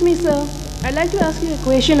 Excuse me, sir. I'd like to ask you a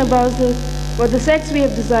question about the sects we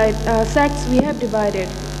have divided.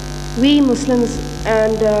 We Muslims,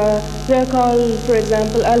 and they are called, for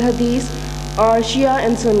example, Al-Hadith or Shia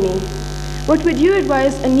and Sunni. What would you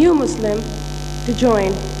advise a new Muslim to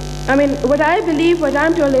join? I mean, what I believe, what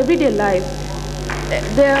I'm told everyday life,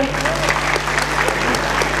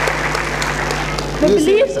 The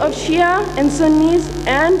beliefs of Shia and Sunnis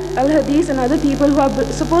and Al-Hadith and other people who are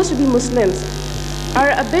supposed to be Muslims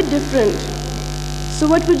are a bit different. So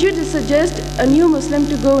what would you suggest a new Muslim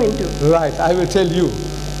to go into? Right, I will tell you.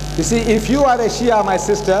 You see, if you are a Shia, my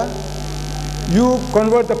sister, you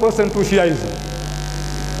convert the person to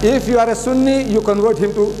Shiaism. If you are a Sunni, you convert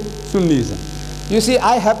him to Sunnism. You see,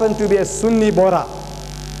 I happen to be a Sunni Bora.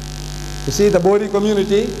 You see, the Bori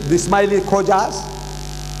community, the Ismaili Khojas,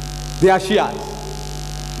 they are Shias.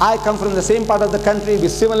 I come from the same part of the country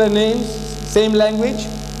with similar names, same language,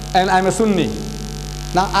 and I'm a Sunni.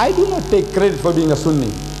 Now, I do not take credit for being a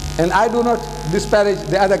Sunni, and I do not disparage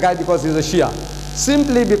the other guy because he's a Shia.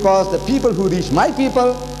 Simply because the people who reached my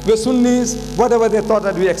people were Sunnis, whatever they thought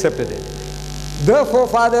that we accepted it. Their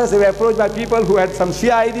forefathers, they were approached by people who had some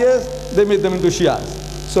Shia ideas, they made them into Shias.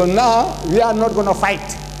 So now, we are not going to fight.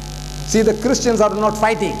 See, the Christians are not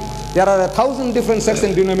fighting. There are 1,000 different sects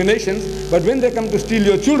and denominations, but when they come to steal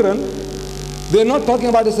your children, they're not talking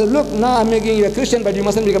about it. Say, look, now I'm making you a Christian, but you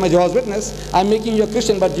mustn't become a Jehovah's Witness. I'm making you a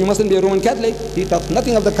Christian, but you mustn't be a Roman Catholic. He talks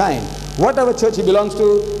nothing of the kind. Whatever church he belongs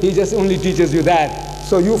to, he just only teaches you that.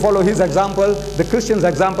 So you follow his example, the Christian's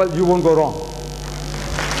example, you won't go wrong.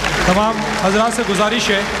 तमाम हजरात से गुजारिश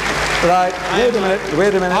है. Right, wait a minute.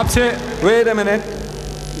 Wait a minute.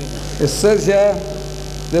 It says here,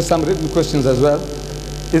 there's some written questions as well.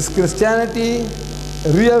 Is Christianity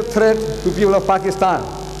a real threat to people of Pakistan?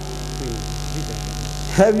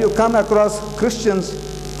 Have you come across Christians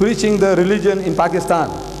preaching the religion in Pakistan?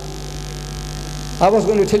 I was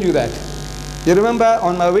going to tell you that. You remember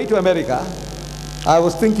on my way to America, I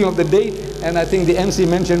was thinking of the date, and I think the MC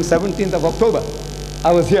mentioned 17th of October.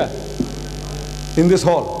 I was here in this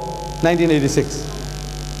hall, 1986.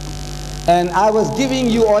 And I was giving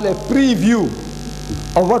you all a preview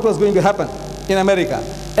of what was going to happen in America.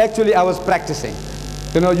 Actually, I was practicing.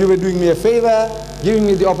 You know, you were doing me a favor, giving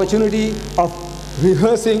me the opportunity of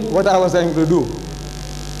rehearsing what I was going to do.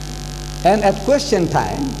 And at question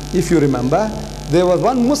time, if you remember, there was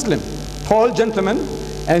one Muslim, tall gentleman,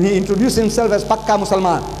 and he introduced himself as Pakka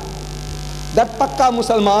Musalman. That Pakka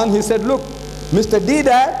Musalman, he said, look, Mr.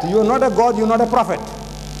 Dedaat, you are not a God, you are not a prophet.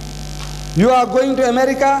 You are going to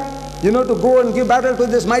America, you know, to go and give battle to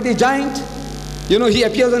this mighty giant. You know, he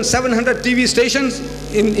appears on 700 TV stations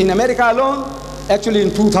in America alone. Actually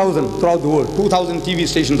in 2,000 throughout the world. 2,000 TV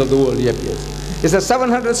stations of the world he appears. He says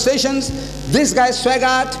 700 stations. This guy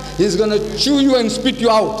Swagat, he's going to chew you and spit you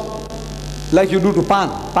out. Like you do to pan.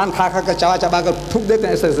 Pan kha kha ka chawa chaba ka thuk dete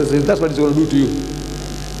hain. That's what he's going to do to you.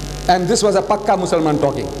 And this was a Pakka Musalman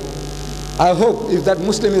talking. I hope if that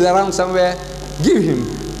Muslim is around somewhere, give him,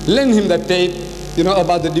 lend him that tape, you know,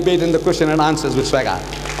 about the debate and the question and answers with Swagat.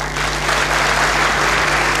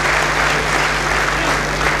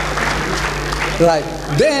 Right.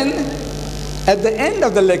 Then, at the end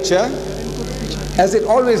of the lecture, as it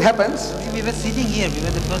always happens, we were sitting here, we were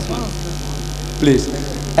the first one. Please.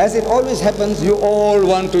 As it always happens, you all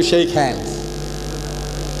want to shake hands.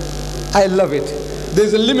 I love it.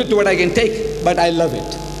 There's a limit to what I can take, but I love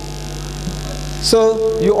it.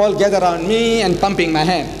 So you all gather around me and pumping my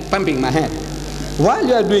hand. While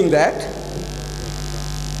you are doing that,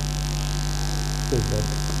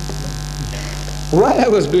 while I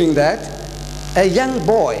was doing that, a young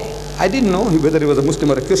boy, I didn't know whether he was a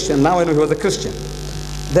Muslim or a Christian, now I know he was a Christian.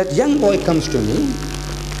 That young boy comes to me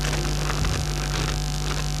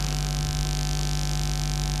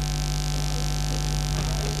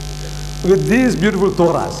with these beautiful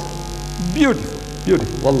Torahs.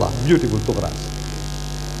 Beautiful, wallah, beautiful Torahs.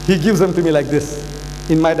 He gives them to me like this,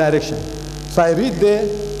 in my direction. So I read there,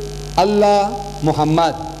 Allah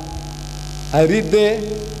Muhammad. I read there,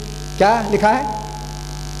 क्या लिखा है?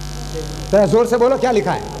 जरा जोर से बोलो क्या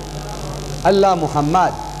लिखा है? Allah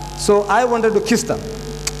Muhammad. So I wanted to kiss them.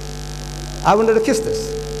 I wanted to kiss this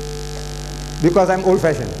because I'm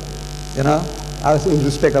old-fashioned, you know. I was in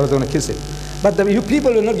respect, I was going to kiss it. But you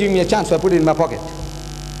people will not give me a chance, so I put it in my pocket.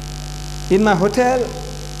 In my hotel,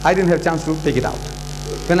 I didn't have a chance to take it out.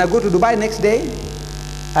 When I go to Dubai next day,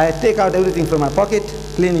 I take out everything from my pocket,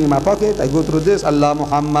 cleaning in my pocket. I go through this, Allah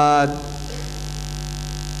Muhammad,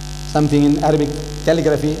 something in Arabic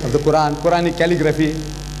calligraphy of the Quran, Quranic calligraphy.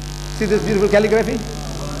 See this beautiful calligraphy?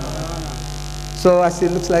 So I say,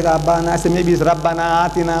 looks like Rabbana. I say, maybe it's Rabbana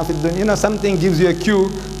atina fid dunya. You know, something gives you a cue.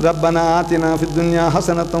 Rabbana atina fid dunya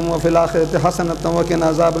hasanatan wa fil akhirati hasanatan wa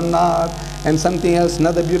qina azaban nar. And something else,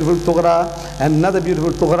 another beautiful tughra, and another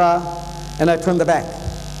beautiful tughra. And I turn the back.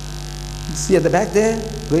 See at the back there,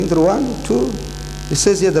 going through 1, 2. It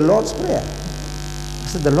says here the Lord's Prayer. I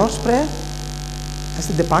said, the Lord's Prayer? I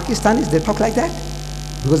said, the Pakistanis, they talk like that?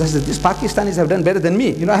 Because I said, these Pakistanis have done better than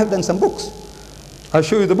me. You know, I have done some books. I'll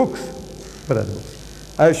show you the books. What are the books?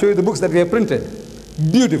 I'll show you the books that we have printed.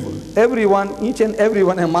 Beautiful. Everyone, each and every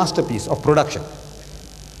one, a masterpiece of production.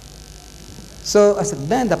 So I said,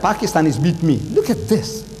 man, the Pakistanis beat me. Look at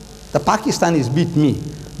this. The Pakistanis beat me.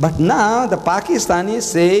 But now the Pakistanis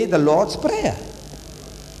say the Lord's Prayer.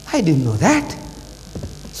 I didn't know that.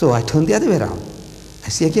 So I turned the other way around. I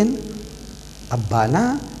see again,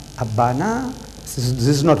 Abbana, Abbana. This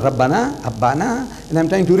is not Rabbana, Abbana. And I'm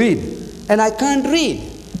trying to read. And I can't read.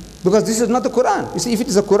 Because this is not the Quran. You see, if it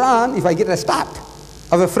is a Quran, if I get a start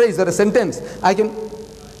of a phrase or a sentence, I can,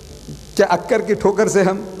 akkar ki thokar se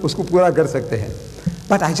hum usko pura kar sakte hain.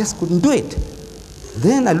 But I just couldn't do it.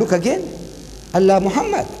 Then I look again, Allah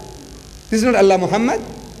Muhammad. This is not Allah Muhammad,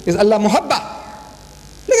 it's Allah Muhabba.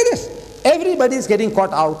 Look at this. Everybody is getting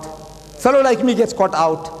caught out. Fellow like me gets caught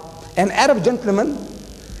out. An Arab gentleman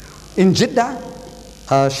in Jeddah,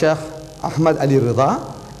 Sheikh Ahmad Ali Rida,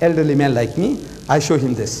 elderly man like me, I show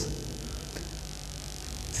him this.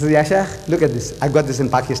 He says, Ya Sheikh, look at this. I got this in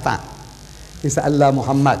Pakistan. He said, Allah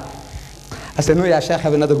Muhammad. I said, no, Ya Sheikh,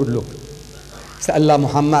 have another good look. He said, Allah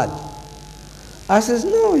Muhammad. I says,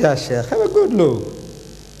 no, Ya Sheikh, have a good look.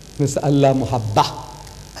 He said, Allah Muhabba.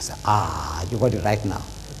 I said, you got it right now.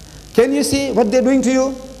 Can you see what they're doing to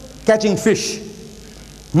you? Catching fish.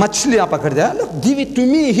 Machliyan pakad diya. Look, give it to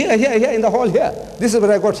me here, in the hall here. This is what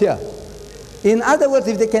I got here. In other words,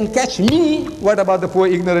 if they can catch me, what about the poor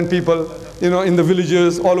ignorant people, in the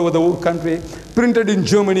villages all over the country? Printed in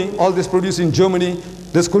Germany, all this produced in Germany.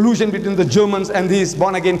 There's collusion between the Germans and these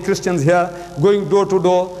born-again Christians here, going door to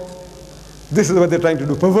door. This is what they're trying to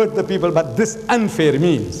do, pervert the people, but this unfair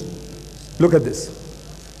means. Look at this.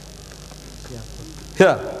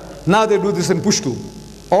 Here, now they do this in Pushtu.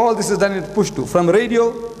 All this is done in Pushtu. From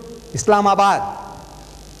radio, Islamabad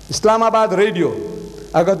radio.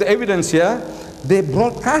 I got the evidence here. They're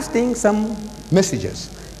broadcasting some messages.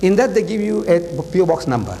 In that they give you a PO box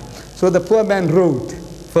number. So the poor man wrote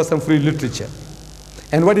for some free literature.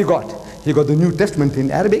 And what he got? He got the New Testament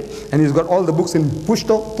in Arabic, and he's got all the books in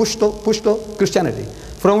Pushto, Christianity.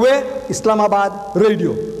 From where? Islamabad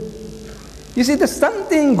radio. You see, there's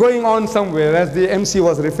something going on somewhere, as the MC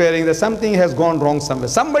was referring, that something has gone wrong somewhere.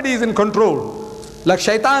 Somebody is in control. Like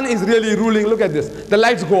Shaitan is really ruling. Look at this. The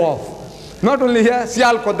lights go off. Not only here,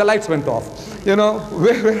 Sialkot, the lights went off.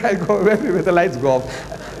 Where I go, where the lights go off.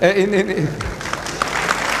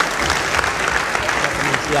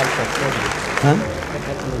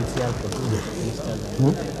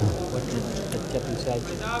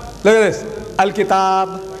 Look at this.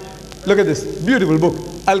 Al-Kitab. Look at this. Beautiful book.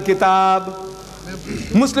 Al-Kitab.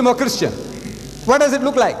 Muslim or Christian? What does it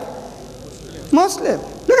look like? Muslim.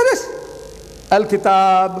 Look at this.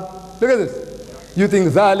 Al-Kitab. Look at this. You think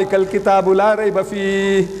ذَلِكَ الْكِتَابُ لَا رَيْبَ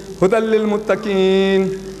فِيهِ هُدًى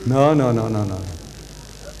لِلْمُتَّقِينَ. No.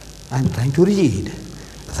 I'm trying to read.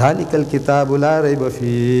 ذَلِكَ الْكِتَابُ لَا رَيْبَ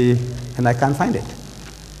فِيهِ. And I can't find it.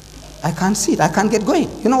 I can't see it. I can't get going.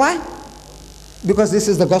 You know why? Because this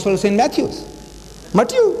is the Gospel of St. Matthew.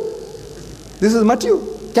 This is Matthew,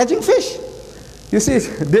 catching fish. You see,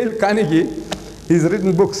 Dale Carnegie, he's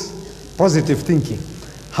written books, Positive Thinking,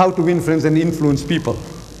 How to Win Friends and Influence People.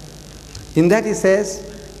 In that he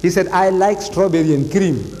said, I like strawberry and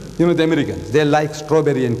cream. The Americans, they like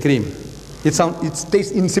strawberry and cream. It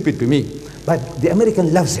tastes insipid to me, but the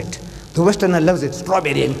American loves it. The Westerner loves it,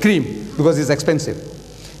 strawberry and cream, because it's expensive.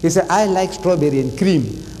 He said, I like strawberry and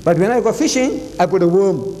cream, but when I go fishing, I put a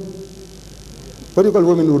worm. What do you call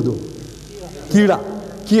worm in Urdu?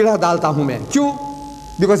 Kira dalta hu main. Kyun?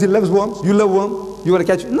 Because he loves worms. You love worm. You want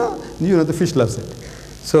to catch it? No. The fish loves it.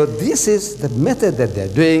 So this is the method that they're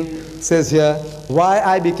doing. It says here, why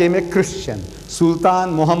I became a Christian.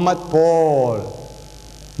 Sultan Muhammad Paul.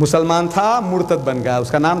 मुसलमान था, मुर्तद बन गया.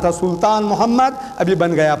 उसका नाम था Sultan Muhammad, अभी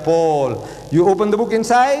बन गया Paul. You open the book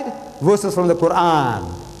inside, verses from the Quran.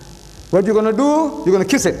 What you're going to do? You're going to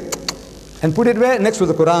kiss it and put it where? Next to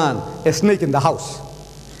the Quran. A snake in the house.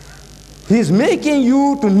 He's making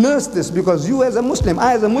you to nurse this, because you as a Muslim,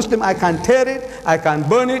 I as a Muslim, I can't tear it, I can't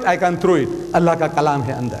burn it, I can't throw it. Allah ka kalam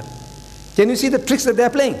hai andar. Can you see the tricks that they're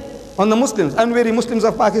playing on the Muslims, unwary Muslims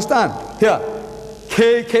of Pakistan? Here,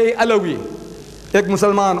 K. Alawi. एक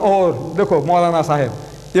मुसलमान और देखो मौलाना साहब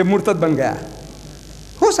ये मुर्तद बन गया है.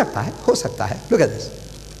 हो सकता है. Look at this.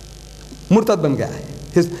 मुर्तद बन गया है.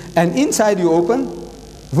 And inside you open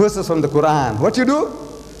verses from the Quran. What you do?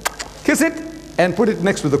 Kiss it and put it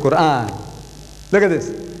next to the Quran. Look at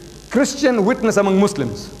this. Christian witness among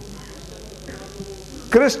Muslims.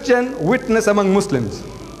 Christian witness among Muslims.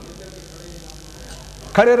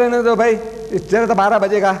 खड़े रहने दो भाई. जरा तो 12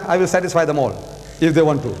 बजेगा. I will satisfy them all if they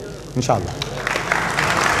want to. Inshallah.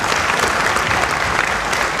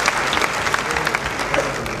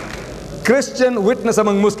 Christian witness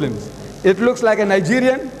among Muslims. It looks like a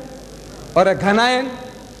Nigerian or a Ghanaian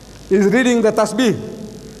is reading the tasbih.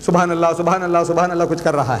 Subhanallah, Subhanallah, Subhanallah, kuch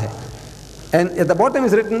kar raha hai. And at the bottom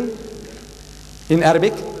is written in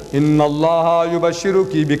Arabic, Inna Allah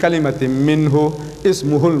yubashiruki bi kalimatin minhu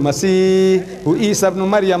ismuhul masihu Isa ibn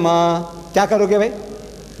Maryama. Kya karoge bhai?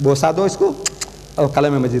 Bosa do isko aur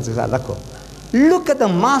kalam majid ke saath rakho. Look at the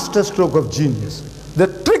master stroke of genius. The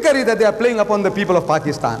trickery that they are playing upon the people of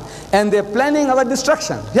Pakistan. And they are planning our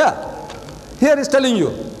destruction. Here is telling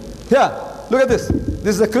you. Here, look at this.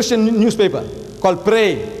 This is a Christian newspaper called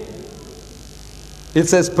Pray. It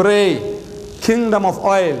says Pray, Kingdom of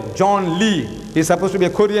Oil, John Lee. He's supposed to be a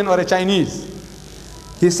Korean or a Chinese.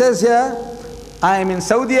 He says here, I am in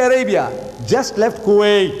Saudi Arabia, just left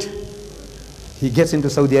Kuwait. He gets into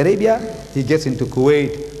Saudi Arabia, he gets into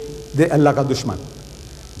Kuwait. They Allah ka dushman.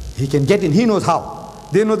 He can get in, he knows how.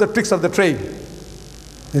 They know the tricks of the trade.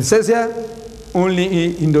 It says here,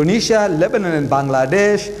 only Indonesia, Lebanon and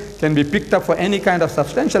Bangladesh can be picked up for any kind of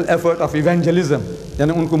substantial effort of evangelism.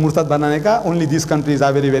 Yani unko murtad banane ka, only these countries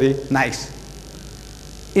are very, very nice.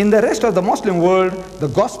 In the rest of the Muslim world, the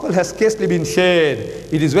gospel has scarcely been shared.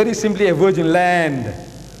 It is very simply a virgin land.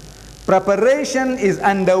 Preparation is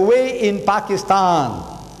underway in Pakistan.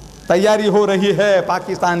 Tayyari ho rahi hai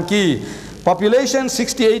Pakistan ki. Population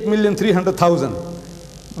 68,300,000.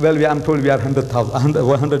 Well, I'm told we are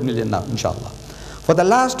 100 million now, inshallah. For the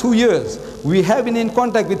last 2 years, we have been in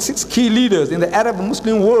contact with 6 key leaders in the Arab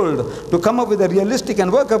Muslim world to come up with a realistic and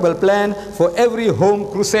workable plan for every home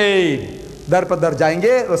crusade. Dar par dar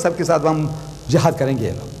jayenge aur sabke saath hum jihad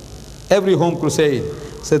karenge. Every home crusade.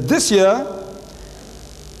 So this year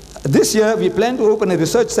we plan to open a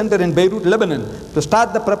research center in Beirut, Lebanon, to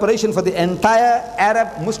start the preparation for the entire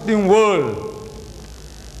Arab Muslim world.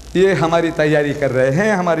 ये हमारी तैयारी कर रहे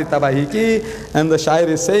हैं हमारी तबाही की. And the शायर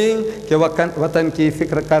is saying कि वतन की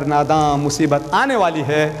फिक्र कर नादां मुसीबत आने वाली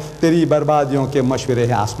है तेरी बर्बादियों के मशवरे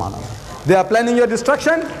हैं आसमानों में. They are planning your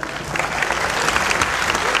destruction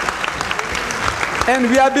and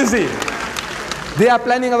we are busy. They are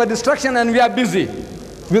planning our destruction and we are busy.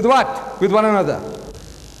 With what? With one another.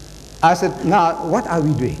 I said, now what are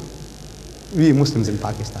we doing? We Muslims in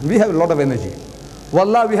Pakistan, we have a lot of energy.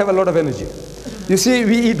 Wallah, we have a lot of energy. You see,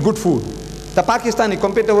 we eat good food. The Pakistani,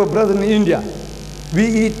 compared to our brothers in India, we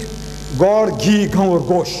eat gaur, ghee, gaur,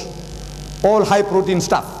 gosh, all high protein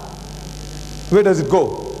stuff. Where does it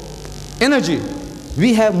go? Energy.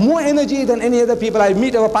 We have more energy than any other people. I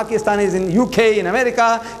meet our Pakistanis in UK, in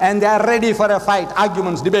America, and they are ready for a fight,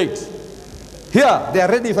 arguments, debates. Here, they are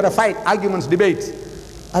ready for a fight, arguments, debates.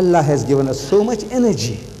 Allah has given us so much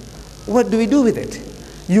energy. What do we do with it?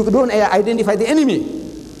 You don't identify the enemy.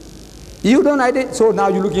 You don't identify. So now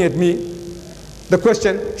you're looking at me. The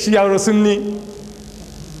question, Shia or Sunni?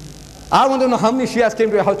 I want to know how many Shias came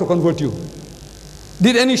to your house to convert you.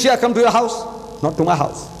 Did any Shia come to your house? Not to my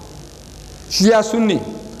house. Shia, Sunni.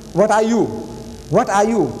 What are you? What are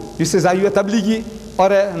you? He says, are you a Tablighi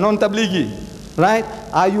or a non-Tablighi? Right?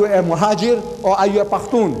 Are you a Muhajir or are you a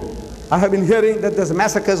Pakhtun? I have been hearing that there's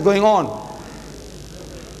massacres going on.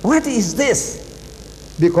 What is this?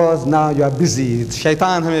 Because now you are busy.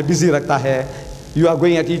 Shaitan हमें busy रखता है. You are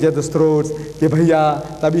going at each other's throats. कि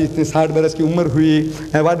भैया तभी इतने 60 बरस की उम्र हुई.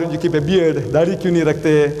 Why don't you keep a beard? दाढ़ी क्यों नहीं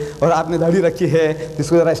रखते? और आपने दाढ़ी रखी है.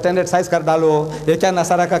 इसको जरा स्टैंडर्ड साइज कर डालो. ये क्या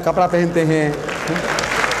नसारा का कपड़ा पहनते हैं?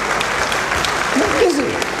 Busy.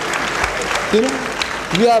 You know,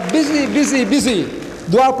 we are busy.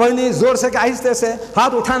 दुआ पढ़नी जोर से कि आहिस्ते से.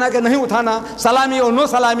 हाथ उठाना कि नहीं उठाना. सलामी और नो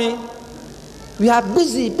सलामी. We are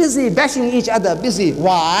busy bashing each other, busy.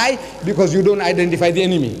 Why? Because you don't identify the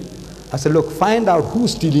enemy. I said, look, find out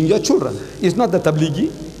who's stealing your children. It's not the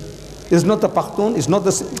Tablighi, it's not the Pakhtun, it's not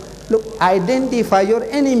the... Look, identify your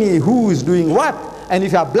enemy, who is doing what. And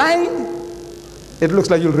if you are blind, it looks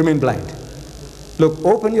like you'll remain blind. Look,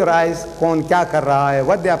 open your eyes, kaun kya kar raha hai,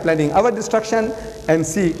 what they are planning, our destruction, and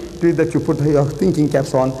see to it that you put your thinking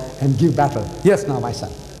caps on and give battle. Yes, now my son.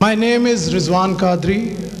 My name is Rizwan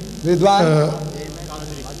Qadri.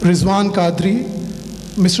 Rizwan Qadri.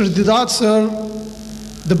 Mr. Dedaat, sir,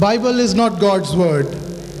 the Bible is not God's word.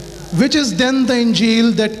 Which is then the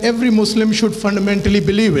Injil that every Muslim should fundamentally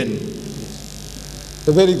believe in?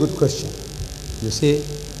 A very good question. You see,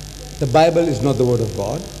 the Bible is not the word of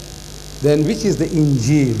God. Then which is the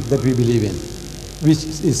Injil that we believe in? Which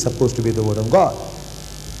is supposed to be the word of God?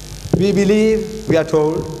 We believe, we are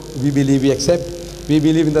told, we believe, we accept, we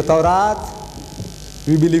believe in the Torah,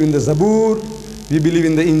 we believe in the Zabur, we believe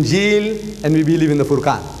in the Injil, and we believe in the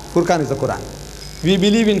Furqan. Furqan is the Quran. We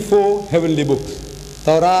believe in 4 heavenly books: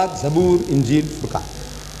 Torah, Zabur, Injil, Furqan.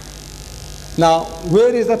 Now,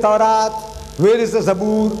 where is the Tawrat? Where is the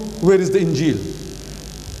Zabur? Where is the Injil?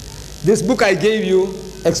 This book I gave you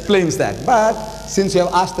explains that. But since you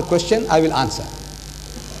have asked the question, I will answer.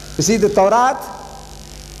 You see, the Tawrat,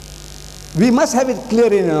 we must have it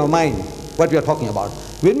clear in our mind what we are talking about.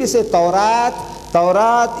 When we say Tawrat,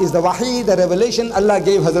 Tawrat is the wahi, the revelation Allah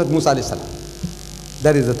gave Hazrat Musa alayhi salam.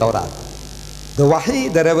 That is the Tawrat. The wahi,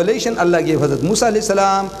 the revelation Allah gave Hazrat Musa alayhi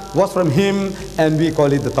salam was from him, and we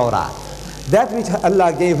call it the Tawrat. That which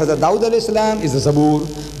Allah gave Hazrat Dawud alayhi salam is the Zabur.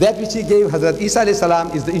 That which He gave Hazrat Isa alayhi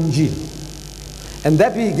salam is the Injil. And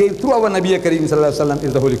that we gave through our Nabi Kareem sallallahu alayhi wa sallam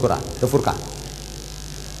is the Holy Quran, the Furqan.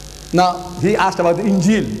 Now, he asked about the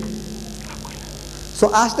Injil.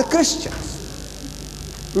 So ask the Christians,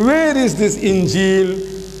 where is this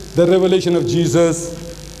Injil, the revelation of Jesus?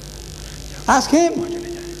 Ask him,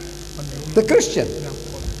 the Christian.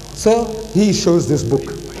 So he shows this book.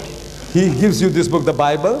 He gives you this book, the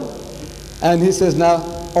Bible, and he says, now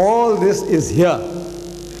all this is here.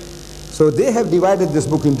 So they have divided this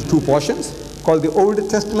book into two portions called the Old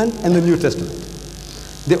Testament and the New Testament.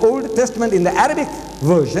 The Old Testament in the Arabic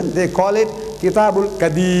version, they call it Kitabul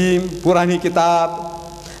Qadim, Purani Kitab.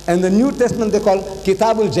 And the New Testament they call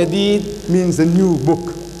Kitabul Jadid, means the new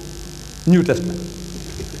book, New Testament.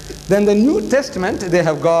 Then the New Testament, they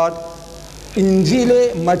have got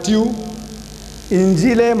Injile Matthew,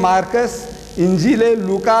 Injile Marcus, Injile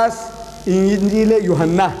Lucas, Injile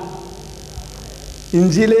Johanna.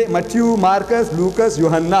 Injile Matthew, Marcus, Lucas,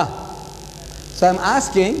 Johanna. So I'm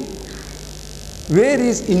asking, where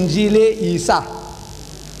is Injile Isa?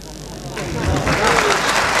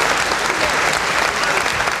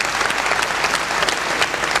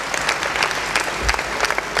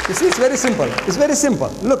 You see, it's very simple. It's very simple.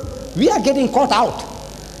 Look, we are getting caught out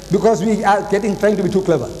because we are trying to be too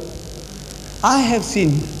clever. I have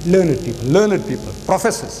seen learned people,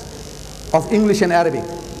 professors of English and Arabic.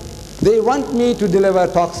 They want me to deliver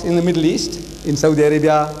talks in the Middle East, in Saudi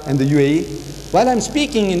Arabia and the UAE. While I'm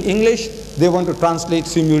speaking in English, they want to translate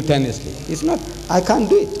simultaneously. It's not, I can't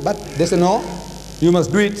do it. But they say, no, you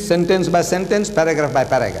must do it sentence by sentence, paragraph by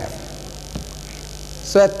paragraph.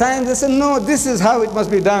 So at times they say, no, this is how it must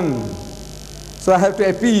be done. So I have to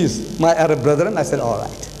appease my Arab brethren. I said, all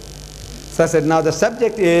right. So I said, now the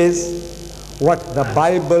subject is what the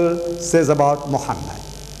Bible says about Muhammad.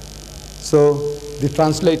 So the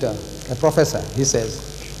translator, a professor, he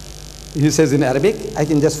says in Arabic, I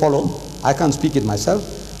can just follow. I can't speak it myself.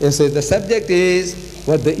 He says, the subject is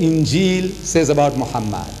what the Injil says about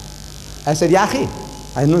Muhammad. I said, Yahi,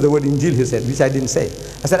 I know the word Injil, he said, which I didn't say.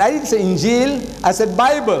 I said, I didn't say Injil, I said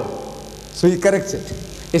Bible. So he corrects it.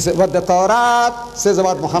 He said, what the Torah says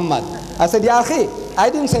about Muhammad. I said, Yahi, I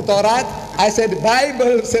didn't say Torah, I said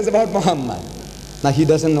Bible says about Muhammad. Now he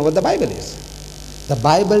doesn't know what the Bible is. The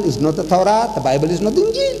Bible is not the Torah, the Bible is not the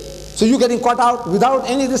Injil. So you're getting caught out without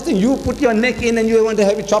any of this thing. You put your neck in and you want to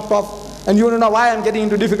have it chopped off. And you want to know why I'm getting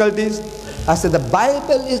into difficulties. I said, the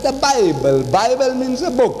Bible is the Bible. Bible means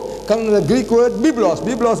a book. Comes from the Greek word biblos.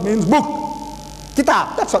 Biblos means book.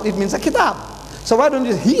 Kitab. That's what it means, a kitab. So why don't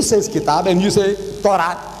you, he says kitab and you say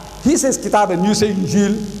Torah. He says kitab and you say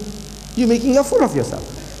Injil. You're making a fool of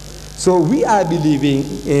yourself. So we are believing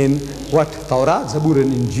in what Torah, Zabur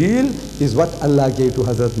and Injil is what Allah gave to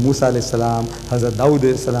Hazrat Musa alayhi salam, Hazrat Dawud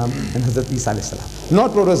alayhi salam, and Hazrat Isa alayhi salam.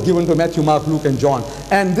 Not what was given to Matthew, Mark, Luke and John.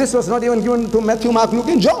 And this was not even given to Matthew, Mark, Luke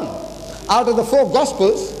and John. Out of the 4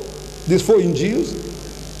 Gospels, these 4 Injils,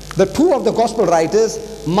 the 2 of the Gospel writers,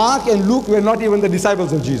 Mark and Luke, were not even the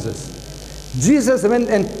disciples of Jesus. Jesus went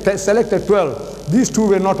and selected 12. These 2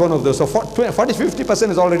 were not one of those. So 40-50%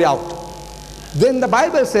 is already out. Then the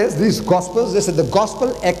Bible says, these Gospels, they said the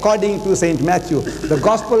Gospel according to St. Matthew, the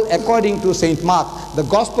Gospel according to St. Mark, the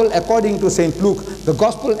Gospel according to St. Luke, the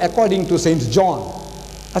Gospel according to St. John.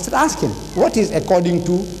 I said, ask him, what is according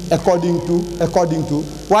to, according to, according to?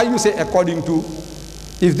 Why you say according to?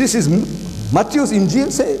 If this is Matthew's Injil,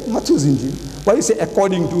 say Matthew's Injil. Why you say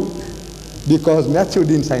according to? Because Matthew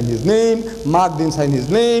didn't sign his name, Mark didn't sign his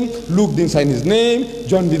name, Luke didn't sign his name,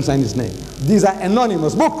 John didn't sign his name. These are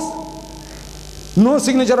anonymous books. No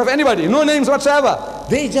signature of anybody, no names whatsoever.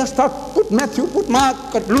 They just thought, put Matthew, put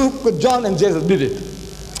Mark, put Luke, put John, and Jesus did it.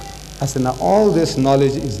 I said, now all this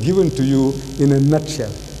knowledge is given to you in a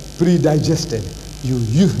nutshell, pre-digested. You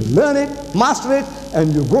learn it, master it,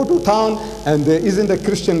 and you go to town, and there isn't a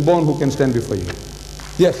Christian born who can stand before you.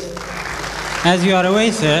 Yes? As you are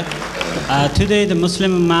aware, sir, today the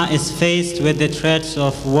Muslim Ummah is faced with the threats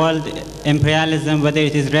of world imperialism, whether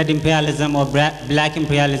it is red imperialism or black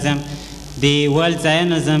imperialism, the world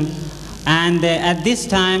Zionism, And at this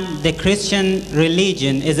time, the Christian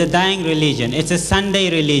religion is a dying religion. It's a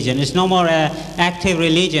Sunday religion. It's no more an active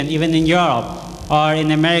religion, even in Europe or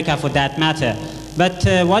in America for that matter. But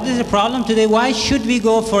what is the problem today? Why should we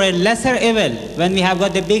go for a lesser evil when we have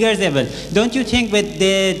got the bigger evil? Don't you think with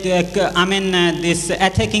this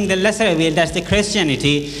attacking the lesser evil, that's the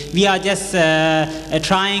Christianity, we are just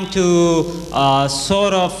trying to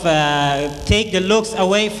sort of take the looks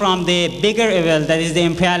away from the bigger evil, that is the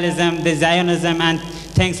imperialism, the Zionism, and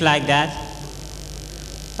things like that?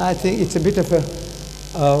 I think it's a bit of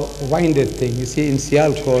a winded thing. You see, in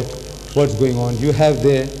Sialkot, what's going on? You have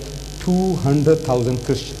there 200,000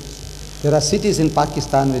 Christians. There are cities in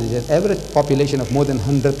Pakistan with an average population of more than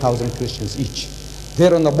 100,000 Christians each.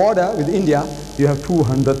 There on the border with India, you have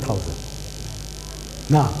 200,000.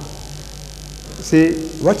 Now, see,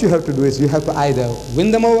 what you have to do is you have to either win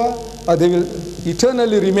them over or they will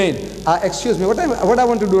eternally remain. Excuse me, what I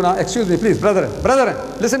want to do now, excuse me, please, brethren,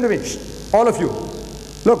 listen to me, all of you.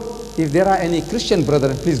 Look, if there are any Christian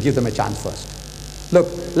brethren, please give them a chance first. Look,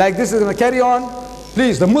 like this is going to carry on.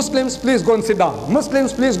 Please, the Muslims, please go and sit down.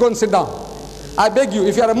 Muslims, please go and sit down. I beg you,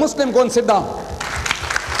 if you are a Muslim, go and sit down.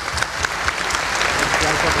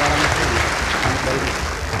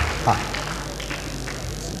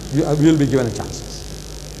 You will be given a chance.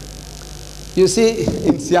 You see,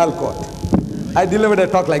 in Sialkot, I delivered a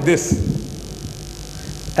talk like this.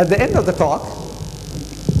 At the end of the talk,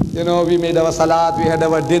 you know, we made our salat, we had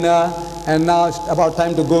our dinner, and now it's about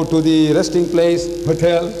time to go to the resting place,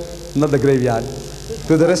 hotel, not the graveyard,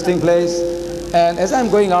 to the resting place. And as I'm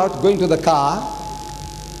going out, going to the car,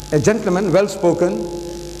 a gentleman, well-spoken,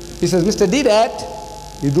 he says, Mr.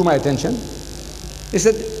 Dedaat, you drew my attention. He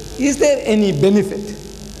said, is there any benefit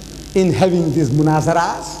in having these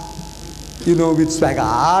munazaras? You know, with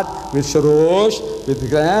swagat, with sharosh, with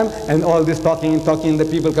gram, and all this talking, the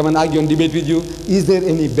people come and argue and debate with you. Is there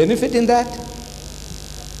any benefit in that?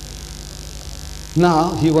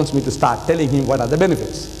 Now, he wants me to start telling him what are the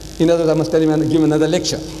benefits. In other words, I must tell him and give him another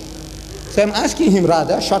lecture. So I'm asking him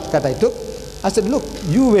rather, shortcut I took. I said, look,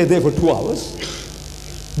 you were there for 2 hours.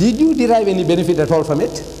 Did you derive any benefit at all from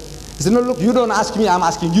it? He said, no, look, you don't ask me, I'm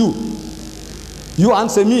asking you. You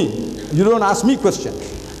answer me. You don't ask me questions.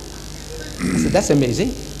 I said, that's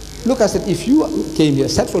amazing. Look, I said, if you came here,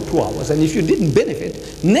 sat for 2 hours, and if you didn't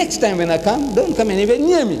benefit, next time when I come, don't come anywhere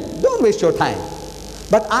near me. Don't waste your time.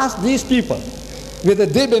 But ask these people whether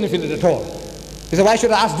they benefited at all. He said, why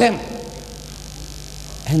should I ask them?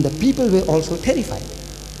 And the people were also terrified.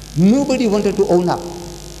 Nobody wanted to own up,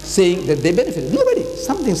 saying that they benefited. Nobody.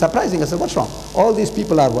 Something surprising. I said, what's wrong? All these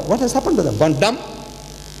people are, what has happened to them? Gone dumb?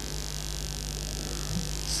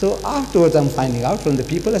 So afterwards I'm finding out from the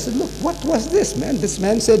people, I said, look, what was this, man? This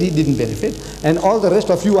man said he didn't benefit, and all the rest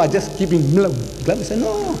of you are just keeping glum. I said,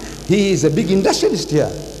 no, he is a big industrialist here.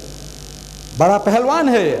 Bada Pahalwan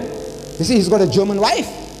hai. You see, he's got a German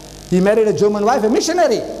wife. He married a German wife, a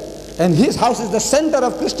missionary. And his house is the center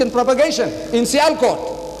of Christian propagation in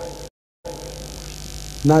Sialkot.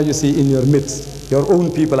 Now you see, in your midst, your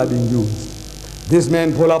own people are being used. This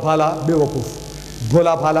man, Bhola Phala, Bewakuf.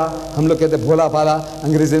 Bhola Phala, hum log kehte Bhola Phala,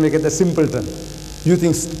 Angrezi mein kehte simpleton. You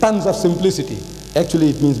think tons of simplicity.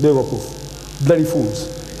 Actually it means Bewakuf, bloody fools.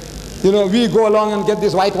 You know, we go along and get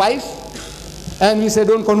this white wife, and we say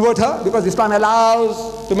don't convert her because Islam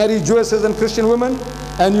allows to marry Jewesses and Christian women,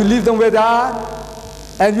 and you leave them where they are,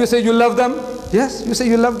 and you say you love them. Yes, you say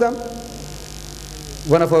you love them.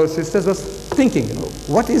 One of our sisters was thinking, you know,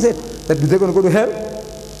 what is it that they're going to go to hell?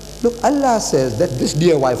 Look, Allah says that this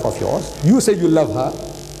dear wife of yours, you say you love her,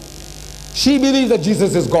 she believes that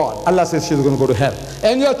Jesus is God. Allah says she's going to go to hell.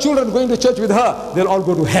 And your children going to church with her, they'll all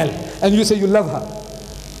go to hell. And you say you love her.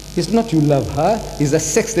 It's not you love her, it's the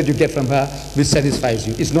sex that you get from her which satisfies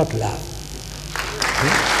you. It's not love.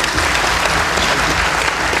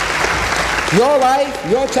 Your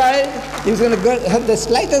wife, your child is going to have the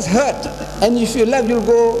slightest hurt. And if you love, you'll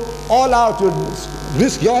go all out, you'll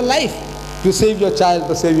risk your life to save your child,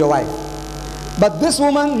 to save your wife. But this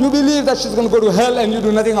woman, you believe that she's going to go to hell and you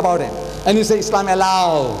do nothing about it. And you say Islam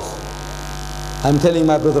allows. I'm telling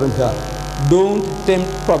my brethren here, don't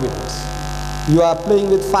tempt providence. You are playing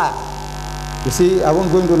with fire. You see, I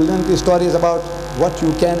won't go into lengthy stories about what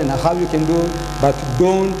you can and how you can do, but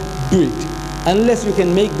don't do it. Unless you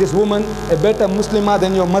can make this woman a better Muslimah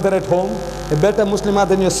than your mother at home, a better Muslimah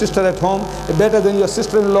than your sister at home, a better than your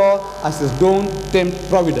sister-in-law, I says, don't tempt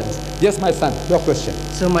providence. Yes, my son, your question.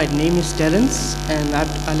 So my name is Terence, and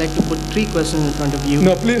I'd like to put 3 questions in front of you.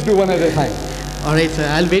 No, please do one at a time. All right, sir,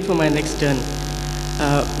 I'll wait for my next turn.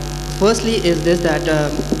 Firstly, is this that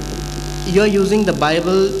you're using the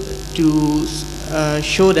Bible to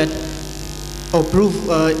show that or prove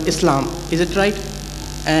Islam. Is it right?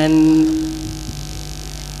 And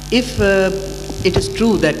if it is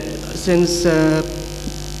true that since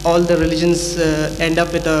all the religions end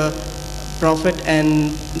up with a prophet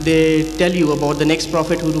and they tell you about the next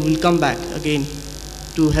prophet who will come back again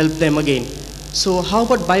to help them again. So how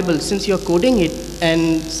about Bible? Since you're quoting it,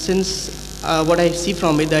 and since what I see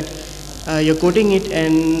from it that you're quoting it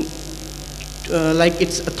and like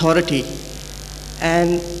its authority,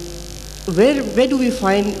 and where do we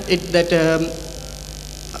find it that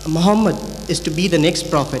Muhammad is to be the next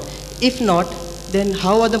prophet? If not, then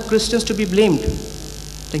how are the Christians to be blamed?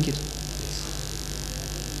 Thank you.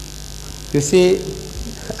 You see,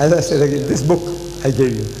 as I said again, this book I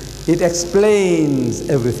gave you, it explains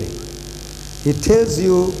everything. It tells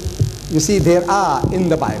you, you see, there are in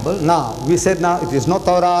the Bible, now, we said now it is not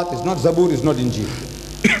Torah, it's not Zabur, it's not Injil.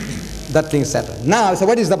 That thing settled. Now, so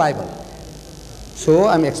what is the Bible? So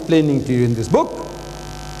I'm explaining to you in this book.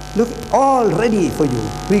 Look, all ready for you,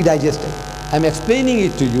 pre-digested. I'm explaining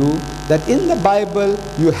it to you that in the Bible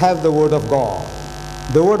you have the Word of God.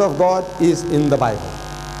 The Word of God is in the Bible.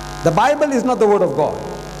 The Bible is not the Word of God.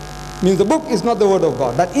 Means the book is not the Word of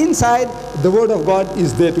God. But inside, the Word of God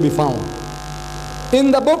is there to be found.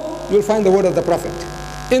 In the book, you'll find the word of the prophet.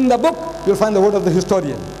 In the book, you'll find the word of the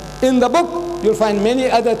historian. In the book, you'll find many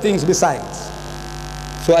other things besides.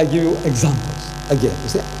 So I give you examples. Again, you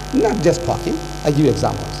see, not just talking, I give you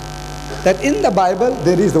examples. That in the Bible,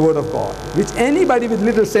 there is the Word of God, which anybody with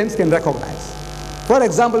little sense can recognize. For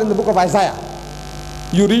example, in the book of Isaiah,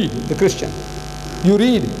 you read, the Christian, you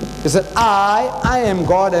read, it said, I am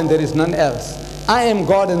God and there is none else. I am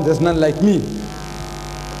God and there's none like me.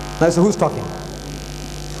 Now, so who's talking?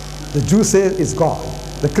 The Jews say it's God.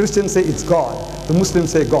 The Christians say it's God. The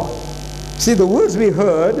Muslims say God. See, the words we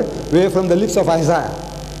heard were from the lips of Isaiah,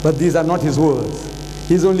 but these are not his words.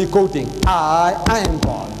 He's only quoting, I am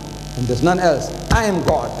God, and there's none else. I am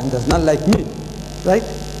God, and there's none like me. Right?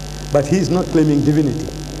 But he's not claiming divinity.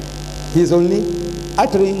 He's only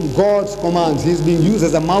uttering God's commands. He's being used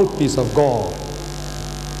as a mouthpiece of God.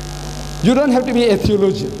 You don't have to be a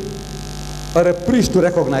theologian or a priest to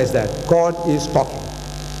recognize that God is talking.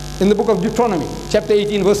 In the book of Deuteronomy, chapter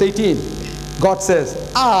 18, verse 18, God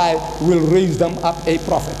says, I will raise them up a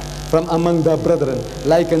prophet from among the brethren,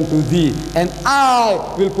 like unto thee, and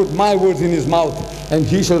I will put my words in his mouth, and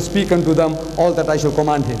he shall speak unto them all that I shall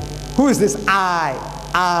command him. Who is this I?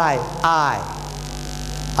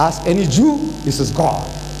 Ask any Jew, he says God.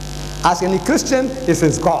 Ask any Christian, he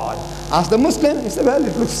says God. Ask the Muslim, he says, well,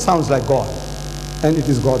 it sounds like God. And it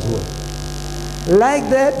is God's word. Like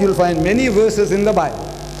that, you'll find many verses in the Bible,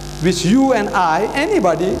 which you and I,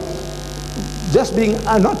 anybody, just being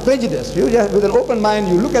not prejudiced, you just with an open mind,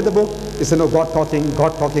 you look at the book, you say, no, God talking,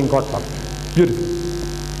 God talking, God talking. Beautiful.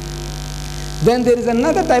 Then there is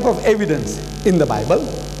another type of evidence in the Bible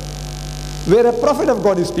where a prophet of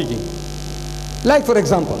God is speaking. Like, for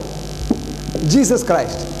example, Jesus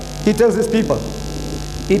Christ, he tells his people,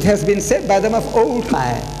 it has been said by them of old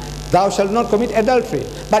time, thou shalt not commit adultery.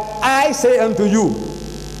 But I say unto you,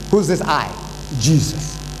 who's this I? Jesus.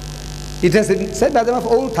 It has been said by them of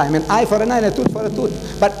old time, an eye for an eye and a tooth for a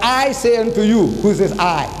tooth. But I say unto you, who is this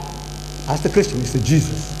I? Ask the Christian, he said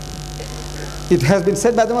Jesus. It has been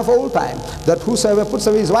said by them of old time, that whosoever puts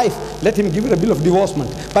away his wife, let him give her a bill of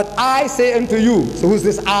divorcement. But I say unto you, so who is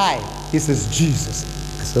this I? He says Jesus.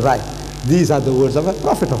 That's right. These are the words of a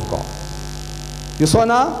prophet of God. You saw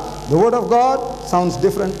now, the word of God sounds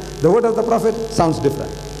different. The word of the prophet sounds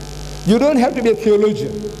different. You don't have to be a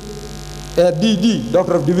theologian, a DD,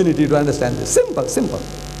 Doctor of Divinity, to understand this. Simple, simple.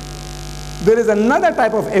 There is another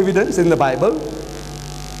type of evidence in the Bible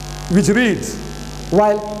which reads,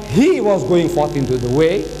 while he was going forth into the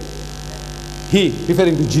way, he,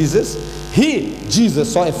 referring to Jesus,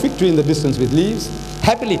 Jesus, saw a fig tree in the distance with leaves.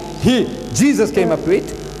 Happily, Jesus came up to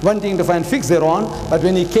it, wanting to find figs thereon, but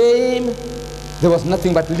when he came, there was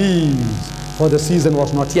nothing but leaves, for the season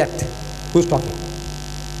was not yet. Who's talking?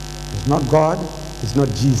 It's not God, it's not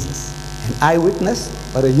Jesus. An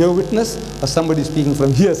eyewitness or a ear witness or somebody speaking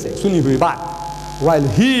from hearsay, सुनी हुई बात. While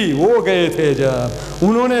वो गए थे जब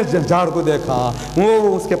उन्होंने झाड़ को देखा,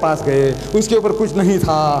 वो उसके पास गए, उसके ऊपर कुछ नहीं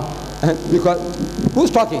था. Because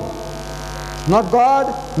who's talking? Not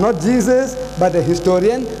God, not Jesus, but a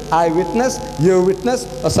historian, eyewitness, ear witness,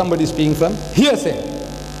 or somebody speaking from hearsay.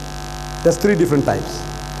 There's three different types.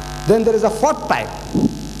 Then there is a fourth type,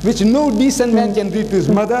 which no decent man can read to his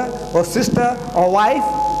mother or sister or wife,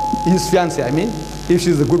 his fiancée, I mean, if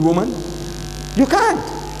she's a good woman. You can't.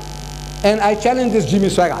 And I challenge this Jimmy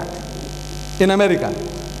Swaggart in America.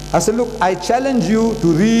 I said, look, I challenge you to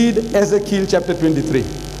read Ezekiel chapter 23,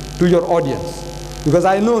 to your audience, because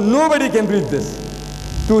I know nobody can read this.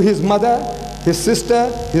 To his mother, his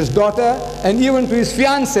sister, his daughter, and even to his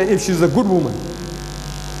fiancée if she's a good woman.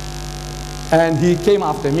 And he came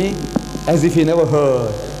after me as if he never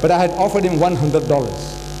heard. But I had offered him $100.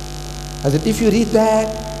 I said, if you read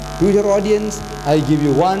that to your audience, I give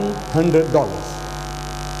you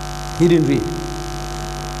 $100. He didn't read.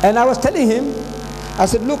 And I was telling him, I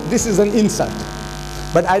said, look, this is an insult,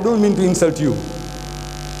 but I don't mean to insult you.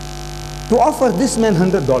 To offer this man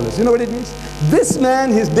 $100, you know what it means? This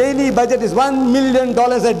man, his daily budget is $1 million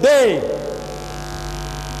a day.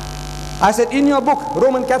 I said, in your book,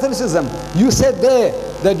 Roman Catholicism, you said there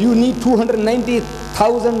that you need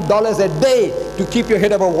 $290,000 a day to keep your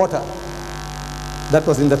head above water. That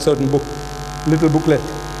was in that certain book, little booklet.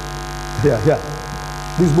 Yeah.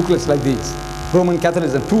 These booklets like these. Roman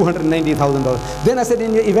Catholicism, $290,000. Then I said,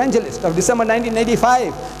 in your Evangelist of December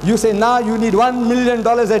 1985, you say now you need $1 million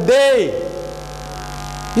a day.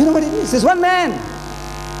 You know what it means? It's one man.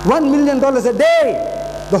 $1 million a day.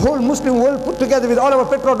 The whole Muslim world put together with all our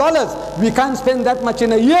petrodollars, we can't spend that much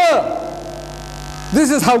in a year. This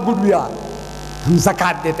is how good we are. Hum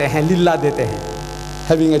zakat dete hain, lillah dete hain,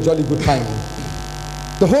 having a jolly good time.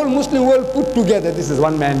 The whole Muslim world put together, this is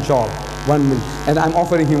one man job, 1 million. And I'm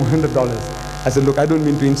offering him $100. I said, look, I don't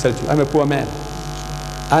mean to insult you. I'm a poor man.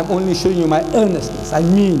 I'm only showing you my earnestness. I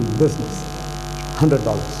mean business. $100.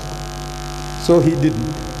 So he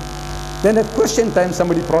didn't. Then at question time,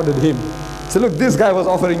 somebody prodded him. Said, look, this guy was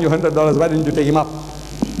offering you $100. Why didn't you take him up?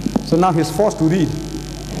 So now he's forced to read.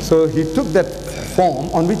 So he took that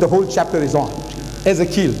form on which the whole chapter is on.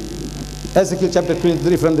 Ezekiel chapter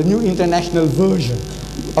 23 from the New International Version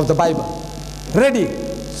of the Bible. Ready?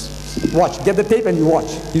 Watch. Get the tape and you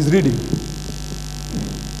watch. He's reading.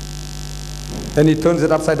 Then he turns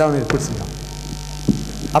it upside down and he puts it down.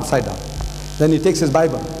 Upside down. Then he takes his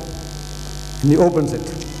Bible and he opens it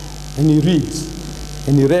and he reads.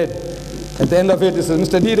 And he read. At the end of it, he says,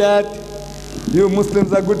 Mr. Dedaat, you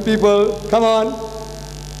Muslims are good people. Come on.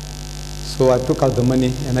 So I took out the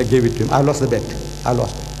money and I gave it to him. I lost the bet. I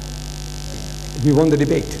lost it. We won the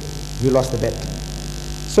debate. We lost the bet.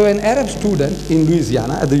 So an Arab student in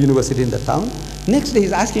Louisiana at the university in the town, next day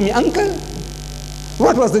he's asking me, uncle,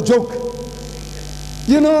 what was the joke?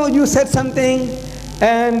 You know, you said something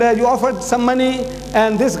and you offered some money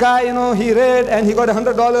and this guy, you know, he read and he got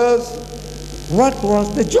 $100. What was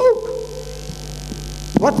the joke?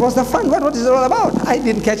 What was the fun? What is it all about? I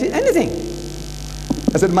didn't catch anything.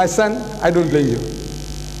 I said, my son, I don't blame you.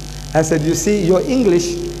 I said, you see, your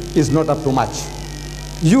English is not up to much.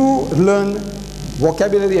 You learn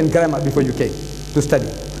vocabulary and grammar before you came to study.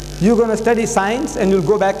 You're going to study science and you'll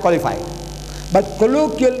go back qualified. But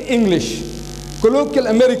colloquial English, colloquial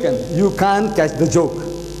American, you can't catch the joke.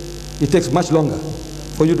 It takes much longer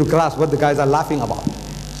for you to grasp what the guys are laughing about.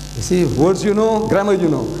 You see, words you know, grammar you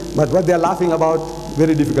know, but what they're laughing about,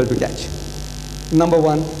 very difficult to catch. Number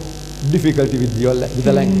one, difficulty with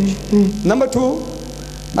the language. Number two,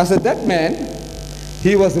 I said that man,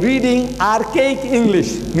 he was reading archaic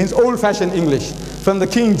English, means old-fashioned English, from the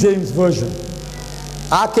King James Version.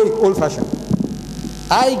 Archaic, old-fashioned.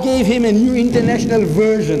 I gave him a New International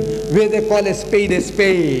Version where they call a spade a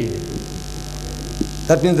spade.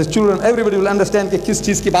 That means the children, everybody will understand that kis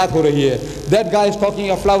cheez ki baat ho rahi hai. That guy is talking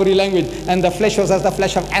a flowery language and the flesh was as the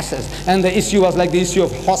flesh of asses and the issue was like the issue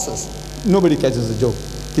of horses. Nobody catches the joke.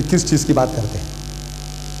 Ki kis cheez ki baat karte hain.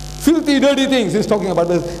 Filthy, dirty things he's talking about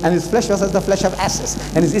this, and his flesh was as the flesh of asses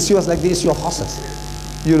and his issue was like the issue of horses.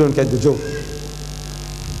 You don't catch the joke.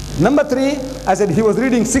 Number three, I said he was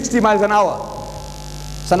reading 60 miles an hour.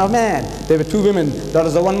 Son of man, there were two women,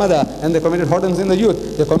 daughters of one mother, and they committed whoredoms in the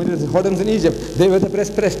youth. They committed whoredoms in Egypt. They were the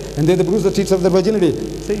breast pressed, and they bruised the teats of their virginity.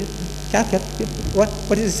 Say, what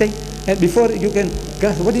is he saying? And before you can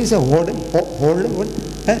grasp, what is a whoredom? Whoredom? What?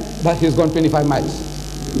 But he's gone 25 miles.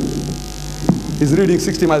 He's reading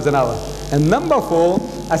 60 miles an hour. And number four,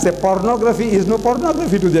 I say pornography is no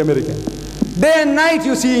pornography to the American. Day and night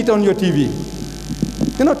you see it on your TV.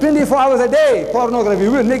 You know, 24 hours a day, pornography,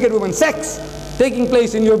 naked women, sex taking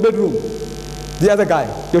place in your bedroom. The other guy,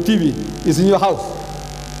 your TV, is in your house.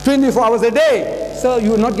 24 hours a day. So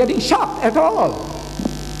you're not getting shocked at all.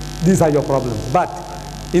 These are your problems. But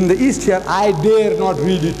in the East here, I dare not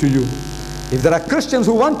read it to you. If there are Christians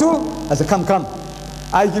who want to, I say, come.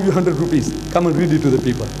 I give you 100 rupees. Come and read it to the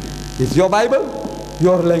people. It's your Bible,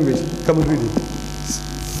 your language. Come and read it.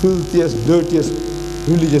 Filthiest, dirtiest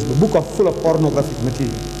religious book full of pornographic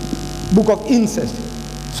material. Book of incest.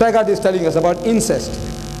 Swaggart is telling us about incest.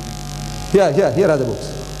 Here are the books.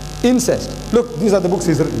 Incest. Look, these are the books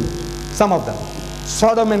he's written. Some of them.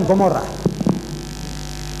 Sodom and Gomorrah.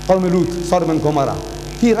 Qawm Lut, Sodom and Gomorrah.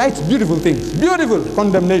 He writes beautiful things, beautiful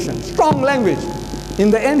condemnation, strong language.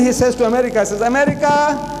 In the end, he says to America, he says,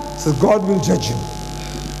 America, says, God will judge you.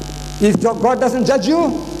 If God doesn't judge you,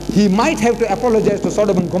 he might have to apologize to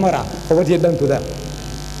Sodom and Gomorrah for what he had done to them.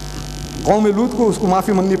 कौम लूत को उसको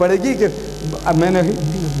माफ़ी मांगनी पड़ेगी कि मैंने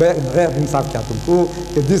गैर इंसाफ किया तुमको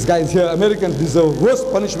कि this guy is here, Americans deserve worse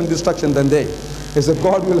punishment, destruction than they. He said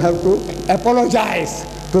God will have to apologize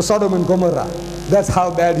to Sodom and Gomorrah. That's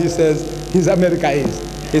how bad he says his America is.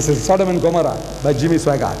 He says Sodom and Gomorrah by Jimmy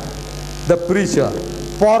Swaggart, the preacher,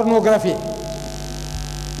 pornography.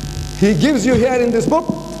 He gives you here in this book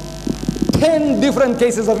 10 different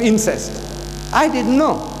cases of incest. I didn't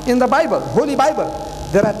know. In the Bible, Holy Bible,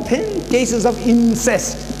 there are 10 cases of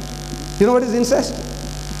incest. You know what is incest?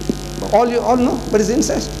 You all know what is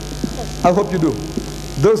incest? I hope you do.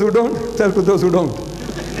 Those who don't, tell to those who don't.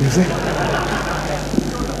 You see?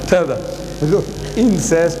 Tell them. Look,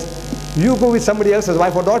 incest, you go with somebody else's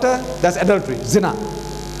wife or daughter, that's adultery, zina.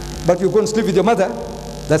 But you go and sleep with your mother,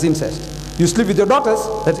 that's incest. You sleep with your daughters,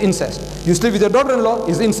 that's incest. You sleep with your daughter-in-law,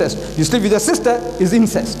 is incest. You sleep with your sister, is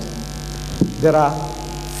incest. There are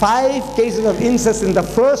 5 cases of incest in the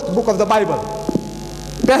first book of the Bible.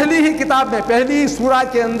 पहली ही किताब में, पहली सूरा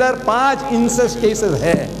के अंदर 5 incest cases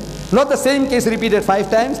है. Not the same case repeated 5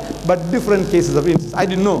 times, but different cases of incest. I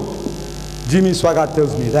didn't know. Jimmy Swaggart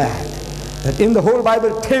tells me that in the whole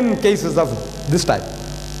Bible, 10 cases of this type.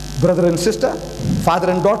 Brother and sister, father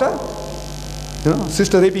and daughter,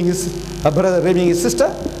 sister raping her brother raping his sister,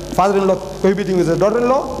 father-in-law cohabiting with his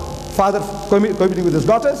daughter-in-law, father cohabiting with his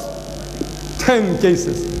daughters. 10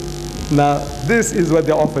 cases. Now, this is what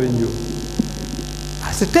they're offering you.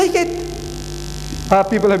 I said, take it.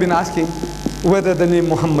 People have been asking whether the name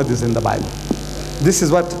Muhammad is in the Bible. This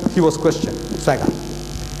is what he was questioned, Swaggart.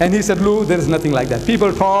 And he said, Lou, there is nothing like that.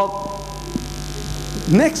 People talk.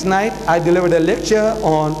 Next night, I delivered a lecture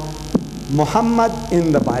on Muhammad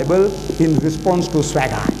in the Bible in response to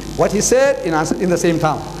Swaggart. What he said in the same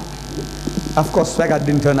town. Of course, Swaggart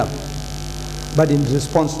didn't turn up, but in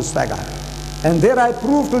response to Swaggart. And there I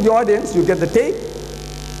proved to the audience, you get the tape,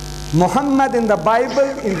 Muhammad in the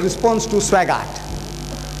Bible in response to Swaggart.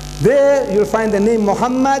 There you'll find the name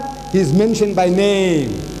Muhammad, he is mentioned by name.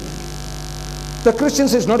 The Christian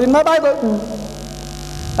says, not in my Bible.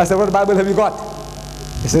 I said, what Bible have you got?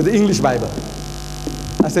 He said, the English Bible.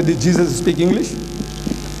 I said, did Jesus speak English?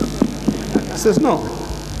 He says, no.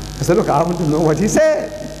 I said, look, I want to know what he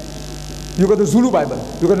said. You got the Zulu Bible,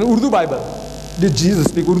 you got an Urdu Bible. Did Jesus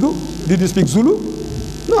speak Urdu? Did he speak Zulu?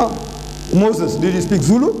 No. Moses, did he speak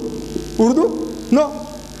Zulu? Urdu? No.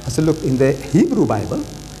 I said, look, in the Hebrew Bible,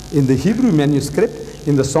 in the Hebrew manuscript,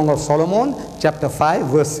 in the Song of Solomon, chapter 5,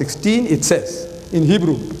 verse 16, it says, in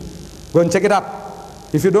Hebrew, go and check it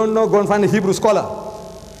up. If you don't know, go and find a Hebrew scholar.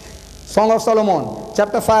 Song of Solomon,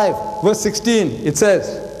 chapter 5, verse 16, it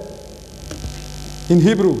says, in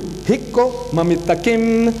Hebrew, Hikko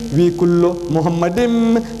mamitakim vi kullo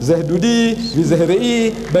Muhammadim zahdudi vi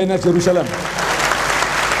zahrei baina Jerusalem.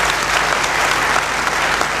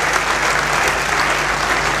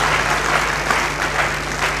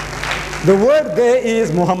 The word there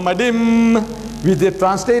is Muhammadim, which they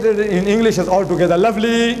translated in English as altogether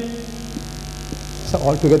lovely. So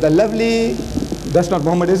altogether lovely, that's not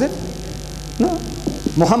Muhammad, is it? No.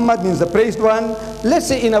 Muhammad means the praised one. Let's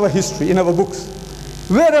say in our history, in our books,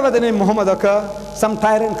 wherever the name Muhammad occurs, some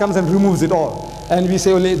tyrant comes and removes it all. And we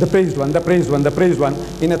say only the praised one, the praised one, the praised one.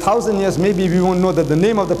 In 1,000 years, maybe we won't know that the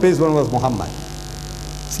name of the praised one was Muhammad.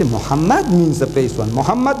 See, Muhammad means the praised one.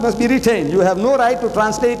 Muhammad must be retained. You have no right to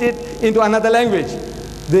translate it into another language.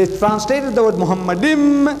 They translated the word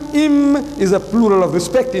Muhammadim. Im is a plural of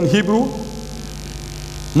respect in Hebrew.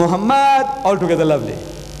 Muhammad, altogether lovely.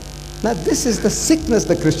 Now this is the sickness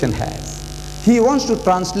the Christian has. He wants to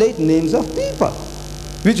translate names of people,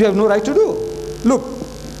 which you have no right to do. Look,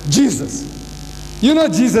 Jesus. You know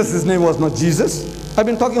Jesus' name was not Jesus. I've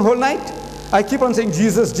been talking whole night. I keep on saying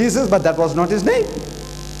Jesus, Jesus, but that was not his name.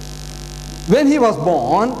 When he was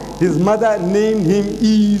born, his mother named him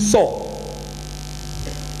Esau.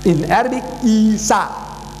 In Arabic, Isa.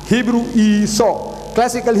 Hebrew, Esau.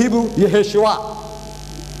 Classical Hebrew, Yeshua.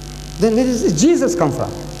 Then where does Jesus come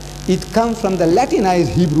from? It comes from the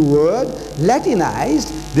Latinized Hebrew word.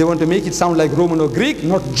 Latinized, they want to make it sound like Roman or Greek,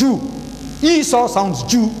 not Jew. Esau sounds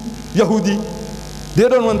Jew, Yahudi. They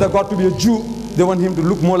don't want the God to be a Jew. They want him to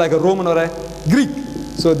look more like a Roman or a Greek.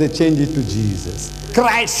 So they change it to Jesus.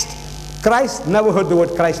 Christ. Christ never heard the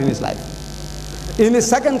word Christ in his life. In his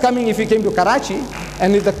second coming, if he came to Karachi,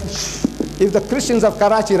 and if the Christians of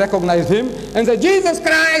Karachi recognized him and said, Jesus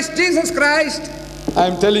Christ,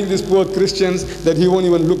 I'm telling these poor Christians that he won't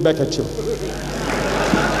even look back at you.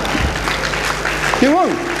 He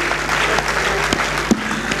won't.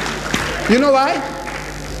 You know why?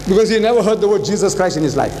 Because he never heard the word Jesus Christ in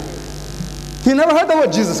his life. He never heard the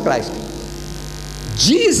word Jesus Christ.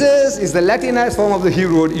 Jesus is the Latinized form of the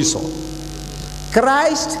Hebrew word Esau.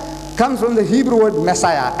 Christ comes from the Hebrew word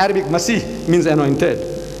Messiah. Arabic Masih means anointed.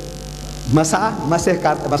 Masa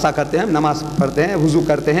karte hain, namaz padhte hain, wuzu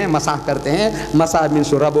karte hain, masah karte hain. Masah means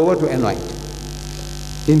to rub over, to anoint.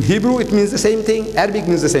 In Hebrew it means the same thing. Arabic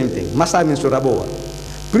means the same thing. Masah means to rub over.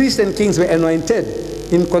 Priests and kings were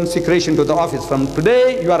anointed in consecration to the office. From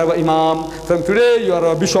today you are our imam. From today you are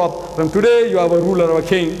our bishop. From today you are our ruler, our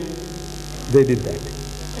king. They did that.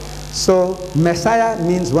 So Messiah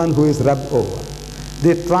means one who is rubbed over.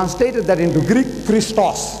 They translated that into Greek,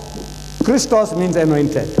 Christos. Christos means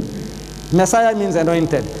anointed. Messiah means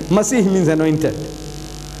anointed. Masih means anointed.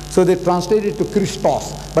 So they translated it to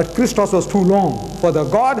Christos. But Christos was too long for the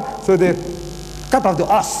God, so they cut off the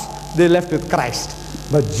os. They left with Christ.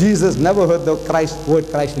 But Jesus never heard the word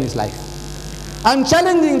Christ in his life. I'm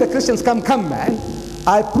challenging the Christians, come man.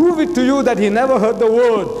 I prove it to you that he never heard the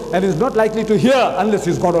word and is not likely to hear unless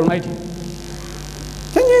he's God Almighty.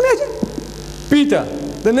 Can you imagine? Peter,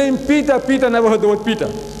 the name Peter never heard the word Peter.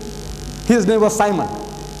 His name was Simon.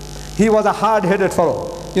 He was a hard-headed fellow,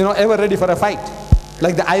 you know, ever ready for a fight.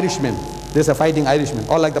 Like the Irishman. There's a fighting Irishman.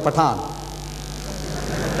 Or like the Pathan.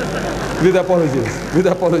 With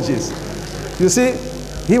apologies. You see,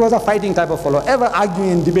 he was a fighting type of fellow, ever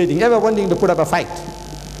arguing and debating, ever wanting to put up a fight.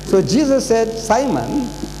 So Jesus said, Simon,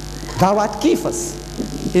 Dedaat Kephas.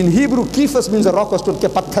 In Hebrew, Kephas means a rock was stood ke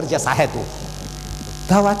patthar jaisa hai tu.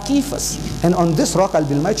 Dedaat Kephas. And on this rock I'll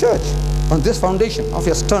build my church. On this foundation of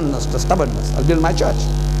your sternness, the stubbornness, I'll build my church.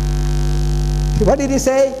 What did he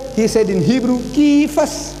say? He said in Hebrew,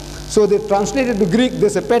 Kephas. So they translated to Greek,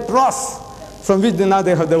 there's a Petros, from which now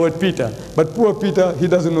they have the word Peter. But poor Peter, he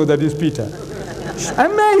doesn't know that he's Peter.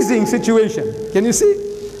 Amazing situation. Can you see?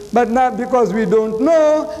 But now because we don't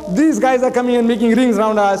know, these guys are coming and making rings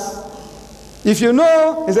around us. If you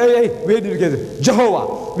know, you say, hey, where did you get it?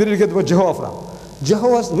 Jehovah. Where did you get the word Jehovah from?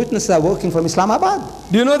 Jehovah's Witnesses are working from Islamabad.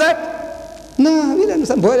 Do you know that? No, we don't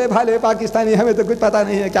know. Bhole bhale Pakistani, hame to kuch pata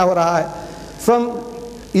nahi hai kya ho raha hai. From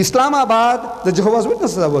Islamabad, the Jehovah's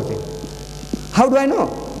Witnesses are working. How do I know?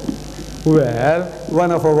 Well,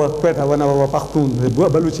 one of our Pakhtun, the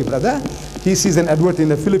Baluchi brother, he sees an advert in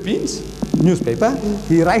the Philippines newspaper.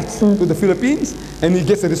 He writes to the Philippines and he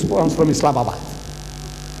gets a response from Islamabad.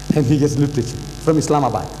 And he gets literature from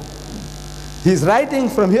Islamabad. He's writing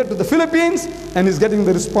from here to the Philippines and he's getting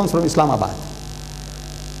the response from Islamabad.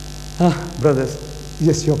 Brothers,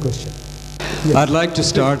 yes, your question. Yes. I'd like to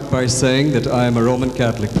start by saying that I am a Roman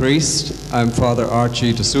Catholic priest. I'm Father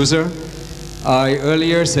Archie D'Souza. I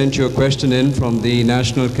earlier sent you a question in from the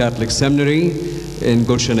National Catholic Seminary in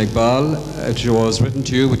Gulshan Iqbal. It was written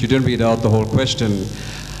to you, but you didn't read out the whole question.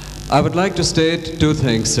 I would like to state two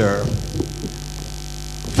things, sir.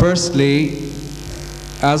 Firstly,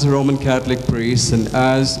 as a Roman Catholic priest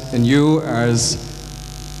and you as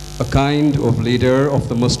a kind of leader of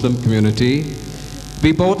the Muslim community,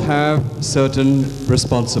 we both have certain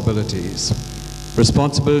responsibilities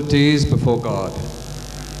before God.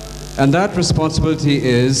 And that responsibility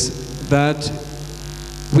is that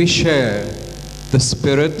we share the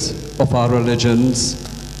spirit of our religions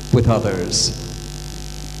with others.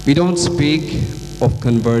 We don't speak of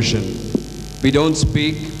conversion. We don't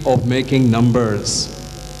speak of making numbers.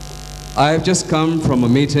 I have just come from a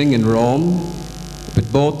meeting in Rome with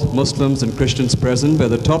both Muslims and Christians present, where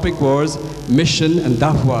the topic was mission and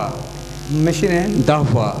dawah. Mission and?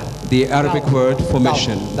 Dawah, the Arabic word for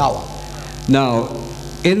mission. Dawah. Now,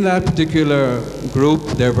 in that particular group,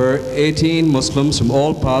 there were 18 Muslims from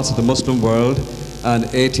all parts of the Muslim world and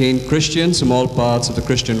 18 Christians from all parts of the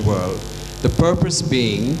Christian world. The purpose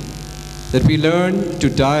being that we learn to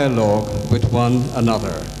dialogue with one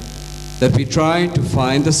another, that we try to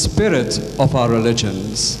find the spirit of our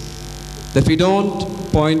religions, that we don't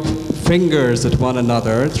point fingers at one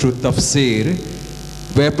another through tafsir,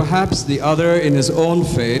 where perhaps the other in his own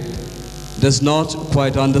faith does not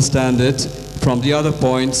quite understand it from the other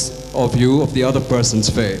points of view of the other person's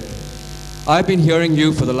faith. I've been hearing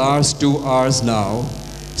you for the last 2 hours now,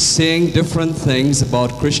 saying different things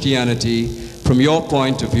about Christianity from your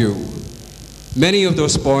point of view. Many of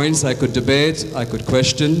those points I could debate, I could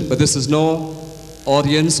question, but this is no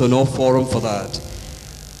audience or no forum for that.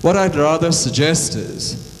 What I'd rather suggest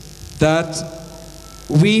is that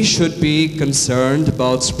we should be concerned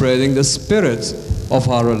about spreading the spirit of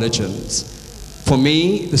our religions. For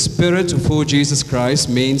me, the spirit of who Jesus Christ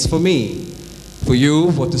means for me. for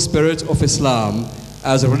you what the spirit of Islam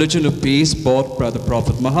as a religion of peace brought by the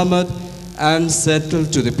Prophet Muhammad and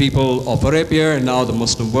settled to the people of Arabia and now the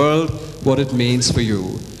Muslim world what it means for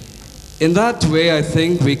you. In that way, I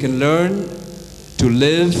think we can learn to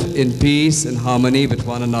live in peace and harmony with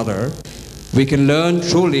one another. We can learn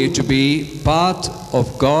truly to be part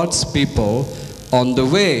of God's people on the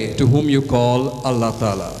way to whom you call Allah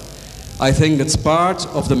Ta'ala. I think that's part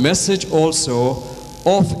of the message also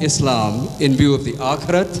of Islam in view of the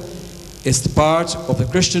Akhirat. It's the part of the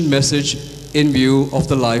Christian message in view of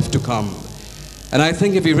the life to come. And I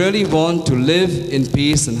think if we really want to live in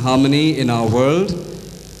peace and harmony in our world,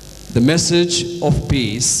 the message of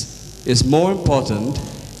peace is more important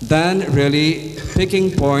than really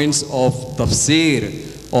picking points of tafsir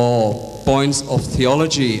or points of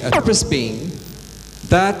theology. The purpose being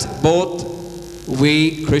that both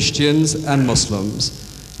we Christians and Muslims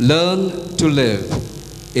learn to live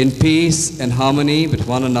in peace and harmony with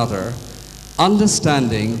one another,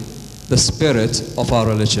 understanding the spirit of our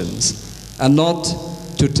religions, and not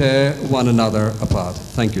to tear one another apart.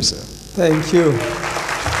 Thank you, sir. Thank you.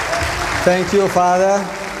 Thank you, Father.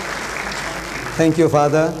 Thank you,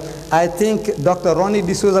 Father. I think Dr. Ronnie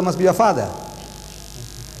D'Souza must be your father.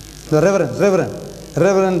 The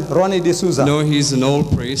Reverend Ronnie D'Souza. No, he's an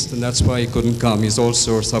old priest, and that's why he couldn't come. He's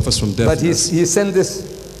also suffers from deafness. But he sent this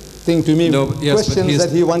thing to me, questions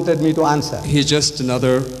that he wanted me to answer. He's just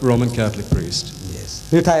another Roman Catholic priest. Yes,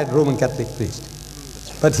 retired Roman Catholic priest.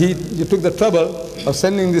 But he took the trouble of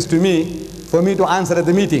sending this to me for me to answer at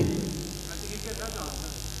the meeting.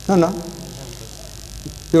 No.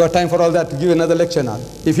 We got time for all that to give another lecture now.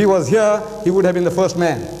 If he was here, he would have been the first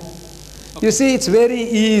man. You see, it's very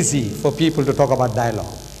easy for people to talk about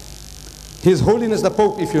dialogue. His Holiness the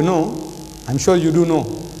Pope, if you know, I'm sure you do know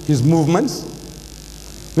his movements.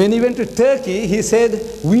 When he went to Turkey, he said,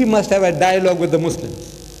 we must have a dialogue with the Muslims.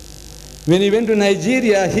 When he went to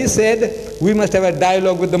Nigeria, he said, we must have a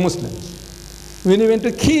dialogue with the Muslims. When he went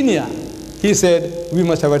to Kenya, he said, we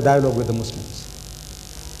must have a dialogue with the Muslims.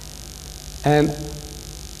 And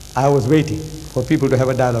I was waiting for people to have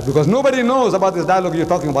a dialogue, because nobody knows about this dialogue you're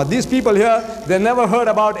talking about. These people here, they never heard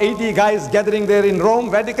about 80 guys gathering there in Rome,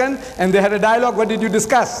 Vatican, and they had a dialogue. What did you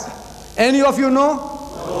discuss? Any of you know?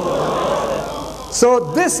 No.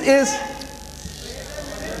 So this is,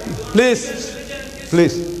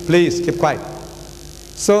 please, keep quiet.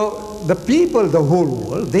 So the people, the whole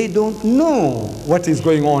world, they don't know what is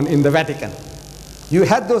going on in the Vatican. You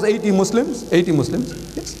had those 80 Muslims,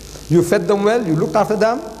 yes. You fed them well, you looked after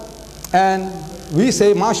them, and we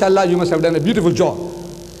say, mashallah, you must have done a beautiful job.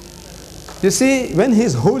 You see, when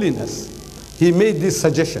His Holiness, he made these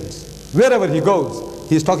suggestions, wherever he goes,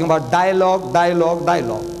 he's talking about dialogue.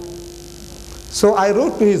 So I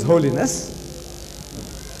wrote to His Holiness,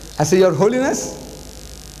 I said, Your Holiness,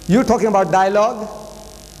 you're talking about dialogue,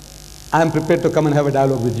 I'm prepared to come and have a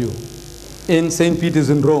dialogue with you in St. Peter's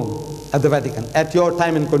in Rome, at the Vatican, at your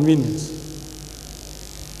time and convenience.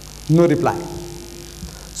 No reply.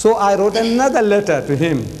 So I wrote another letter to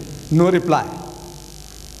him, no reply.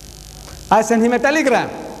 I sent him a telegram,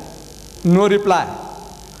 no reply.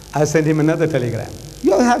 I sent him another telegram.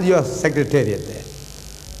 You have your secretariat there.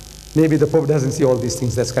 Maybe the Pope doesn't see all these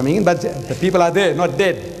things that's coming in, but the people are there, not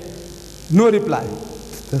dead. No reply.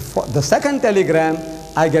 The second telegram,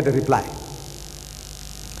 I get a reply.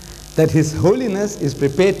 That His Holiness is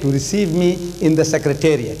prepared to receive me in the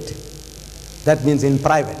secretariat. That means in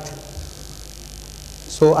private.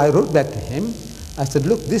 So I wrote back to him. I said,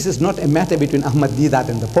 look, this is not a matter between Ahmad, Dedaat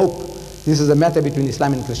and the Pope. This is a matter between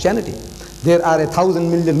Islam and Christianity. There are 1,000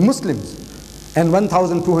 million Muslims and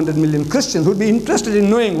 1,200 million Christians who would be interested in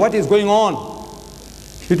knowing what is going on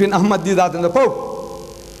between Ahmad, Dedaat and the Pope.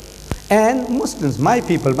 And Muslims, my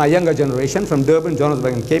people, my younger generation from Durban,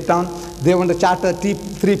 Johannesburg and Cape Town, they want to charter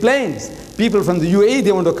three planes. People from the UAE,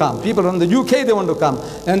 they want to come. People from the UK, they want to come.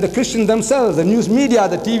 And the Christians themselves, the news media,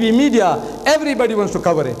 the TV media, everybody wants to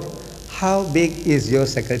cover it. How big is your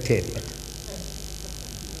secretariat?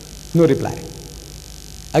 No reply.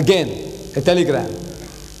 Again, a telegram.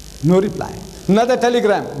 No reply. Another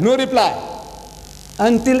telegram. No reply.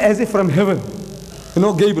 Until as if from heaven. You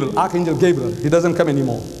know Gabriel, Archangel Gabriel, he doesn't come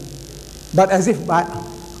anymore. But as if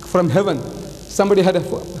from heaven, somebody had a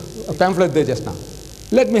pamphlet there just now.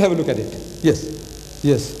 Let me have a look at it. Yes.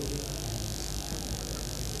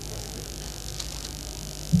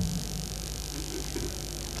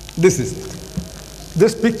 This is it.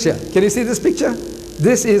 This picture, can you see this picture?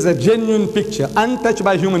 This is a genuine picture, untouched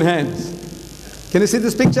by human hands. Can you see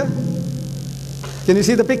this picture? Can you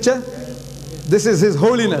see the picture? This is His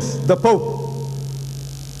Holiness, the Pope.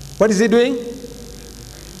 What is he doing?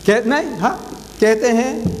 कहते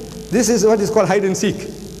हैं, this is what is called hide and seek.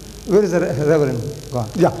 Where is the Reverend gone?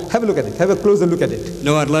 Yeah, have a look at it. Have a closer look at it.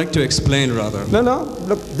 No, I'd like to explain rather. No,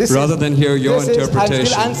 look, this rather is, than hear your interpretation. I'm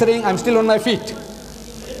still answering, I'm still on my feet.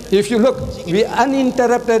 If you look, we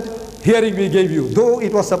uninterrupted hearing we gave you. Though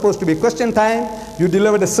it was supposed to be question time, you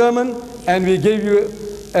delivered a sermon and we gave you,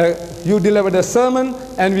 you delivered a sermon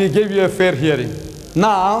and we gave you a fair hearing.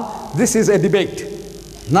 Now, this is a debate.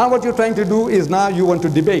 Now what you're trying to do is now you want to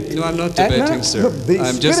debate. No, I'm not debating, sir. Look,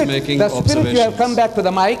 I'm just making observations. The spirit you have come back to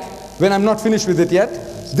the mic when I'm not finished with it yet.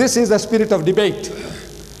 This is the spirit of debate.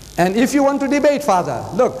 And if you want to debate, Father,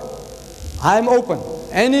 look, I'm open.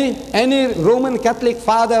 Any Roman Catholic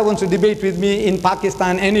father wants to debate with me in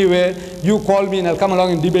Pakistan, anywhere, you call me and I'll come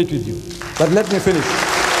along and debate with you. But let me finish.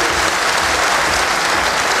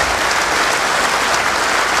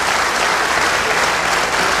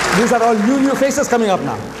 These are all new faces coming up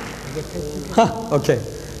now. Okay,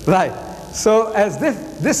 right. So as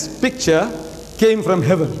this picture came from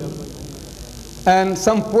heaven, and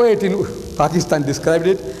some poet in Pakistan described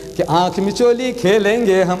it, कि आँख मिचोली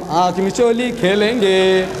खेलेंगे हम आँख मिचोली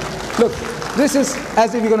खेलेंगे. Look, this is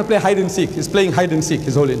as if you're going to play hide and seek. He's playing hide and seek,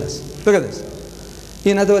 His Holiness. Look at this.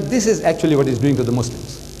 In other words, this is actually what he's doing to the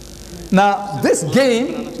Muslims. Now, this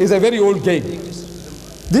game is a very old game.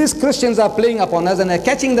 These Christians are playing upon us and are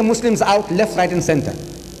catching the Muslims out left, right and center.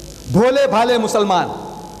 Bhole bhale Musalman.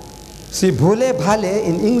 See, bhole bhale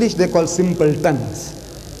in English they call simpletons.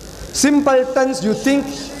 Simpletons, you think,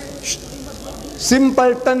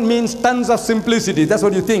 simpleton means tons of simplicity. That's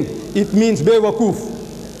what you think. It means bewakoof.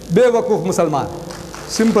 Bewakoof Musalman.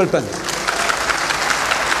 Simpleton.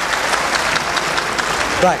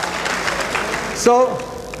 Right. So,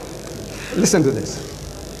 listen to this.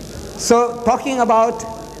 So, talking about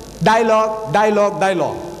dialogue.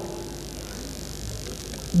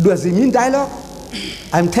 Does he mean dialogue?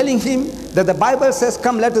 I'm telling him that the Bible says,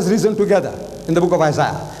 come let us reason together in the book of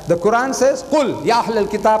Isaiah. The Quran says, قُلْ يَا أَهْلَ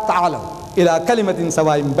الْكِتَابِ تَعَالَوْا إِلَىٰ كَلِمَةٍ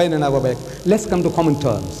سَوَاءٍ بَيْنَنَا وَبَيْنَكُمْ. Let's come to common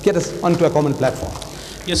terms. Get us onto a common platform.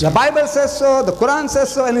 Yes, the Bible says so, the Quran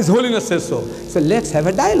says so, and His Holiness says so. So let's have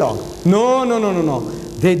a dialogue. No.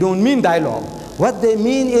 They don't mean dialogue. What they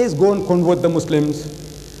mean is go and convert the Muslims.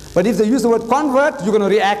 But if they use the word convert, you're going to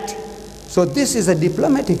react. So this is a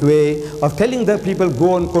diplomatic way of telling the people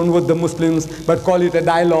go and convert the Muslims, but call it a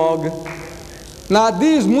dialogue. Now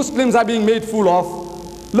these Muslims are being made fool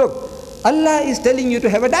of. Look, Allah is telling you to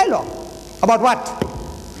have a dialogue. About what?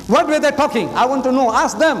 What were they talking? I want to know.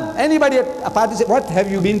 Ask them. Anybody participate? What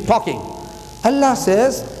have you been talking? Allah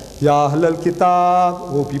says, Ya Ahlal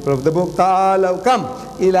Kitab, O people of the book, ta'alaw, come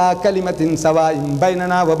ila kalimatin sawa'in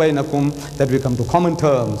baynana wa baynakum, that we come to common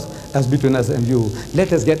terms as between us and you.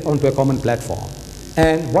 Let us get onto a common platform.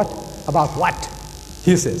 And what about what?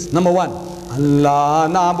 He says, number one, Allah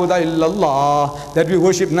na'budu illallah, that we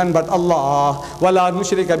worship none but Allah, wala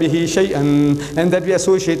nushrika bihi shay'an, and that we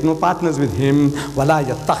associate no partners with Him, wala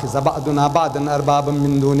yattakhiza ba'duna ba'dan arbaban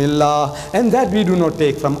min dunillah, and that we do not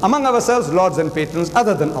take from among ourselves lords and patrons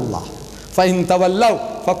other than Allah. فَإِن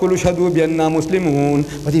تَوَلَّوْا فَقُلُوا شَهَدُوا بِأَنَّا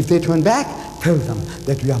مُسْلِمُونَ. But if they turn back, tell them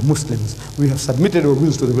that we are Muslims. We have submitted our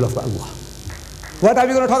wills to the will of Allah. What are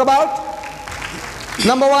we going to talk about?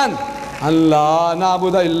 Number one, Allah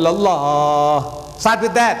na'budu illallah. Start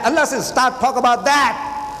with that. Allah says, talk about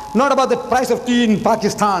that. Not about the price of tea in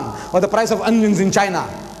Pakistan or the price of onions in China.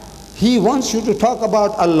 He wants you to talk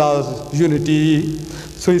about Allah's unity.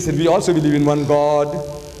 So he said, we also believe in one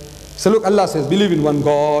God. So look, Allah says, believe in one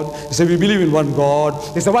God. He said, we believe in one God.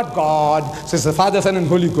 He said, what God? So it's the Father, Son and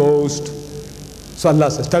Holy Ghost. So Allah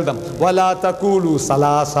says, tell them, وَلَا تَقُولُوا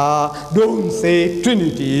salasa. Don't say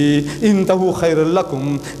Trinity. إِنْتَهُ خَيْرٌ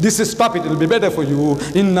لَكُمْ. This is, stop it, it will be better for you.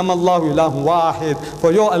 إِنَّمَا اللَّهُ إِلَهٌ وَاحِدٌ.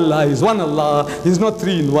 For your Allah is one Allah. He's not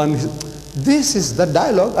three in one. This is the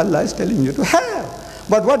dialogue Allah is telling you to have.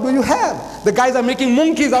 But what do you have? The guys are making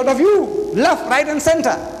monkeys out of you. Left, right and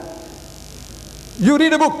center. You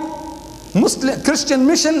read a book, Christian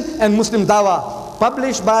Mission and Muslim Dawah,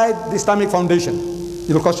 published by the Islamic Foundation.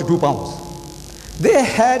 It will cost you £2. They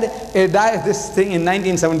had this thing in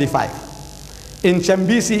 1975 in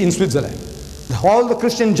Chambisi in Switzerland. All the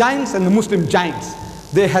Christian giants and the Muslim giants,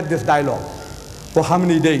 they had this dialogue for how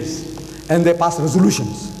many days? And they passed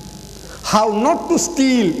resolutions. How not to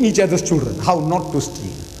steal each other's children. How not to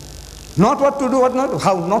steal. Not what to do, what not,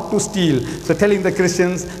 how not to steal. So telling the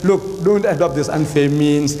Christians, look, don't adopt this unfair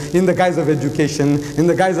means in the guise of education, in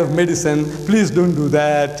the guise of medicine. Please don't do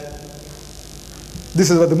that.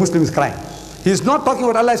 This is what the Muslim is crying. He's not talking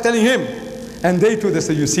what Allah is telling him. And they too, they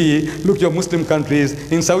say, you see, look, your Muslim countries,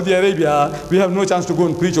 in Saudi Arabia, we have no chance to go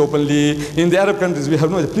and preach openly. In the Arab countries, we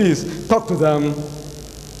have no, please, talk to them.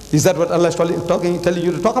 Is that what Allah is telling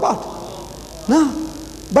you to talk about? No.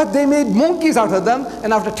 But they made monkeys out of them,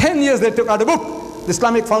 and after 10 years they took out a book, the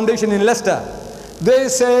Islamic Foundation in Leicester. They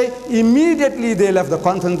say immediately they left the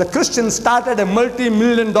conference, the Christians started a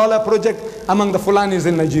multi-million-dollar project among the Fulanis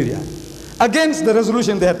in Nigeria against the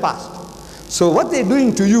resolution they had passed. So what they're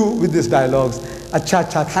doing to you with these dialogues, अच्छा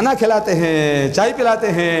अच्छा खाना खिलाते हैं, चाय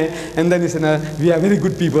पिलाते हैं, and then you say, we are very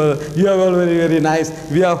good people, you are all very, very nice,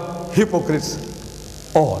 we are hypocrites.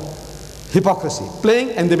 All. Hypocrisy.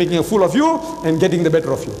 Playing, and they're making a fool of you and getting the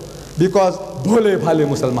better of you. Because bhole bhale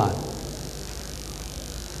Musliman.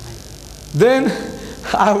 Then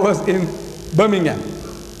I was in Birmingham.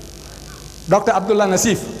 Dr. Abdullah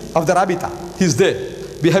Nasif of the Rabita, he's there.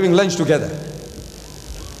 We're having lunch together.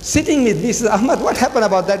 Sitting with me, he says, Ahmad, what happened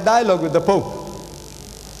about that dialogue with the Pope?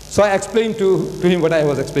 So I explained to him what I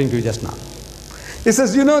was explaining to you just now. He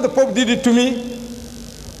says, you know, the Pope did it to me.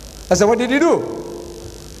 I said, what did he do?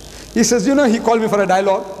 He says, you know, he called me for a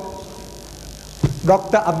dialogue.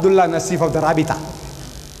 Dr. Abdullah Nasif of the Rabita,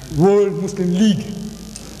 World Muslim League.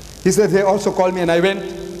 He said, they also called me and I went.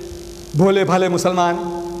 Bhole bhale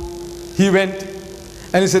Musalman. He went.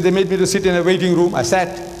 And he said, they made me to sit in a waiting room. I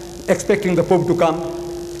sat, expecting the Pope to come.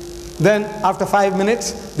 Then, after 5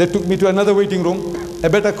 minutes, they took me to another waiting room, a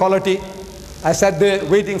better quality. I sat there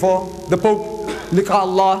waiting for the Pope. Liqa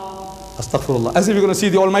Allah. Astaghfirullah. As if you're going to see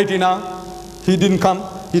the Almighty now. He didn't come.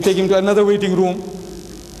 You take him to another waiting room.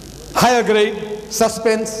 Higher grade,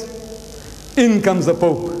 suspense. In comes the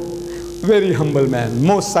Pope. Very humble man,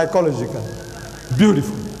 most psychological.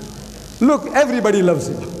 Beautiful. Look, everybody loves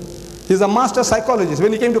him. He's a master psychologist.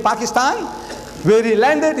 When he came to Pakistan, where he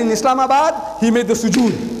landed in Islamabad, he made the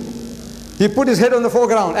sujood. He put his head on the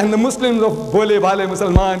foreground, and the Muslims of Bole Bhale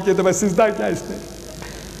Musalman ke to sizda kya isne?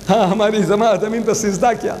 Ha, hamari Jamaat Amin to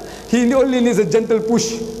sizda kya? He only needs a gentle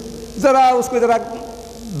push. Zara usko zara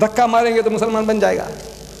dhakka marenge to Musalman ban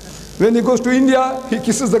jayega. When he goes to India, he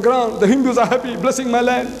kisses the ground. The Hindus are happy, blessing my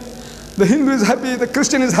land. The Hindu is happy, the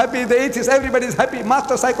Christian is happy, the atheist, everybody is happy.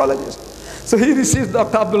 Master psychologist. So he received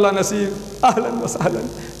Dr. Abdullah Nasif. Ahlan wa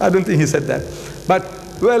sahlan. I don't think he said that. But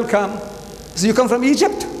welcome. So you come from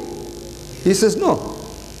Egypt? He says, no.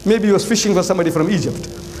 Maybe he was fishing for somebody from Egypt.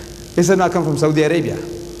 He said, no, I come from Saudi Arabia.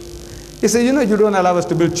 He said, you know, you don't allow us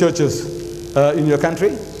to build churches in your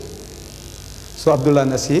country. So Abdullah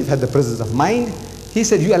Nasif had the presence of mind. He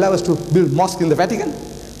said, you allow us to build mosque in the Vatican?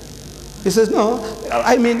 He says, no,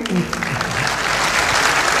 I mean...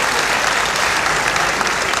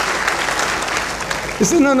 He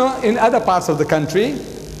said, no, in other parts of the country,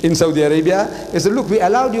 in Saudi Arabia, he said, look, we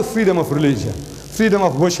allowed you freedom of religion, freedom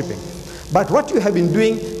of worshipping. But what you have been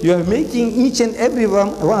doing, you are making each and every one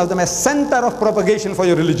of them a center of propagation for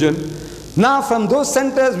your religion. Now from those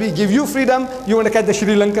centers, we give you freedom. You want to catch the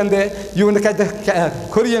Sri Lankan there, you want to catch the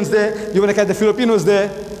Koreans there, you want to catch the Filipinos there.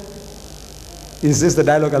 Is this the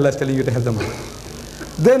dialogue Allah is telling you to have them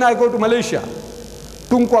with? Then I go to Malaysia.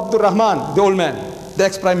 Tunku Abdul Rahman, the old man, the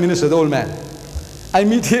ex-prime minister, the old man. I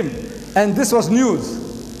meet him, and this was news.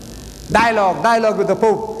 Dialogue with the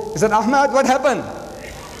Pope. He said, Ahmad, what happened?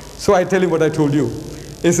 So I tell him what I told you.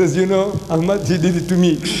 He says, you know, Ahmad, he did it to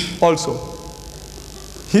me also.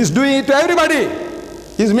 He's doing it to everybody.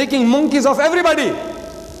 He's making monkeys of everybody.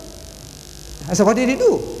 I said, what did he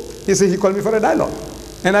do? He said, he called me for a dialogue.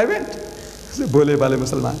 And I went. He said, Bole Bale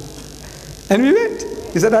Musalman. And we went.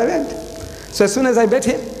 He said, I went. So as soon as I met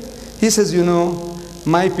him, he says, you know,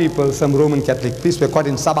 my people, some Roman Catholic priests were caught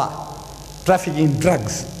in Sabah, trafficking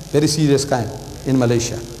drugs, very serious kind, in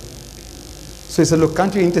Malaysia. So he said, look,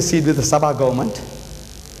 can't you intercede with the Sabah government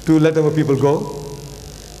to let our people go?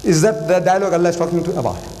 Is that the dialogue Allah is talking to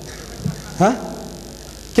about? Huh?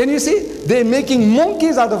 Can you see? They're making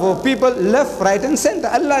monkeys out of our people, left, right, and center.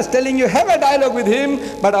 Allah is telling you, have a dialogue with him,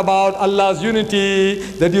 but about Allah's unity,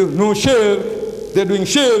 that you know shirk, they're doing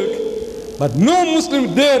shirk. But no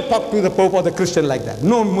Muslim dare talk to the Pope or the Christian like that.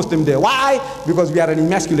 No Muslim dare. Why? Because we are an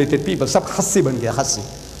emasculated people. Sab khassi ban gaya, khassi.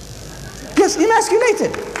 Yes,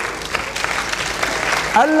 emasculated.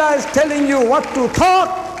 Allah is telling you what to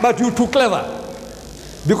talk, but you're too clever.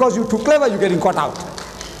 Because you're too clever, you're getting caught out.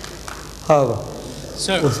 However.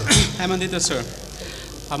 Sir, Ahmadita, sir.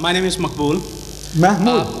 My name is Makbul.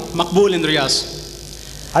 Mahmoud. Makbul in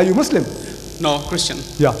Riyadh. Are you Muslim? No, Christian.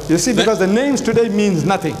 Yeah. You see, because the names today means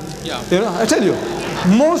nothing. Yeah. You know, I tell you,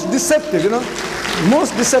 most deceptive, you know,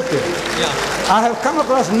 most deceptive. Yeah. I have come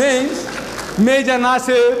across names, Major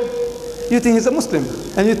Nasir, you think he's a Muslim,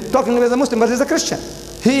 and you're talking about a Muslim, but he's a Christian.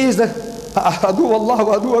 He is the Adu Allah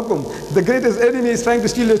wa Adu Akum. The greatest enemy is trying to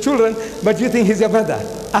steal your children, but you think he's your brother.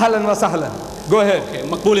 Ahlan wa sahlan. Go ahead. Okay,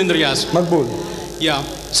 Makbul in Riyadh. Makbul. Yeah.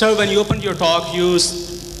 Sir, when you opened your talk, you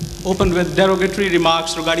opened with derogatory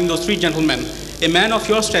remarks regarding those three gentlemen. A man of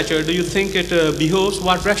your stature, do you think it behoves?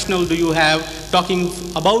 What rationale do you have talking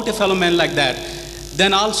about a fellow man like that?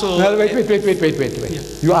 Then also... No, wait. Yeah.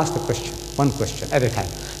 You ask the question, one question at a time.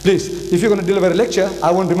 Please, if you're going to deliver a lecture,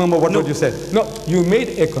 I won't remember what you said. No, you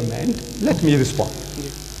made a comment, let me respond. Yeah.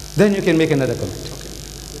 Then you can make another comment. Okay.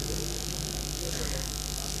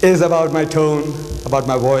 Is about my tone, about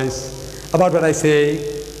my voice, about what I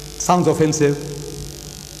say, sounds offensive.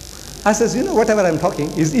 I says, you know, whatever I'm talking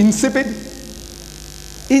is insipid,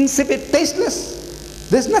 tasteless.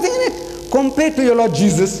 There's nothing in it. Compared to your Lord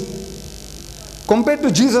Jesus, compared to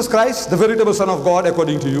Jesus Christ, the veritable Son of God,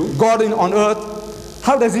 according to you, God on earth,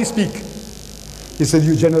 how does he speak? He said,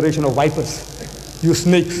 you generation of vipers, you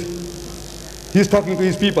snakes. He's talking to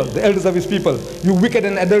his people, the elders of his people. You wicked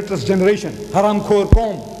and adulterous generation, haram khor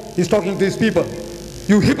qawm. He's talking to his people.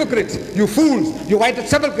 You hypocrites, you fools, you whited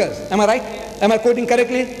sepulchres. Am I right? Am I quoting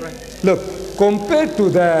correctly? Right. Look, compared to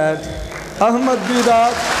that, Ahmad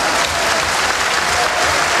Dedaat,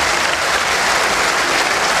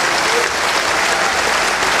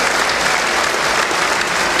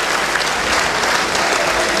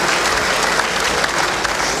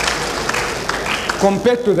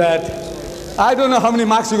 compared to that, I don't know how many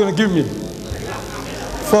marks you're going to give me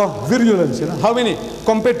for virulence, you know. How many?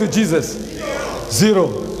 Compared to Jesus? 0.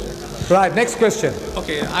 Right, next question.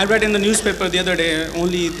 Okay, I read in the newspaper the other day,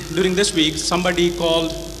 only during this week, somebody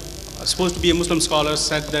called, supposed to be a Muslim scholar,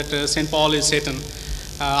 said that St. Paul is Satan.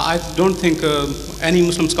 I don't think any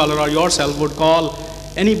Muslim scholar or yourself would call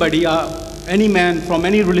anybody, any man from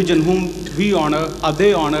any religion whom we honor or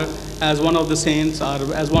they honor as one of the saints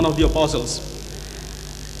or as one of the apostles.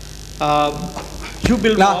 You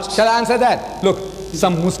build mosques. Shall I answer that? Look,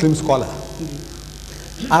 some Muslim scholar.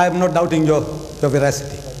 I am not doubting your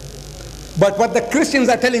veracity. But what the Christians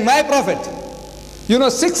are telling my prophet, you know,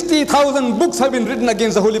 60,000 books have been written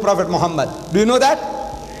against the Holy Prophet Muhammad. Do you know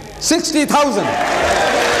that? 60,000.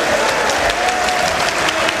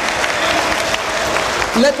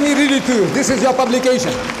 Let me read it to you. This is your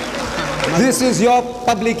publication. This is your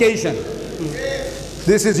publication.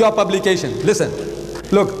 This is your publication. Listen.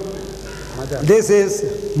 Look. This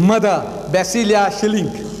is Mother Basilia Schilling.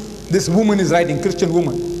 This woman is writing, Christian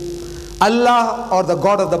woman. Allah or the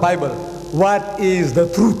God of the Bible, what is the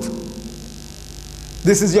truth?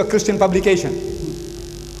 This is your Christian publication.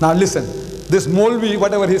 Now listen, this Molvi,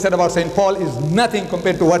 whatever he said about St. Paul is nothing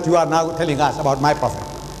compared to what you are now telling us about my prophet.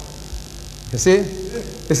 You see?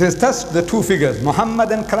 It says, thus the two figures,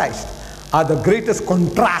 Muhammad and Christ, are the greatest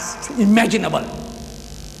contrast imaginable.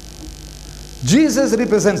 Jesus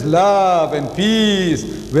represents love and peace,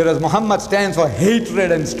 whereas Muhammad stands for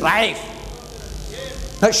hatred and strife.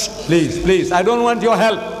 Shh, please, I don't want your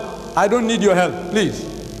help. I don't need your help, please.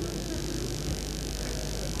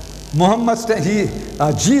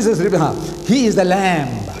 Jesus, he is the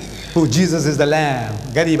lamb. Jesus is the lamb.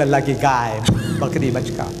 Garib Allah ki gaib, bakri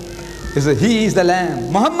bachka. He is the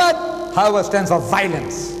lamb. Muhammad, however, stands for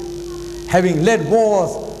violence, having led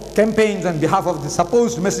wars, campaigns on behalf of the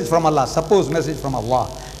supposed message from Allah.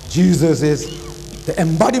 Jesus is the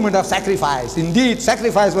embodiment of sacrifice. Indeed,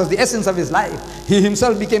 sacrifice was the essence of his life. He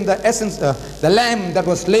himself became the essence, the lamb that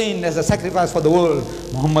was slain as a sacrifice for the world.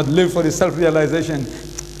 Muhammad lived for his self-realization.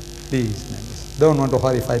 Please, don't want to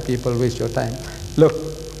horrify people, waste your time. Look,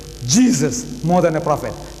 Jesus, more than a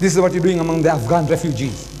prophet. This is what you're doing among the Afghan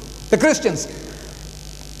refugees. The Christians,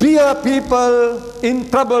 poor people in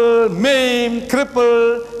trouble, maimed,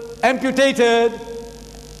 crippled, amputated.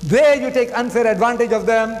 There you take unfair advantage of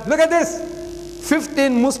them. Look at this.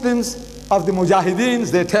 15 Muslims of the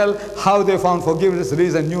Mujahideens, they tell how they found forgiveness,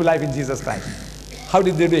 release and new life in Jesus Christ. How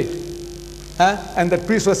did they do it? And that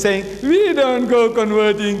priest was saying, we don't go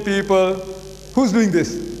converting people. Who's doing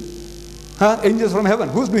this? Angels from heaven.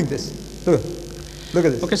 Who's doing this? Look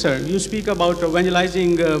at this. Okay, sir. You speak about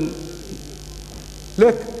evangelizing.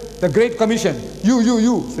 Look, the Great Commission. You.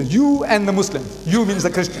 So you and the Muslims. You means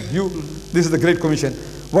the Christian. You. This is the Great Commission.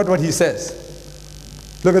 What he says.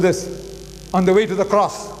 Look at this. On the way to the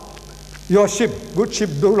cross, your ship, good ship,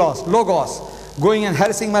 Logos, going and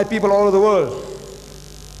harassing my people all over the world.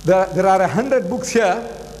 There are 100 books here.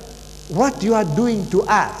 What you are doing to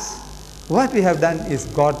us, what we have done is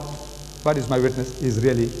God, what is my witness, is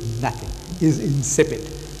really nothing, is insipid.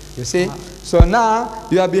 You see? So now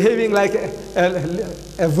you are behaving like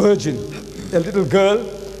a virgin, a little girl,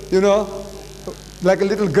 you know, like a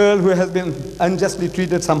little girl who has been unjustly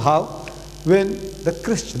treated somehow. When the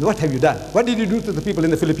Christians, what have you done? What did you do to the people in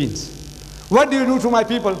the Philippines? What do you do to my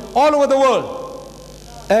people all over the world?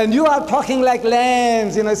 And you are talking like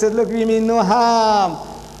lambs, you know, I said, look, we mean no harm.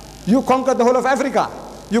 You conquered the whole of Africa.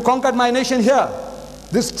 You conquered my nation here,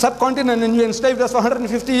 this subcontinent, and you enslaved us for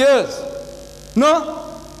 150 years. No?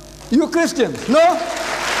 You Christians, no?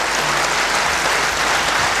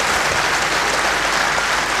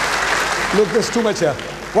 Look, there's too much here.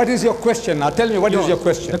 What is your question now? Tell me, what is your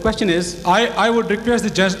question? The question is, I would request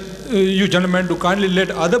you gentlemen to kindly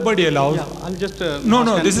let other body allow. Yeah, I'll just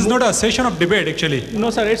no, this is not a session of debate actually.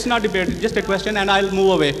 No, sir, it's not debate, just a question, and I'll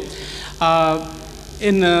move away.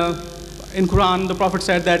 In Quran, the Prophet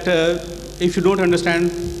said that if you don't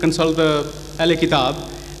understand, consult the Ahl Kitab,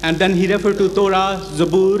 and then he referred to Torah,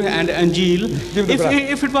 Zabur, and Injil.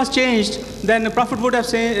 If it was changed, then the Prophet would have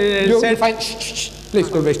said. Please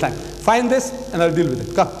don't waste time. Find this, and I'll deal with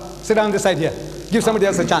it. Come, sit down this side here. Give somebody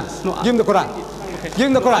else a chance. No, give him the Quran. Okay. Give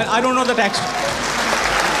him the Quran. I don't know the text.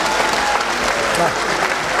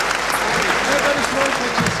 Very small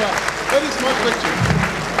question, sir. Very small question.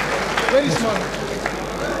 Very small.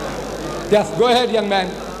 Yes, go ahead, young man.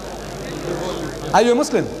 Are you a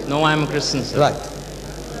Muslim? No, I am a Christian, sir. Right.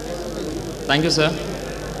 Thank you, sir.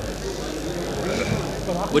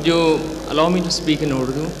 Would you allow me to speak in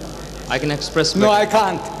Urdu? I can express better. No, I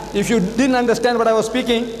can't. If you didn't understand what I was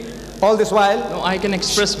speaking all this while. No, I can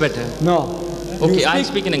express better. No. Okay, I'll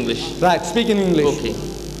speak in English. Right, speak in English. Okay.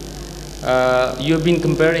 You have been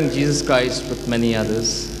comparing Jesus Christ with many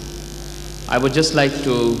others. I would just like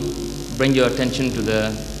to bring your attention to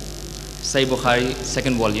the Sahih Bukhari,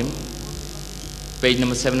 2nd volume, page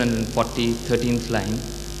number 740, 13th line,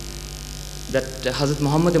 that Hazrat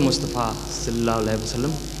Muhammad Mustafa sallallahu alaihi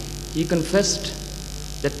wasallam, he confessed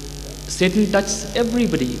that Satan touches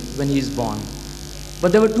everybody when he is born,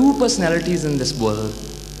 but there were two personalities in this world,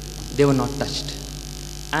 they were not touched.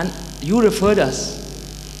 And you referred us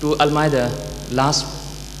to Al-Ma'idah, last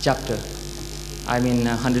chapter, I mean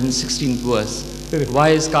 116th verse. Why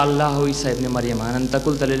is Allahu Isa ibn Maryam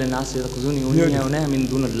antakul talil nas yakhuzuni unna min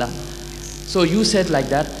dunillah. So you said like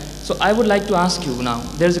that. So I would like to ask you now,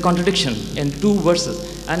 there is a contradiction in two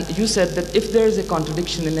verses, and you said that if there is a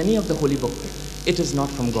contradiction in any of the holy book, it is not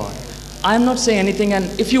from God. I am not saying anything,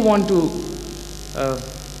 and if you want to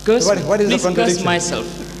curse me, what is please the contradiction? curse myself.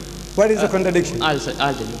 What is the contradiction? I'll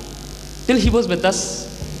tell you. Till he was with us,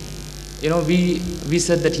 you know, we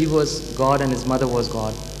said that he was God and his mother was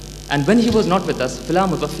God. And when he was not with us, Fila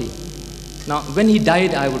Mutafi. Now, when he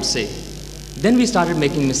died, I would say, then we started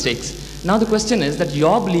making mistakes. Now the question is that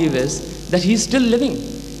your belief is that he is still living.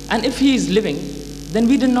 And if he is living, then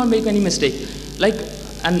we did not make any mistake. Like,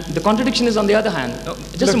 and the contradiction is on the other hand.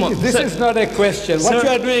 Just look, a moment. This is not a question. Sir, what you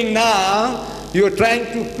are doing now, you are trying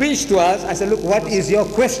to preach to us. I said, look, what is your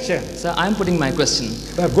question? Sir, I am putting my question.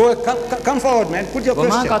 Come forward, man. Put your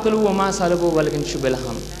question.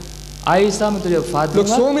 Look,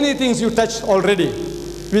 so many things you touched already,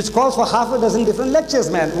 which calls for half a dozen different lectures,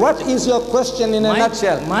 man. What is your question in a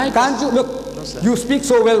nutshell? Can't you, look, you speak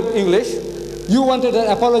so well English. You wanted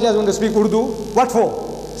to apologize when to speak Urdu. What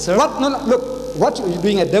for? Sir? What? No, look, what you're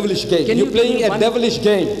doing a devilish game. You're playing a devilish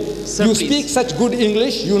game. Sir, you please. speak such good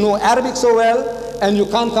English, you know Arabic so well, and you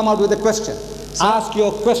can't come out with a question. Sir, ask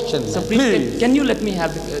your question. So please. Can you let me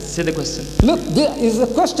have say the question? Look, there is a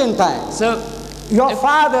question time. Sir, your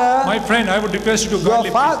father. My friend, I would request you to go.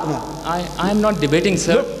 Your father. I am not debating,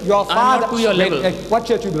 sir. Look, your father. I am not to your level. What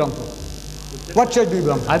church you belong to? What church do you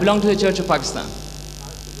belong to? I belong to the Church of Pakistan.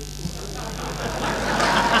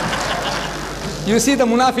 You see the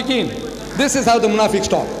munafiqeen. This is how the munafiqs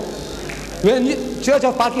talk. When Church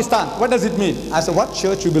of Pakistan, what does it mean? I said, what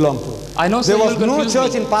church you belong to? I know, sir. There was no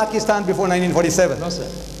church in Pakistan before 1947. No, sir.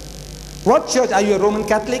 What church? Are you a Roman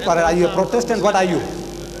Catholic or are you a Protestant? What are you?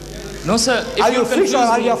 No, sir. If are you fish or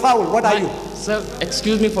are you a fowl? What are you? Sir,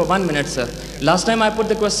 excuse me for 1 minute, sir. Last time I put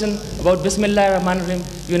the question about Bismillah Rahman Rahim,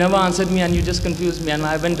 you never answered me and you just confused me and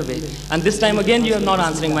I went away. And this time again you are not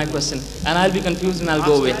answering my question and I'll be confused and I'll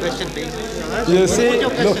go away. You see,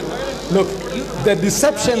 look, the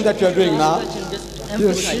deception that you are doing now.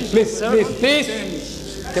 Please,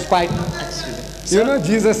 keep quiet. You know,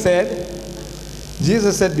 Jesus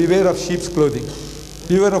said, beware of sheep's clothing.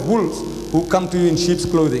 Beware of wolves who come to you in sheep's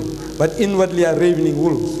clothing, but inwardly are ravening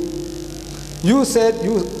wolves. You said,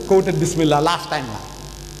 you quoted Bismillah last time now.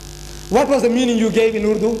 What was the meaning you gave in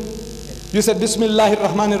Urdu? You said Bismillahir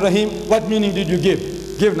Rahmanir Rahim. What meaning did you give?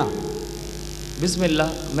 Give now.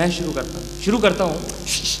 Bismillah, मैं शुरू करता हूँ.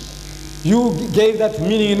 You gave that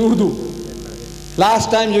meaning in Urdu.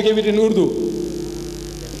 Last time you gave it in Urdu.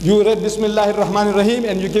 You read Bismillahir Rahmanir Rahim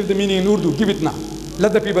and you gave the meaning in Urdu. Give it now.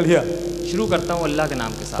 Let the people hear. शुरू करता हूँ अल्लाह के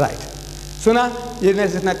नाम के साथ. Right. सुना? ये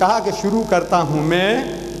जिसने कहा कि शुरू करता हूँ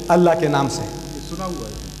मैं अल्लाह के नाम से. सुना हुआ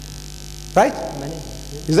है. Right?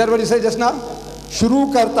 Is that what you said just now?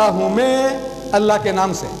 शुरू करता हूँ मैं Allah ke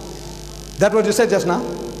naam se. That what you said just now?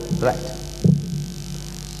 Right.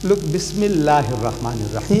 Look, Bismillahir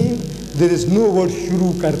Rahmanir Rahim. There is no word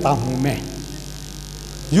shuru karta hu main.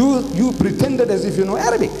 You pretended as if you know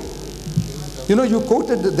Arabic. You know, you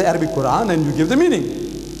quoted the Arabic Quran and you give the meaning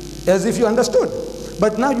as if you understood.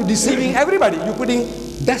 But now you're deceiving everybody. You're putting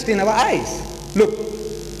dust in our eyes. Look,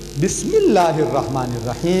 Bismillahir Rahmanir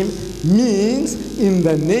Rahim means in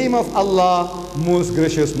the name of Allah, most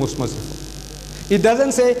gracious, most merciful. It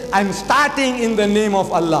doesn't say, I'm starting in the name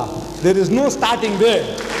of Allah. There is no starting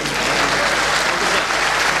there.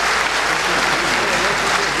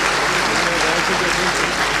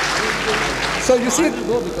 So you see,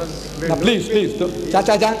 now please,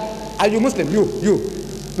 Chacha Jan, are you Muslim? You.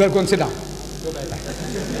 Well, go and sit down.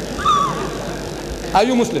 Are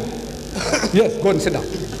you Muslim? Yes, go and sit down.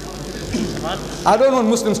 I don't want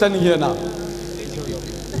Muslims standing here now.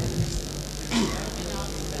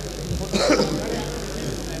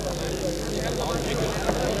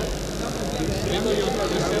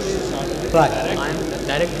 Right. I'm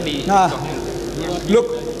directly.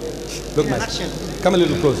 Look, my son. Come a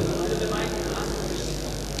little closer.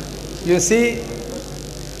 You see,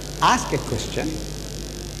 ask a question.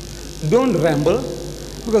 Don't ramble,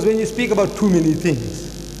 because when you speak about too many things,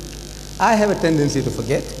 I have a tendency to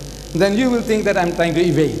forget. Then you will think that I'm trying to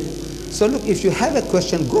evade. So look, if you have a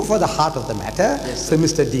question, go for the heart of the matter. Yes, so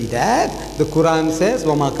Mr. Dedaat, the Quran says,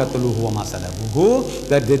 وَمَا قَتَلُوهُ وَمَا صَلَبُوهُ,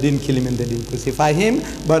 that they didn't kill him and they didn't crucify him.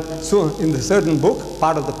 But so in the certain book,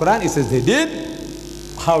 part of the Quran, it says they did.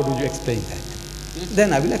 How do you explain that?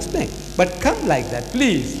 Then I will explain. But come like that,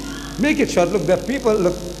 please. Make it short. Look, there are people,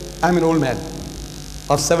 look, I'm an old man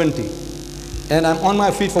of 70. And I'm on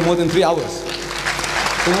my feet for more than 3 hours.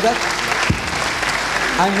 You know that?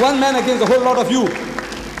 I'm one man against a whole lot of you.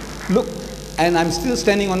 Look, and I'm still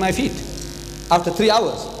standing on my feet after 3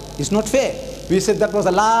 hours. It's not fair. We said that was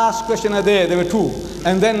the last questioner there were 2.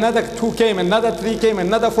 And then another 2 came, another 3 came,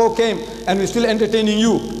 another 4 came, and we're still entertaining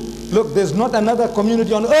you. Look, there's not another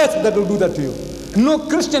community on earth that will do that to you. No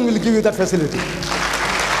Christian will give you that facility.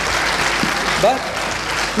 But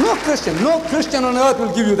no Christian on earth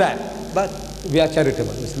will give you that. But we are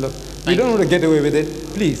charitable. Look, we don't want to get away with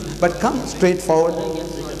it, please. But come straight forward,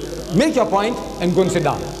 make your point, and go and sit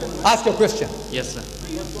down. Ask your question. Yes, sir.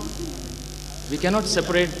 We cannot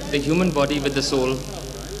separate the human body with the soul.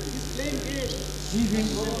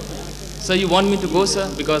 So you want me to go, sir?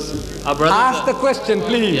 Because our brothers... Ask the question,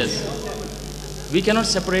 please. Yes. We cannot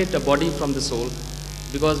separate a body from the soul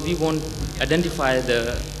because we won't identify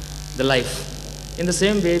the life. In the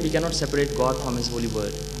same way, we cannot separate God from His holy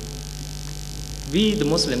word. We, the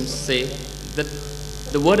Muslims, say that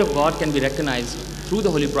the word of God can be recognized through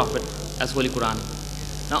the Holy Prophet as Holy Quran.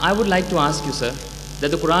 Now, I would like to ask you, sir,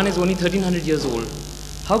 that the Quran is only 1300 years old.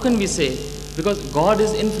 How can we say, because God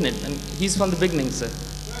is infinite and He's from the beginning, sir?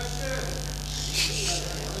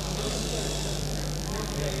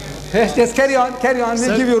 Yes, just carry on.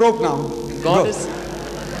 We'll give you rope now.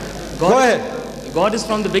 Go ahead. God is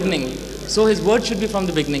from the beginning, so His word should be from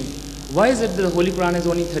the beginning. Why is it that the Holy Quran is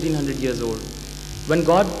only 1300 years old? When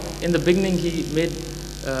God, in the beginning, He made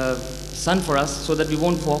sun for us so that we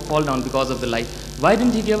won't fall down because of the light. Why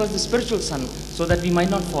didn't He give us the spiritual sun so that we might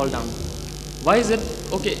not fall down? Why is it?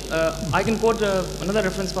 Okay, I can quote another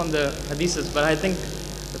reference from the hadiths, but I think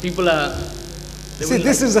the people are... See,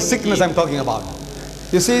 this is the sickness I'm talking about.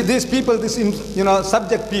 You see, these people,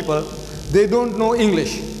 subject people, they don't know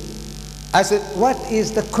English. I said, what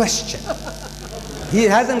is the question? He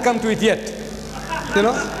hasn't come to it yet.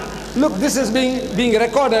 Look, this is being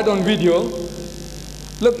recorded on video.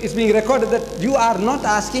 Look, it's being recorded that you are not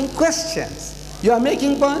asking questions. You are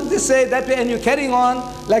making points this way, that way, and you're carrying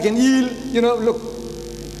on like an eel. Look,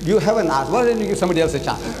 you haven't asked. Why don't you give somebody else a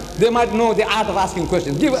chance? They might know the art of asking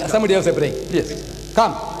questions. Give somebody else a break, please.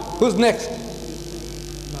 Come. Who's next?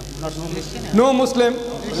 No Muslim.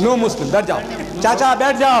 No Muslim. बैठ जाओ. चाचा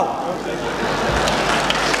बैठ जाओ.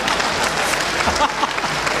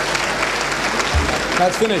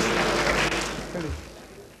 That's finished.